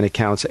retirement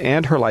accounts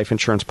and her life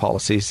insurance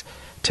policies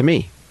to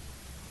me.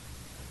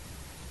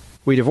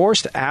 We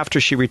divorced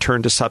after she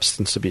returned to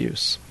substance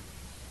abuse.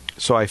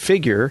 So I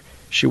figure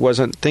she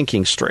wasn't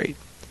thinking straight.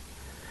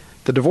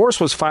 The divorce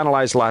was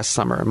finalized last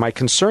summer. My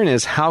concern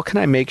is, how can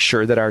I make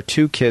sure that our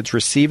two kids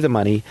receive the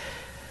money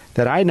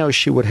that I know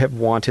she would have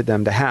wanted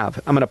them to have?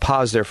 I'm going to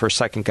pause there for a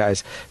second,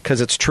 guys, because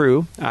it's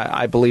true.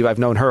 I believe I've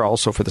known her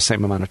also for the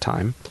same amount of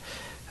time.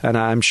 And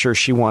I'm sure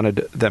she wanted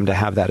them to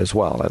have that as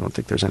well. I don't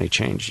think there's any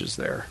changes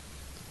there.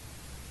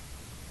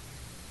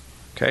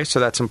 Okay,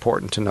 so that's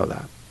important to know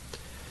that.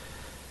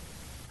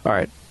 All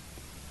right.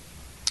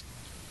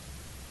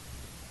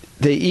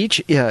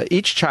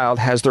 Each child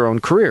has their own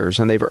careers,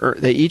 and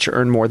they each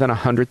earn more than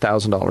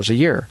 $100,000 a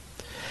year.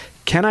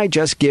 Can I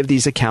just give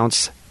these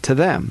accounts to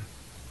them?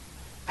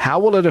 How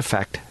will it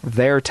affect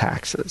their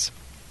taxes?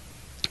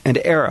 And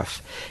Arif,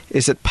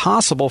 is it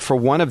possible for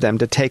one of them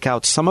to take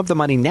out some of the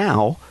money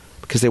now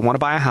because they want to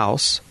buy a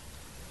house,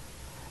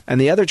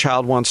 and the other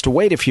child wants to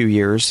wait a few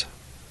years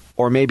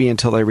or maybe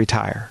until they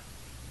retire?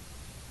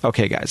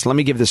 Okay, guys, let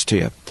me give this to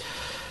you.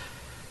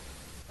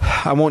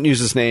 I won't use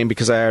his name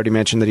because I already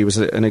mentioned that he was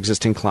an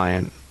existing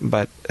client,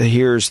 but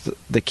here's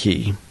the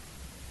key.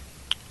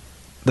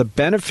 The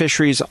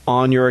beneficiaries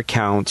on your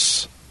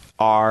accounts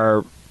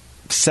are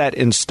set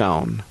in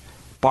stone,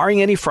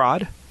 barring any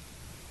fraud,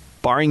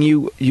 barring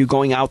you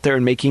going out there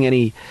and making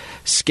any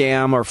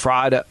scam or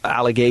fraud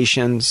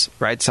allegations,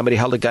 right? Somebody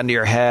held a gun to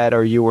your head,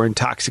 or you were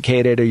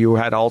intoxicated, or you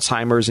had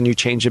Alzheimer's and you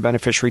changed the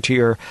beneficiary to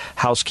your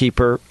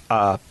housekeeper.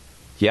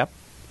 Yep,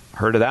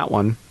 heard of that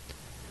one.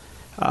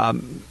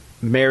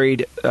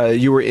 Married,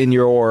 you were in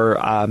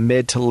your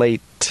mid to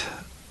late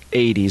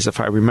 80s, if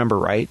I remember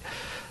right.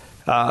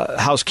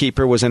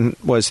 Housekeeper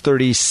was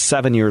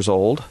 37 years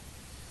old,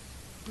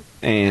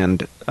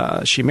 and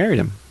she married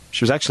him.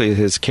 She was actually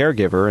his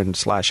caregiver and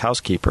 /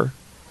 housekeeper.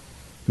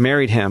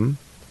 Married him,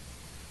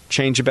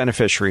 changed the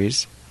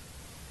beneficiaries.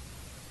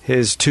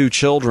 His two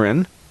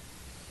children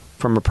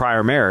from a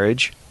prior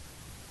marriage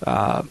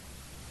got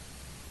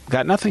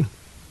nothing.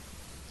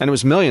 And it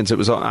was millions. It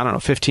was, I don't know,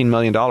 $15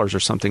 million or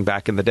something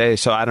back in the day.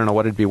 So I don't know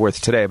what it'd be worth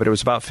today, but it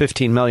was about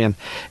 $15 million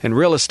in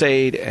real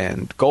estate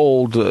and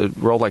gold,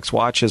 Rolex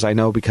watches. I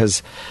know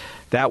because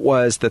that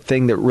was the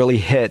thing that really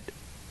hit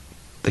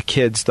the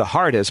kids the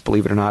hardest,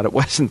 believe it or not. It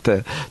wasn't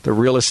the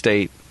real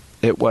estate.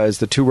 It was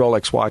the 2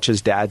 Rolex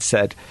watches Dad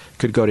said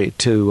could go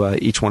to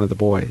each one of the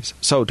boys.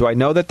 So do I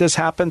know that this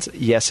happens?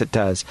 Yes, it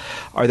does.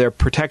 Are there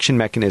protection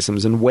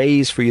mechanisms and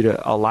ways for you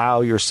to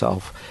allow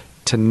yourself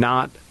to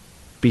not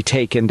be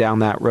taken down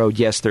that road?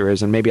 Yes, there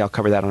is, and maybe I'll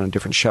cover that on a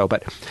different show.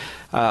 But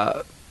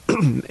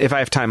if I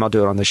have time, I'll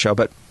do it on this show.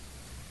 But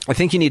I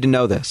think you need to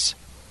know this.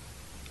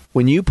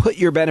 When you put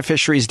your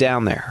beneficiaries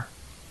down there,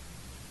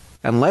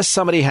 unless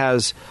somebody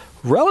has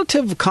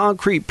relative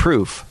concrete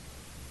proof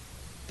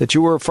that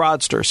you were a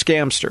fraudster,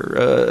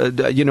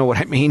 scamster, you know what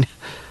I mean?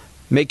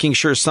 Making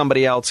sure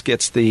somebody else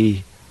gets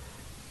gets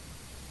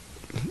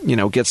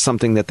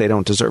something that they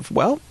don't deserve.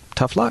 Well,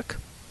 tough luck.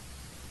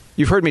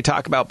 You've heard me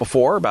talk about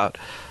before about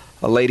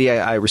a lady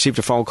I received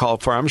a phone call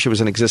from. She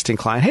was an existing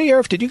client. Hey,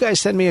 Arif, did you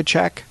guys send me a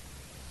check?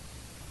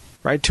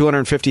 Right,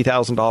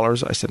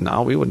 $250,000. I said,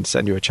 no, we wouldn't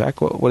send you a check.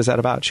 What is that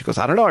about? She goes,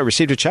 I don't know. I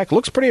received a check.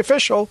 Looks pretty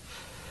official.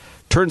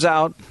 Turns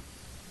out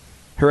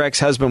her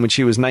ex-husband, when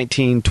she was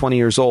 19, 20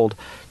 years old,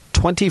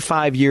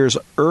 25 years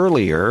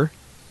earlier,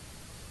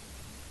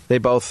 they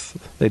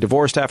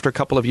divorced after a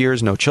couple of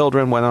years, no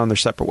children, went on their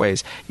separate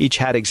ways. Each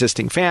had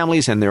existing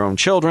families and their own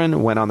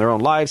children, went on their own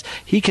lives.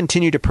 He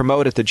continued to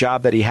promote at the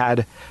job that he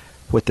had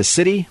with the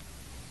city,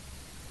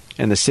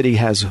 and the city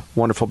has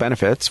wonderful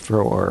benefits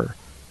for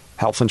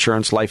health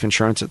insurance, life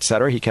insurance,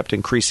 etc. He kept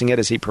increasing it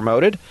as he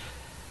promoted.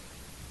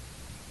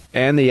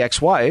 And the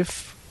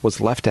ex-wife was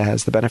left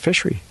as the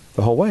beneficiary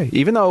the whole way,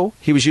 even though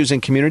he was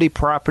using community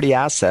property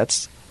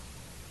assets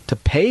to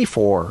pay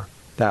for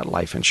that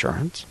life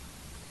insurance.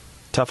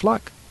 Tough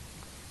luck.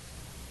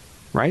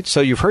 Right?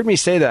 So you've heard me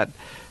say that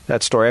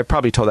story. I've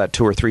probably told that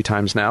 2 or 3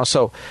 times now.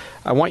 So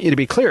I want you to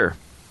be clear.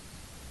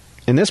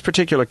 In this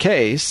particular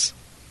case,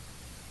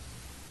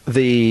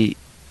 the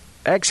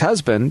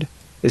ex-husband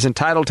is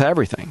entitled to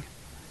everything.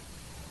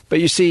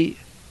 But you see,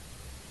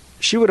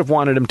 she would have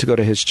wanted him to go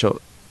to his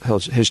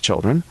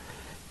children.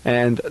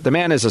 And the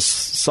man is a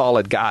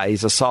solid guy.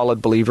 He's a solid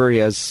believer. He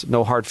has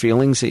no hard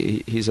feelings.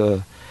 He's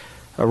a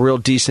real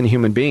decent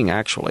human being,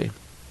 actually.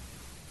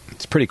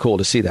 It's pretty cool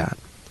to see that.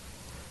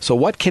 So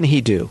what can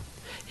he do?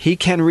 He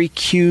can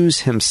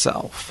recuse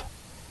himself.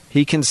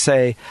 He can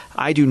say,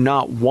 I do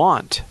not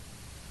want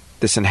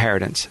this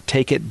inheritance.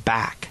 Take it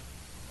back.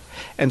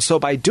 And so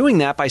by doing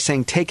that, by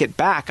saying, take it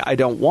back, I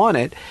don't want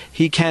it,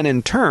 he can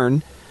in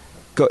turn,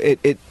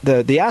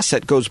 the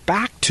asset goes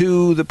back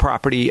to the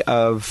property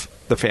of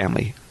the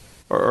family,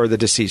 or the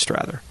deceased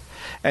rather.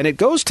 And it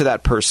goes to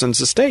that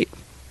person's estate.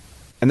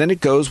 And then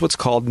it goes what's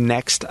called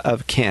next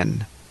of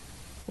kin,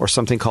 or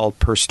something called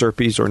per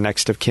stirpes or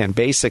next of kin.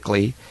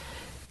 Basically,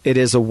 it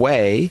is a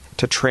way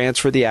to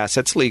transfer the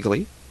assets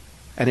legally,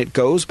 and it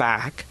goes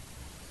back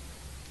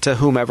to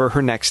whomever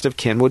her next of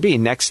kin would be.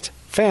 Next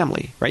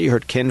family, right? You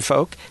heard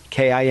kinfolk,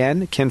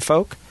 K-I-N,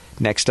 kinfolk,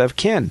 next of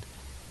kin.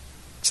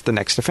 It's the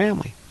next of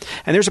family.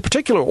 And there's a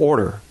particular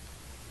order.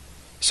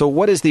 So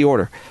what is the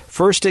order?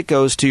 First, it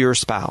goes to your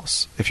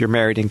spouse. If you're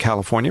married in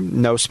California,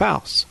 no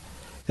spouse.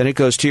 Then it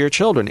goes to your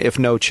children. If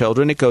no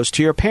children, it goes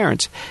to your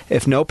parents.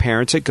 If no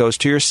parents, it goes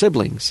to your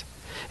siblings.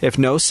 If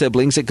no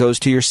siblings, it goes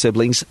to your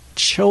siblings'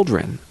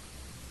 children.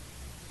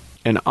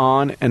 And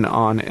on and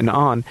on and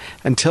on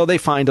until they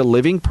find a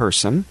living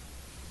person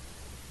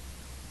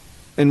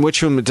in which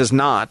whom it does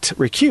not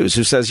recuse,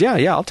 who says, yeah,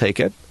 I'll take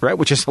it, right?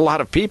 Which is a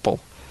lot of people.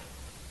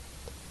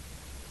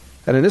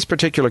 And in this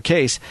particular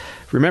case,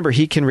 remember,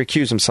 he can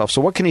recuse himself.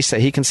 So what can he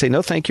say? He can say,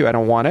 no, thank you, I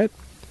don't want it.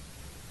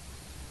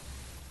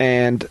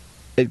 And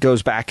it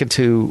goes back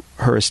into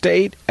her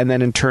estate, and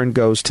then in turn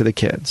goes to the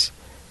kids.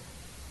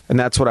 And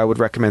that's what I would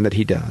recommend that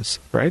he does,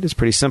 right? It's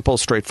pretty simple,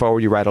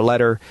 straightforward. You write a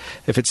letter.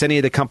 If it's any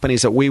of the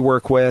companies that we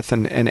work with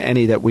and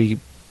any that we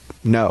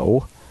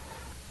know,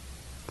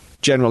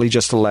 generally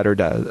just a letter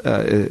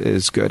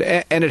is good.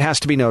 And it has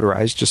to be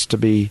notarized, just to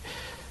be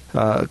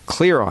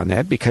clear on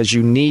that, because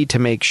you need to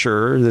make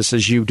sure this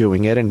is you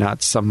doing it and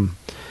not some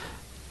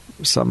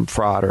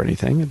fraud or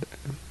anything.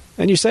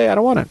 And you say, I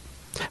don't want it.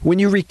 When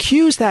you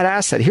recuse that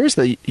asset, here's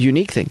the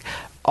unique thing.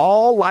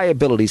 All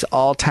liabilities,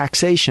 all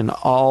taxation,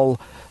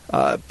 all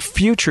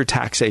future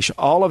taxation,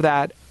 all of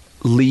that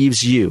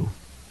leaves you.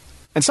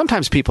 And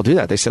sometimes people do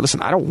that. They say,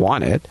 listen, I don't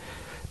want it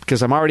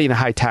because I'm already in a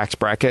high tax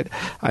bracket.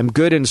 I'm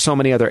good in so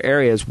many other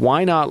areas.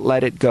 Why not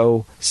let it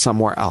go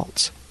somewhere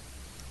else?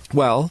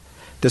 Well,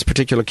 this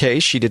particular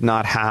case, she did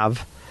not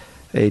have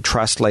a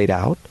trust laid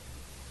out.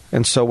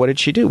 And so what did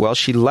she do? Well,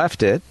 she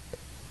left it,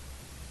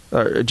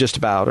 or just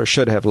about, or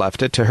should have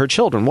left it to her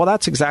children. Well,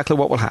 that's exactly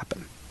what will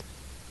happen.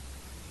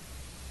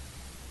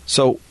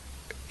 So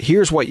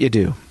here's what you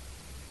do.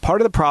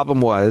 Part of the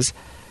problem was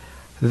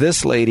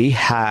this lady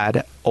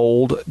had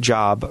old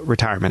job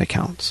retirement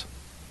accounts.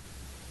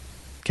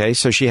 Okay,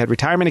 so she had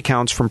retirement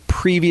accounts from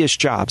previous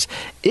jobs.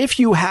 If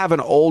you have an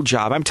old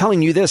job, I'm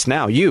telling you this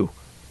now,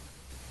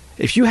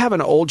 if you have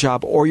an old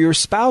job or your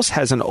spouse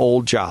has an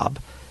old job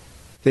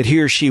that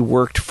he or she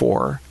worked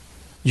for,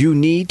 you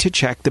need to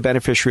check the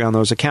beneficiary on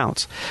those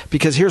accounts.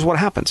 Because here's what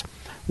happens.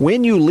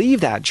 When you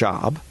leave that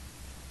job,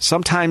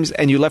 sometimes,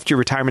 and you left your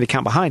retirement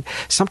account behind,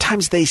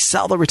 sometimes they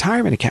sell the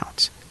retirement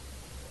accounts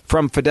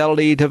from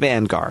Fidelity to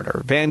Vanguard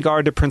or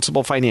Vanguard to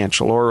Principal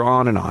Financial or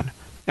on and on.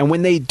 And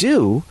when they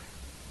do,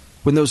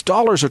 when those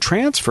dollars are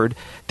transferred,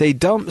 they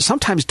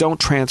sometimes don't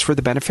transfer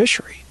the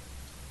beneficiary.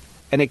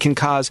 And it can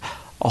cause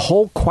a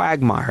whole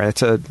quagmire.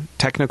 That's a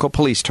technical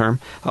police term.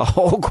 A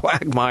whole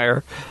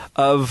quagmire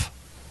of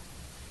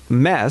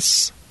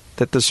mess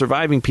that the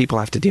surviving people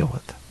have to deal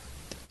with.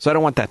 So I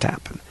don't want that to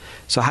happen.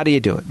 So how do you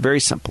do it? Very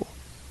simple.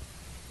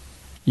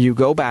 You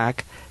go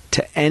back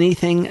to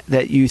anything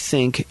that you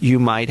think you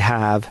might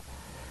have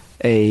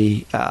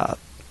a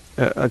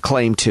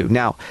claim to.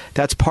 Now,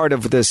 that's part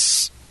of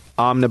this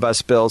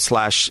Omnibus Bill /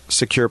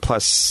 Secure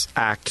Plus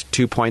Act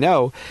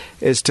 2.0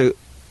 is to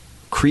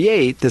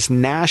create this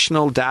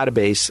national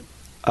database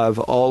of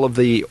all of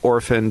the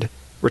orphaned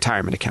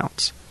retirement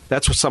accounts.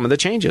 That's what some of the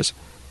changes.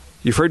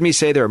 You've heard me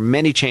say there are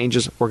many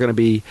changes. We're going to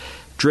be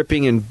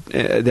dripping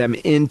them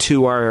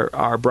into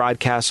our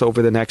broadcasts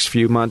over the next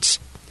few months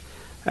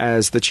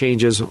as the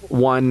changes,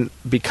 one,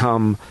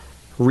 become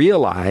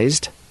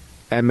realized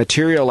and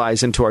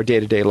materialize into our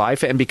day-to-day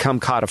life and become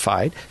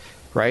codified,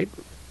 right?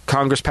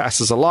 Congress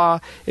passes a law,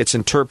 it's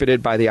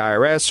interpreted by the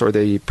IRS or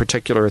the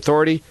particular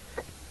authority,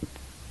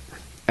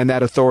 and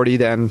that authority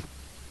then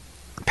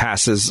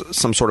passes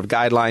some sort of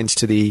guidelines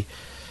to the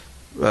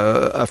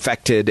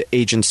affected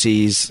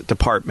agencies,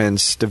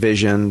 departments,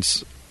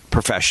 divisions,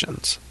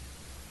 professions.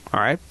 All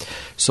right?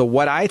 So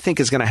what I think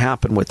is going to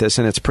happen with this,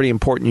 and it's pretty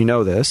important you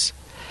know this,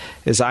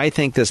 is I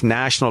think this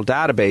national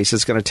database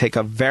is going to take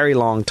a very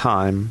long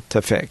time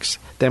to fix.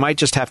 They might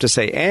just have to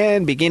say,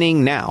 and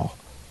beginning now,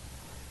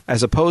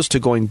 as opposed to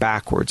going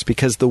backwards,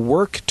 because the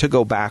work to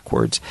go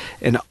backwards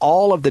in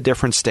all of the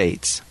different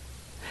states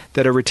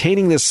that are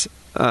retaining this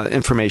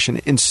information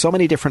in so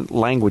many different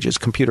languages,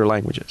 computer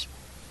languages,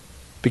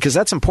 because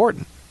that's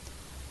important.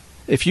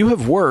 If you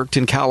have worked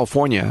in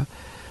California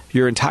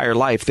your entire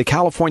life, the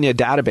California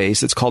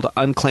database, it's called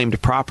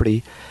unclaimed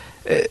property,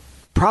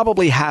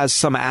 probably has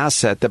some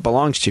asset that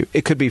belongs to you.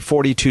 It could be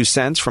 42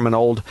 cents from an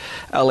old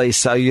LA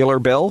Cellular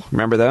bill.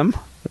 Remember them?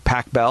 The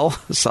Pac Bell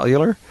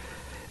Cellular.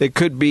 It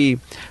could be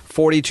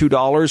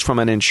 $42 from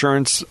an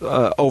insurance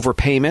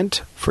overpayment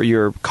for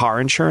your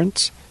car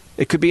insurance.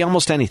 It could be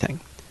almost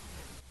anything.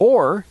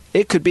 Or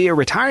it could be a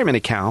retirement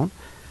account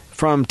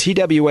from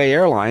TWA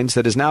Airlines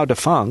that is now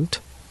defunct,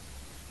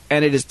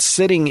 and it is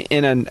sitting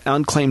in an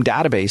unclaimed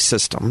database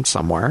system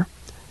somewhere.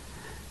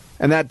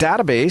 And that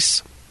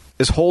database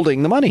is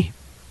holding the money.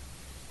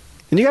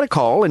 And you got to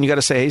call and you got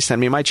to say, hey, send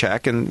me my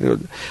check.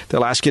 And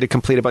they'll ask you to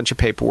complete a bunch of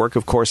paperwork,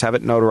 of course, have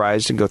it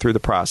notarized and go through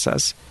the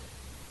process.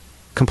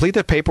 Complete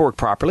the paperwork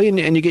properly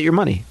and you get your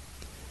money.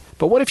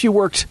 But what if you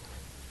worked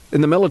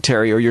in the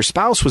military or your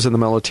spouse was in the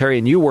military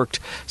and you worked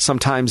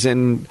sometimes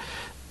in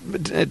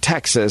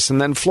Texas and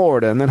then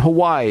Florida and then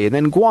Hawaii and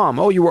then Guam?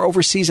 Oh, you were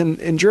overseas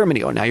in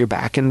Germany. Oh, now you're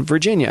back in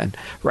Virginia,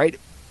 right?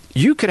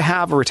 You could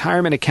have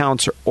retirement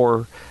accounts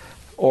or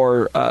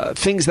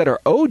things that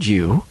are owed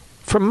you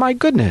from, my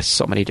goodness,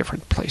 so many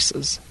different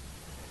places.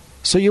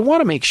 So you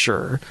want to make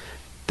sure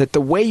that the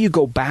way you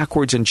go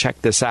backwards and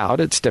check this out,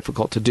 it's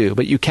difficult to do,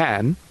 but you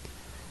can,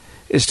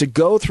 is to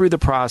go through the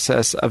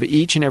process of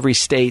each and every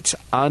state's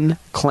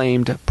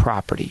unclaimed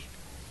property.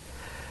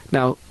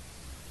 Now,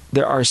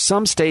 there are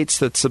some states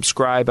that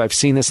subscribe, I've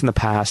seen this in the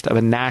past, of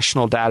a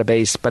national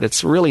database, but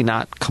it's really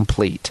not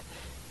complete.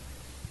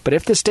 But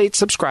if the state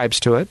subscribes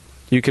to it,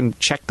 you can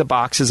check the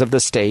boxes of the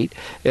state.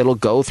 It'll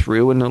go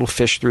through and it'll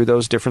fish through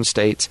those different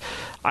states.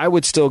 I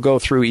would still go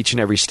through each and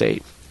every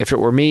state. If it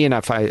were me, and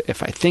if I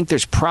think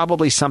there's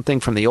probably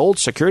something from the old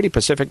Security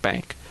Pacific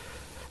Bank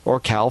or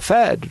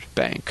CalFed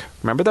Bank.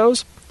 Remember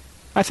those?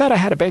 I thought I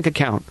had a bank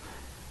account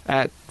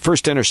at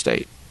First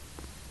Interstate.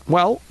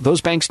 Well,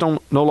 those banks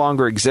no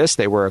longer exist.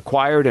 They were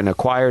acquired and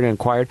acquired and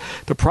acquired.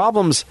 The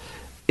problems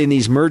in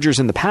these mergers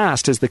in the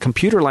past is the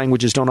computer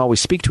languages don't always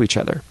speak to each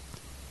other.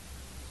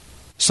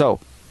 So,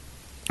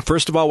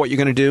 first of all, what you're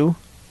going to do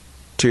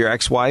to your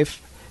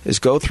ex-wife is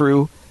go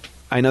through.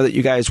 I know that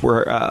you guys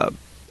were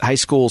high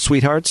school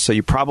sweethearts, so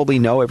you probably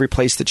know every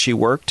place that she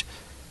worked.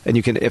 And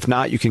you can, if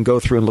not, you can go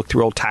through and look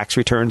through old tax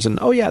returns and,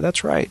 oh, yeah,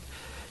 that's right.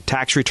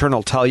 Tax return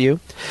will tell you.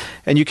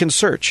 And you can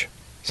search,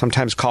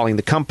 sometimes calling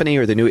the company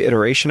or the new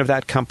iteration of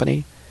that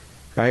company,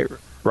 right?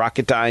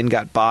 Rocketdyne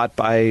got bought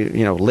by,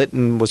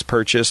 Litton was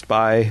purchased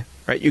by,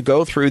 right? You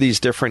go through these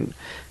different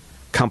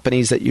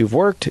companies that you've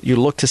worked. You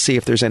look to see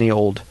if there's any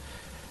old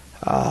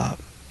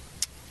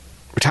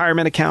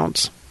retirement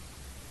accounts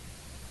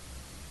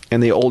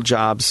and the old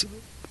jobs.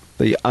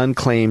 The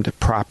unclaimed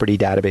property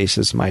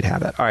databases might have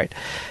that. All right.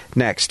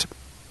 Next.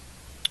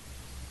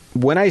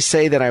 When I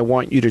say that I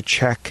want you to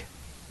check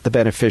the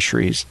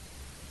beneficiaries,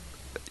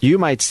 you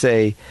might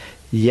say,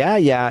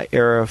 Yeah,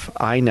 Arif,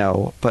 I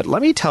know. But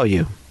let me tell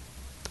you,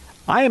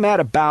 I am at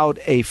about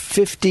a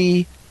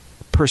 50%,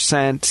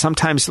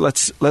 sometimes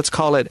let's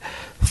call it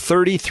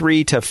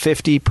 33 to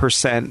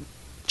 50%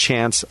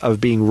 chance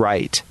of being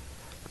right.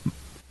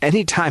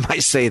 Anytime I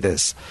say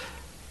this,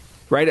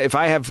 right? If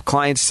I have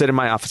clients sit in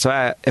my office,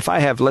 if I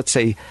have, let's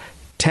say,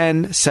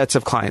 10 sets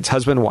of clients,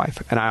 husband and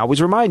wife, and I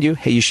always remind you,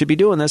 hey, you should be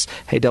doing this.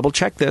 Hey, double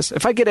check this.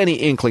 If I get any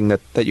inkling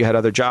that you had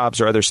other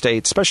jobs or other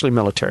states, especially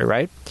military,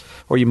 right?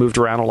 Or you moved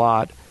around a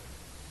lot,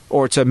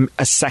 or it's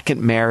a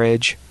second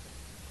marriage,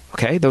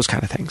 okay, those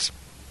kind of things.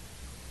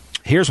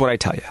 Here's what I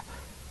tell you.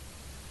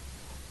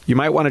 You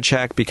might want to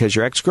check because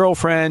your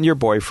ex-girlfriend, your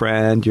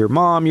boyfriend, your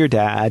mom, your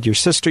dad, your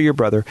sister, your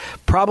brother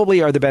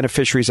probably are the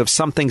beneficiaries of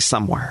something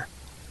somewhere.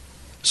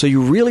 So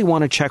you really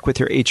want to check with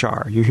your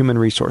HR, your human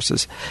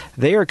resources.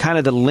 They are kind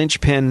of the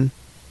linchpin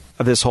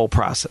of this whole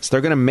process.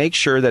 They're going to make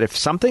sure that if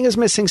something is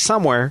missing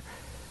somewhere,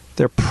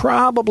 they're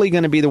probably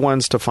going to be the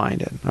ones to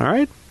find it. All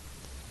right?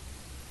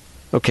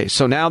 Okay,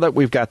 so now that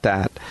we've got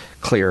that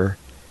clear,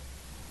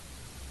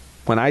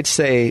 when I'd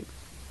say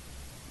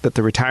that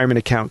the retirement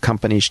account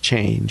companies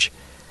change,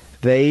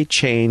 they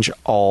change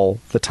all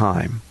the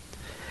time.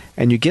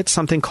 And you get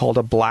something called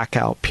a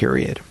blackout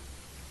period.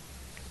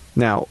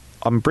 Now,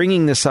 I'm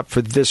bringing this up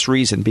for this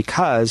reason,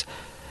 because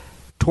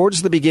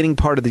towards the beginning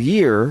part of the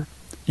year,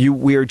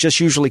 we are just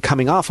usually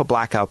coming off a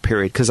blackout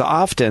period, because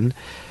often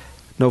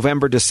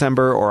November,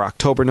 December, or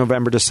October,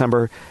 November,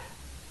 December,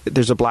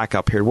 there's a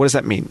blackout period. What does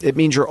that mean? It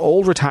means your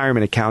old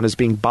retirement account is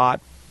being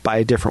bought by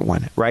a different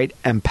one, right?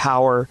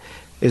 Empower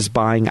is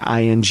buying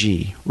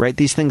ING, right?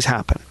 These things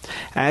happen.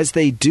 As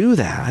they do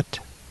that,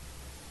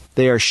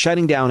 they are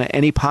shutting down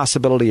any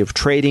possibility of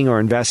trading or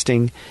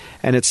investing,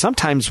 and it's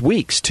sometimes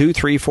weeks, 2,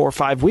 3, 4,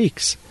 5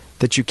 weeks,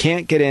 that you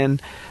can't get in,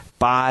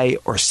 buy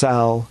or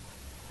sell,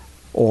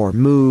 or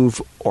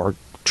move, or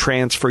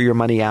transfer your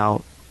money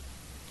out,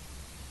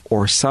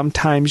 or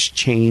sometimes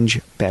change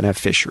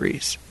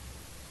beneficiaries.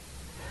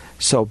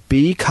 So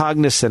be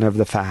cognizant of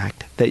the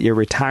fact that your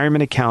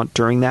retirement account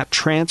during that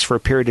transfer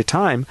period of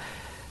time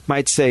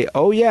might say,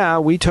 oh yeah,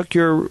 we took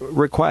your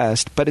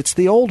request, but it's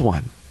the old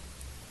one.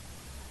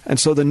 And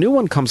so the new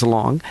one comes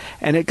along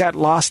and it got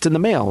lost in the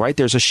mail, right?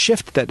 There's a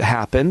shift that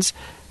happens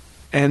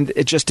and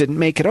it just didn't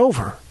make it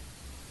over.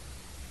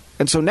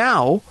 And so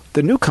now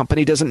the new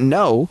company doesn't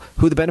know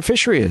who the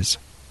beneficiary is.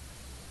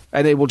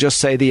 And they will just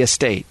say the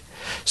estate.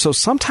 So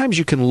sometimes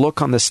you can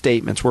look on the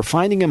statements. We're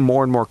finding them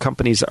more and more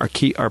companies are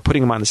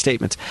putting them on the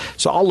statements.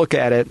 So I'll look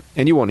at it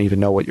and you won't even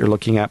know what you're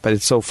looking at, but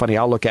it's so funny.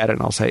 I'll look at it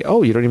and I'll say,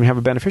 oh, you don't even have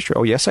a beneficiary.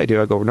 Oh, yes, I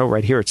do. I go, no,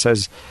 right here it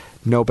says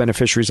no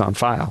beneficiaries on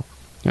file.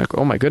 I go,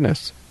 oh my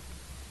goodness.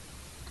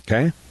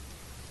 Okay.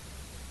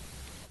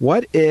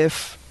 What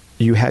if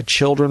you had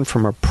children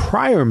from a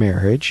prior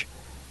marriage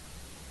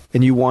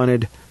and you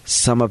wanted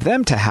some of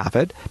them to have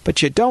it,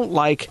 but you don't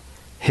like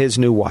his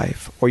new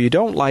wife or you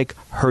don't like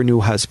her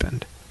new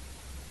husband?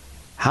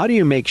 How do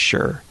you make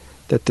sure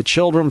that the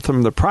children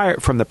from the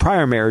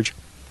prior marriage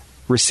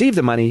receive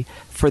the money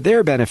for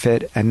their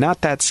benefit and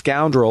not that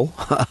scoundrel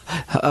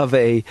of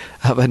a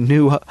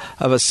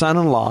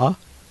son-in-law?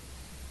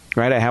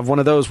 Right? I have one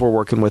of those we're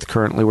working with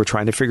currently. We're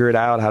trying to figure it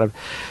out,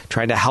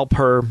 trying to help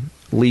her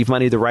leave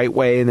money the right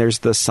way. And there's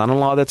the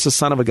son-in-law that's a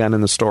son of a gun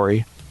in the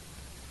story.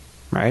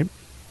 Right?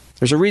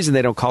 There's a reason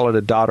they don't call it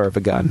a daughter of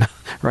a gun,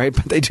 right?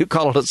 But they do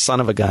call it a son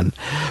of a gun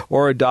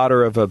or a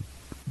daughter of a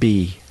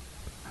bee.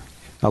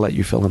 I'll let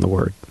you fill in the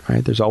word,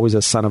 right? There's always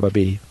a son of a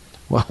bee.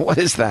 Well, what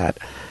is that?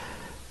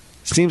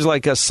 Seems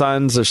like us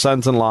sons or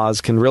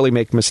sons-in-laws can really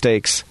make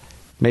mistakes.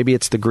 Maybe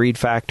it's the greed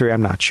factory.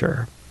 I'm not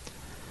sure.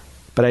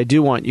 But I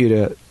do want you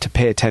to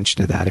pay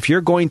attention to that. If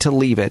you're going to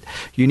leave it,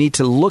 you need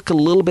to look a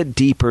little bit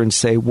deeper and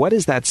say, what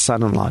is that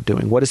son-in-law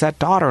doing? What is that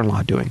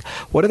daughter-in-law doing?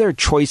 What are their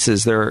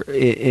choices there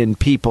in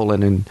people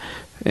and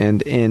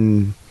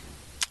in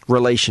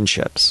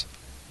relationships?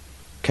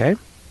 Okay?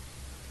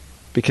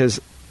 Because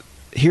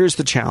here's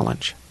the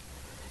challenge.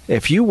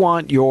 If you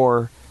want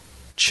your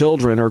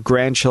children or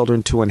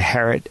grandchildren to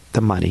inherit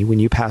the money when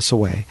you pass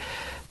away,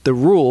 the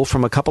rule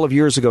from a couple of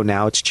years ago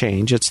now, it's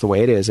changed. It's the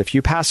way it is. If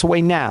you pass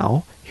away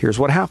now, here's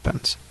what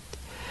happens.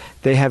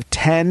 They have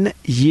 10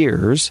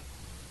 years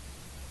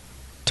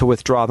to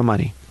withdraw the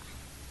money.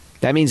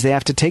 That means they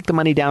have to take the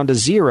money down to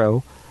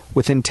zero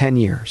within 10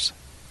 years.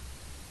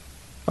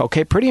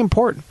 Okay, pretty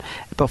important.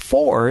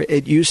 Before,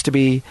 it used to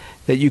be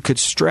that you could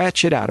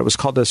stretch it out. It was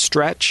called a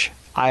stretch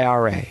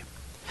IRA.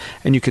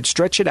 And you could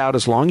stretch it out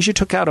as long as you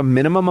took out a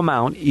minimum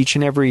amount each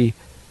and every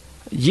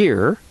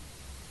year.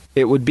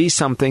 It would be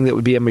something that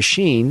would be a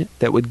machine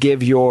that would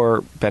give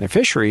your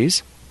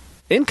beneficiaries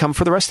income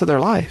for the rest of their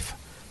life.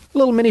 A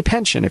little mini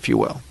pension, if you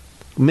will.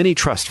 Mini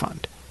trust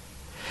fund.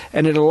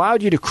 And it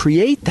allowed you to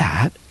create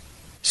that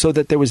so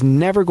that there was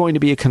never going to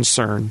be a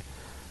concern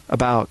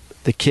about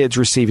the kids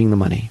receiving the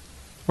money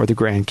or the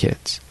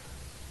grandkids.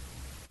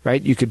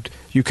 Right? You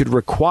could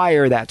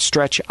require that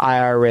stretch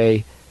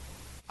IRA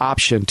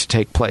option to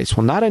take place.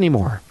 Well, not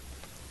anymore.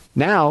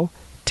 Now,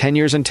 10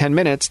 years and 10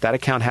 minutes, that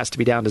account has to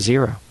be down to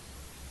zero.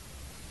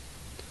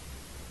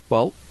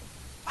 Well,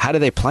 How do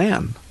they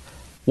plan?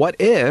 What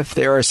if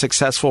they're a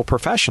successful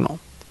professional?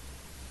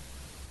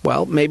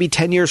 Well, maybe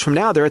 10 years from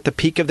now, they're at the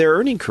peak of their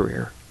earning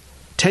career.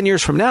 10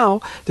 years from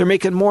now, they're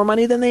making more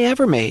money than they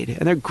ever made.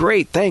 And they're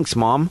great. Thanks,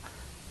 Mom.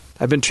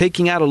 I've been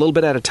taking out a little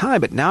bit at a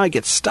time, but now I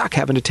get stuck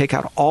having to take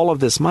out all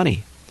of this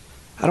money.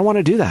 I don't want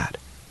to do that.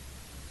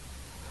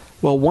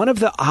 Well, one of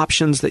the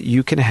options that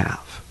you can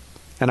have,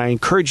 and I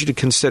encourage you to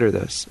consider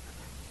this,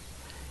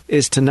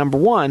 is to, number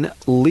one,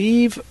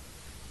 leave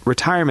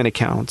retirement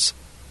accounts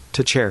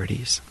to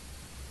charities,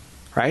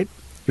 right?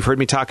 You've heard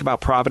me talk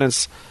about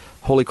Providence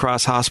Holy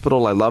Cross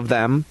Hospital. I love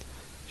them.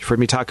 You've heard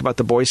me talk about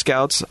the Boy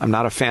Scouts. I'm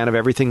not a fan of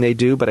everything they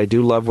do, but I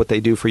do love what they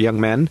do for young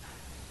men.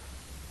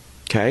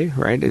 Okay,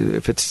 right?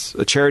 If it's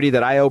a charity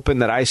that I open,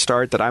 that I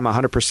start, that I'm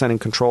 100% in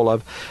control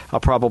of,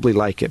 I'll probably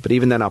like it. But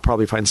even then, I'll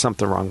probably find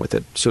something wrong with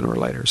it sooner or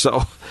later.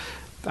 So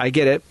I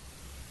get it.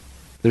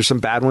 There's some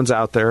bad ones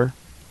out there.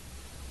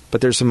 But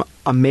there's some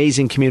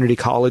amazing community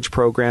college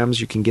programs.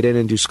 You can get in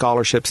and do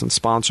scholarships and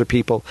sponsor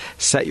people,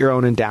 set your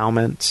own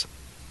endowments.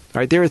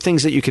 All right, there are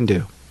things that you can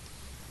do.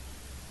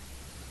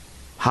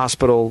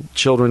 Hospital,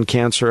 children,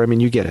 cancer, I mean,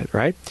 you get it,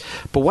 right?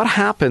 But what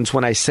happens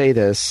when I say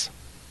this?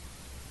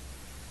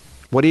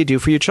 What do you do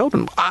for your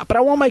children? But I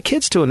want my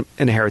kids to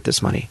inherit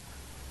this money.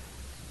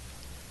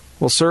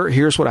 Well, sir,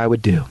 here's what I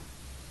would do.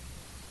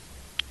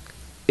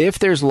 If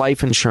there's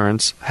life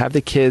insurance, have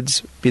the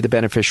kids be the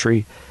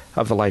beneficiary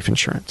of the life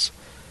insurance.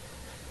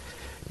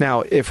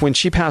 Now, if when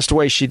she passed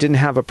away, she didn't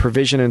have a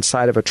provision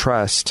inside of a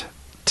trust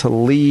to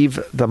leave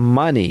the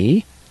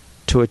money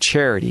to a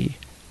charity,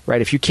 right?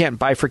 If you can't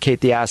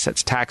bifurcate the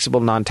assets, taxable,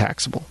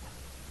 non-taxable,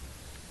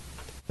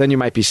 then you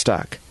might be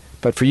stuck.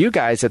 But for you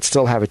guys that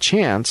still have a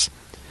chance,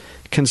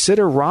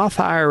 consider Roth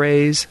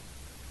IRAs,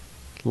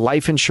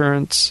 life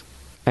insurance,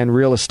 and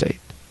real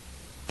estate.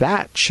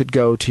 That should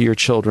go to your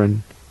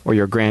children or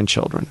your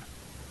grandchildren.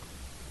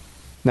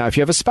 Now, if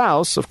you have a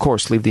spouse, of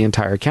course, leave the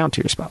entire account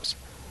to your spouse.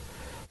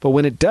 But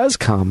when it does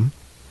come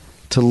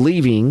to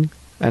leaving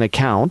an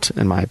account,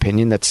 in my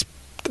opinion, that's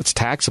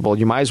taxable,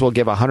 you might as well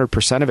give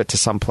 100% of it to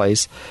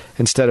someplace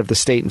instead of the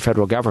state and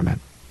federal government.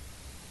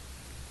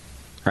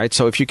 Right?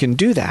 So if you can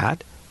do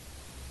that,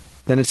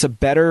 then it's a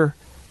better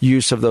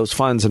use of those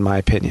funds, in my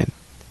opinion.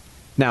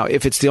 Now,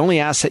 if it's the only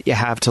asset you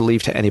have to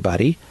leave to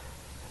anybody,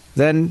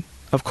 then,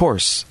 of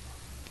course,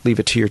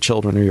 leave it to your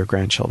children or your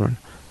grandchildren.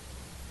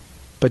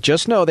 But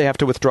just know they have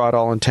to withdraw it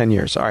all in 10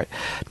 years. All right.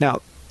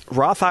 Now,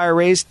 Roth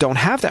IRAs don't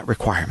have that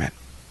requirement.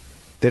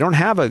 They don't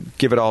have a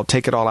give it all,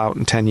 take it all out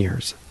in 10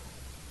 years.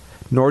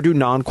 Nor do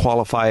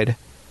non-qualified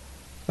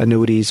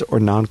annuities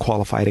or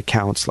non-qualified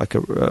accounts like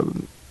a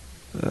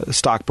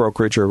stock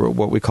brokerage or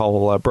what we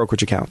call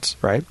brokerage accounts,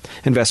 right?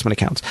 Investment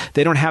accounts.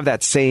 They don't have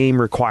that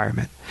same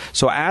requirement.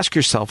 So ask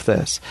yourself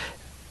this.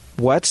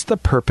 What's the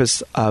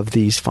purpose of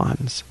these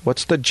funds?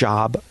 What's the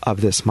job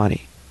of this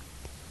money?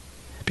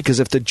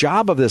 Because if the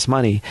job of this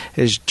money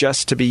is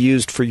just to be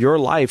used for your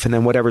life and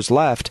then whatever's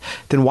left,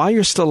 then while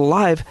you're still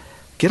alive,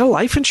 get a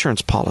life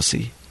insurance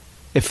policy.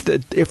 If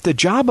the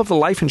job of the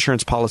life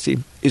insurance policy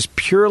is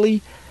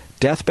purely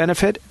death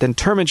benefit, then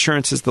term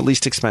insurance is the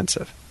least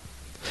expensive.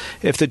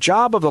 If the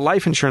job of the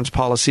life insurance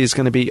policy is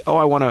going to be,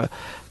 I want to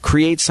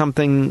create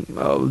something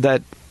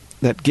that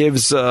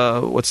gives,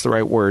 what's the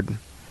right word?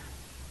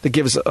 That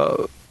gives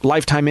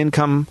lifetime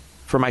income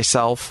for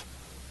myself.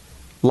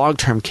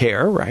 Long-term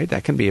care, right?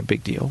 That can be a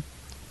big deal.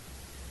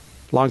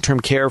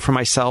 Long-term care for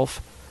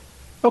myself.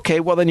 Okay,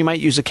 well then you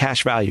might use a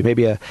cash value,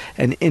 maybe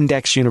an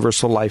index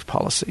universal life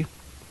policy.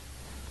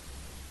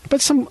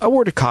 But a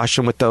word of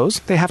caution with those.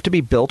 They have to be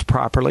built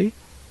properly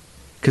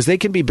because they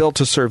can be built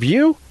to serve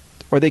you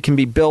or they can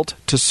be built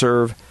to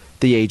serve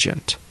the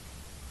agent.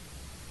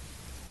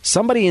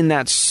 Somebody in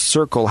that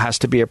circle has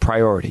to be a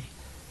priority.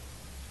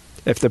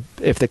 If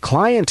the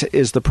client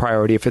is the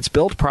priority, if it's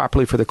built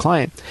properly for the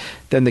client,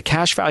 then the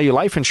cash value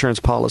life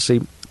insurance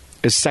policy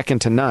is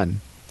second to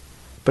none.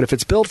 But if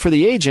it's built for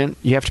the agent,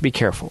 you have to be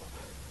careful.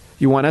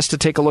 You want us to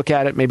take a look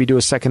at it, maybe do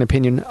a second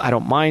opinion. I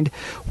don't mind.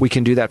 We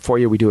can do that for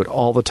you. We do it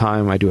all the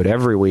time. I do it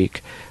every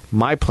week.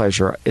 My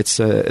pleasure. It's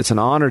an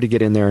honor to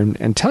get in there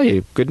and tell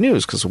you good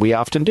news because we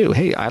often do.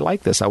 Hey, I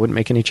like this. I wouldn't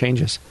make any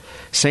changes.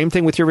 Same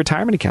thing with your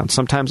retirement account.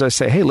 Sometimes I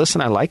say, hey, listen,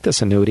 I like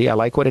this annuity. I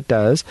like what it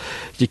does.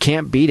 You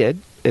can't beat it.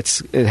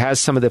 It has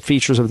some of the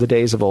features of the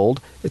days of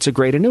old. It's a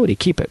great annuity.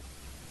 Keep it.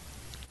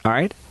 All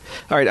right?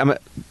 All right, I'm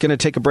going to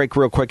take a break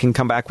real quick and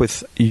come back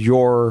with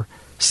your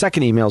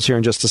second emails here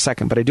in just a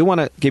second. But I do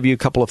want to give you a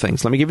couple of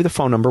things. Let me give you the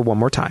phone number one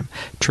more time.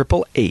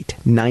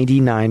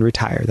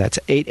 888-99-RETIRE. That's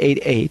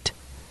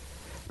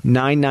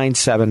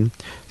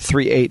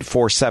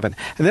 888-997-3847.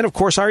 And then, of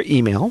course, our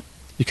email.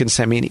 You can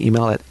send me an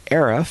email at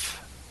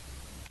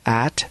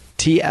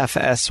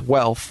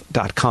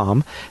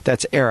arif@tfswealth.com.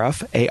 That's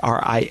Arif,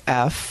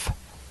 A-R-I-F,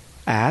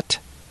 at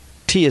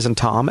T as in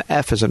Tom,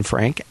 F as in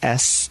Frank,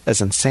 S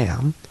as in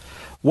Sam,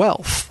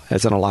 wealth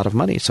as in a lot of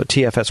money. So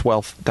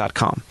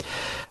tfswealth.com.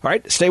 All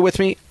right, stay with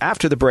me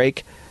after the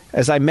break.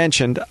 As I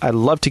mentioned, I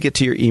love to get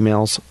to your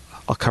emails.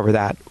 I'll cover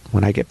that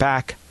when I get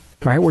back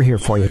All right, we're here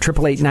for you.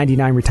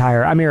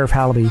 888-99-RETIRE. I'm Arif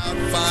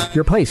Halaby,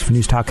 your place for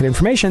news, talk, and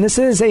information. This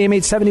is AM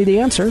 870 The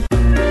Answer.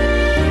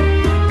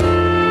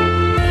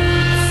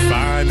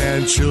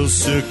 Financial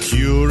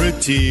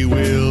security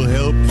will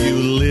help you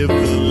live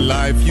the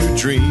life you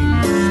dream.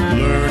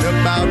 Learn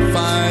about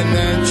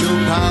financial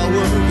power,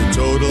 the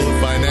Total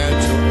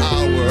Financial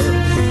Hour.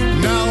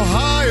 Now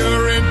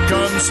higher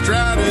income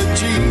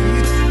strategy.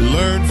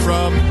 Learn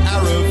from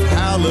Arif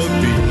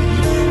Halaby.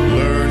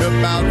 Learn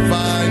about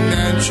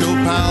financial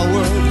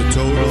power, the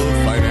Total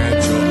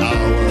Financial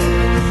Hour.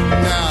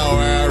 Now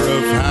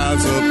Arif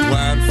has a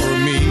plan for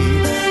me.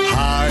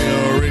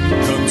 Higher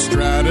income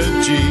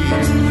strategy.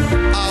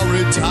 I'll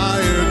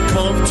retire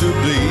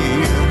comfortably,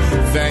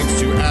 thanks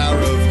to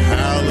Arif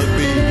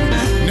Halaby.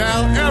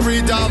 Now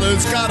every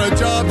dollar's got a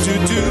job to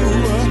do.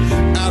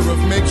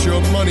 Arif makes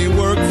your money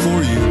work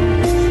for you.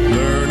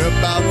 Learn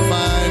about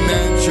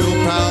financial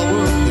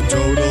power, the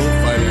Total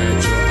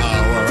Financial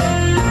Hour.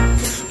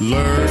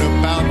 Learn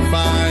about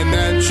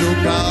financial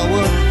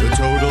power, the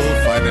Total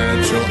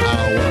Financial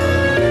Hour.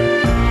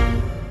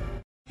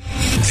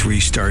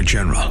 3-star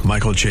General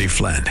Michael J.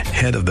 Flynn,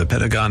 head of the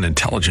Pentagon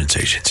Intelligence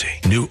Agency,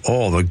 knew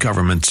all the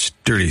government's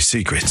dirty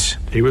secrets.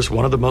 He was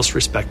one of the most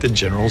respected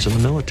generals in the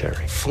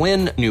military.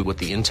 Flynn knew what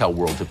the intel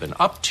world had been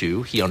up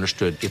to. He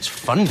understood its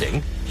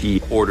funding.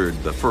 He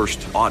ordered the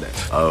first audit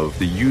of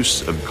the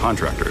use of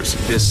contractors.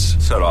 This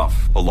set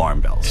off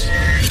alarm bells.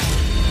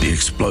 The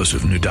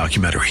explosive new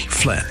documentary,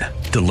 Flynn,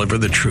 Deliver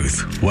the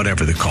Truth,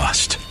 Whatever the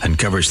Cost,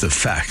 uncovers the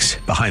facts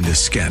behind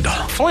this scandal.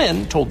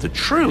 Flynn told the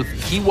truth.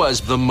 He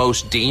was the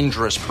most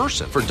dangerous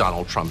person for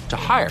Donald Trump to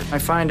hire. I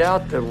find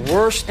out the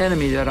worst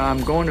enemy that I'm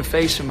going to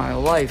face in my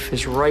life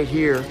is right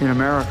here in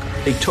America.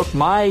 They took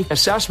my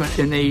assessment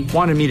and they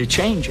wanted me to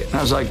change it. And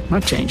I was like, I'm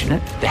not changing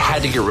it. They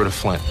had to get rid of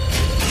Flynn.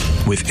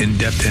 With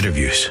in-depth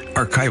interviews,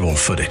 archival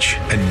footage,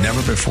 and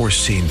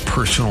never-before-seen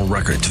personal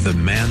records of the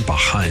man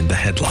behind the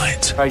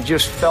headlines. I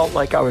just felt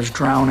like I was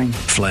drowning.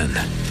 Flynn,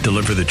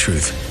 Deliver the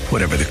Truth,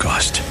 Whatever the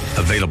Cost.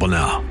 Available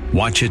now.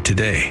 Watch it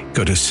today.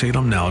 Go to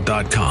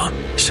salemnow.com.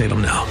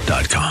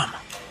 salemnow.com.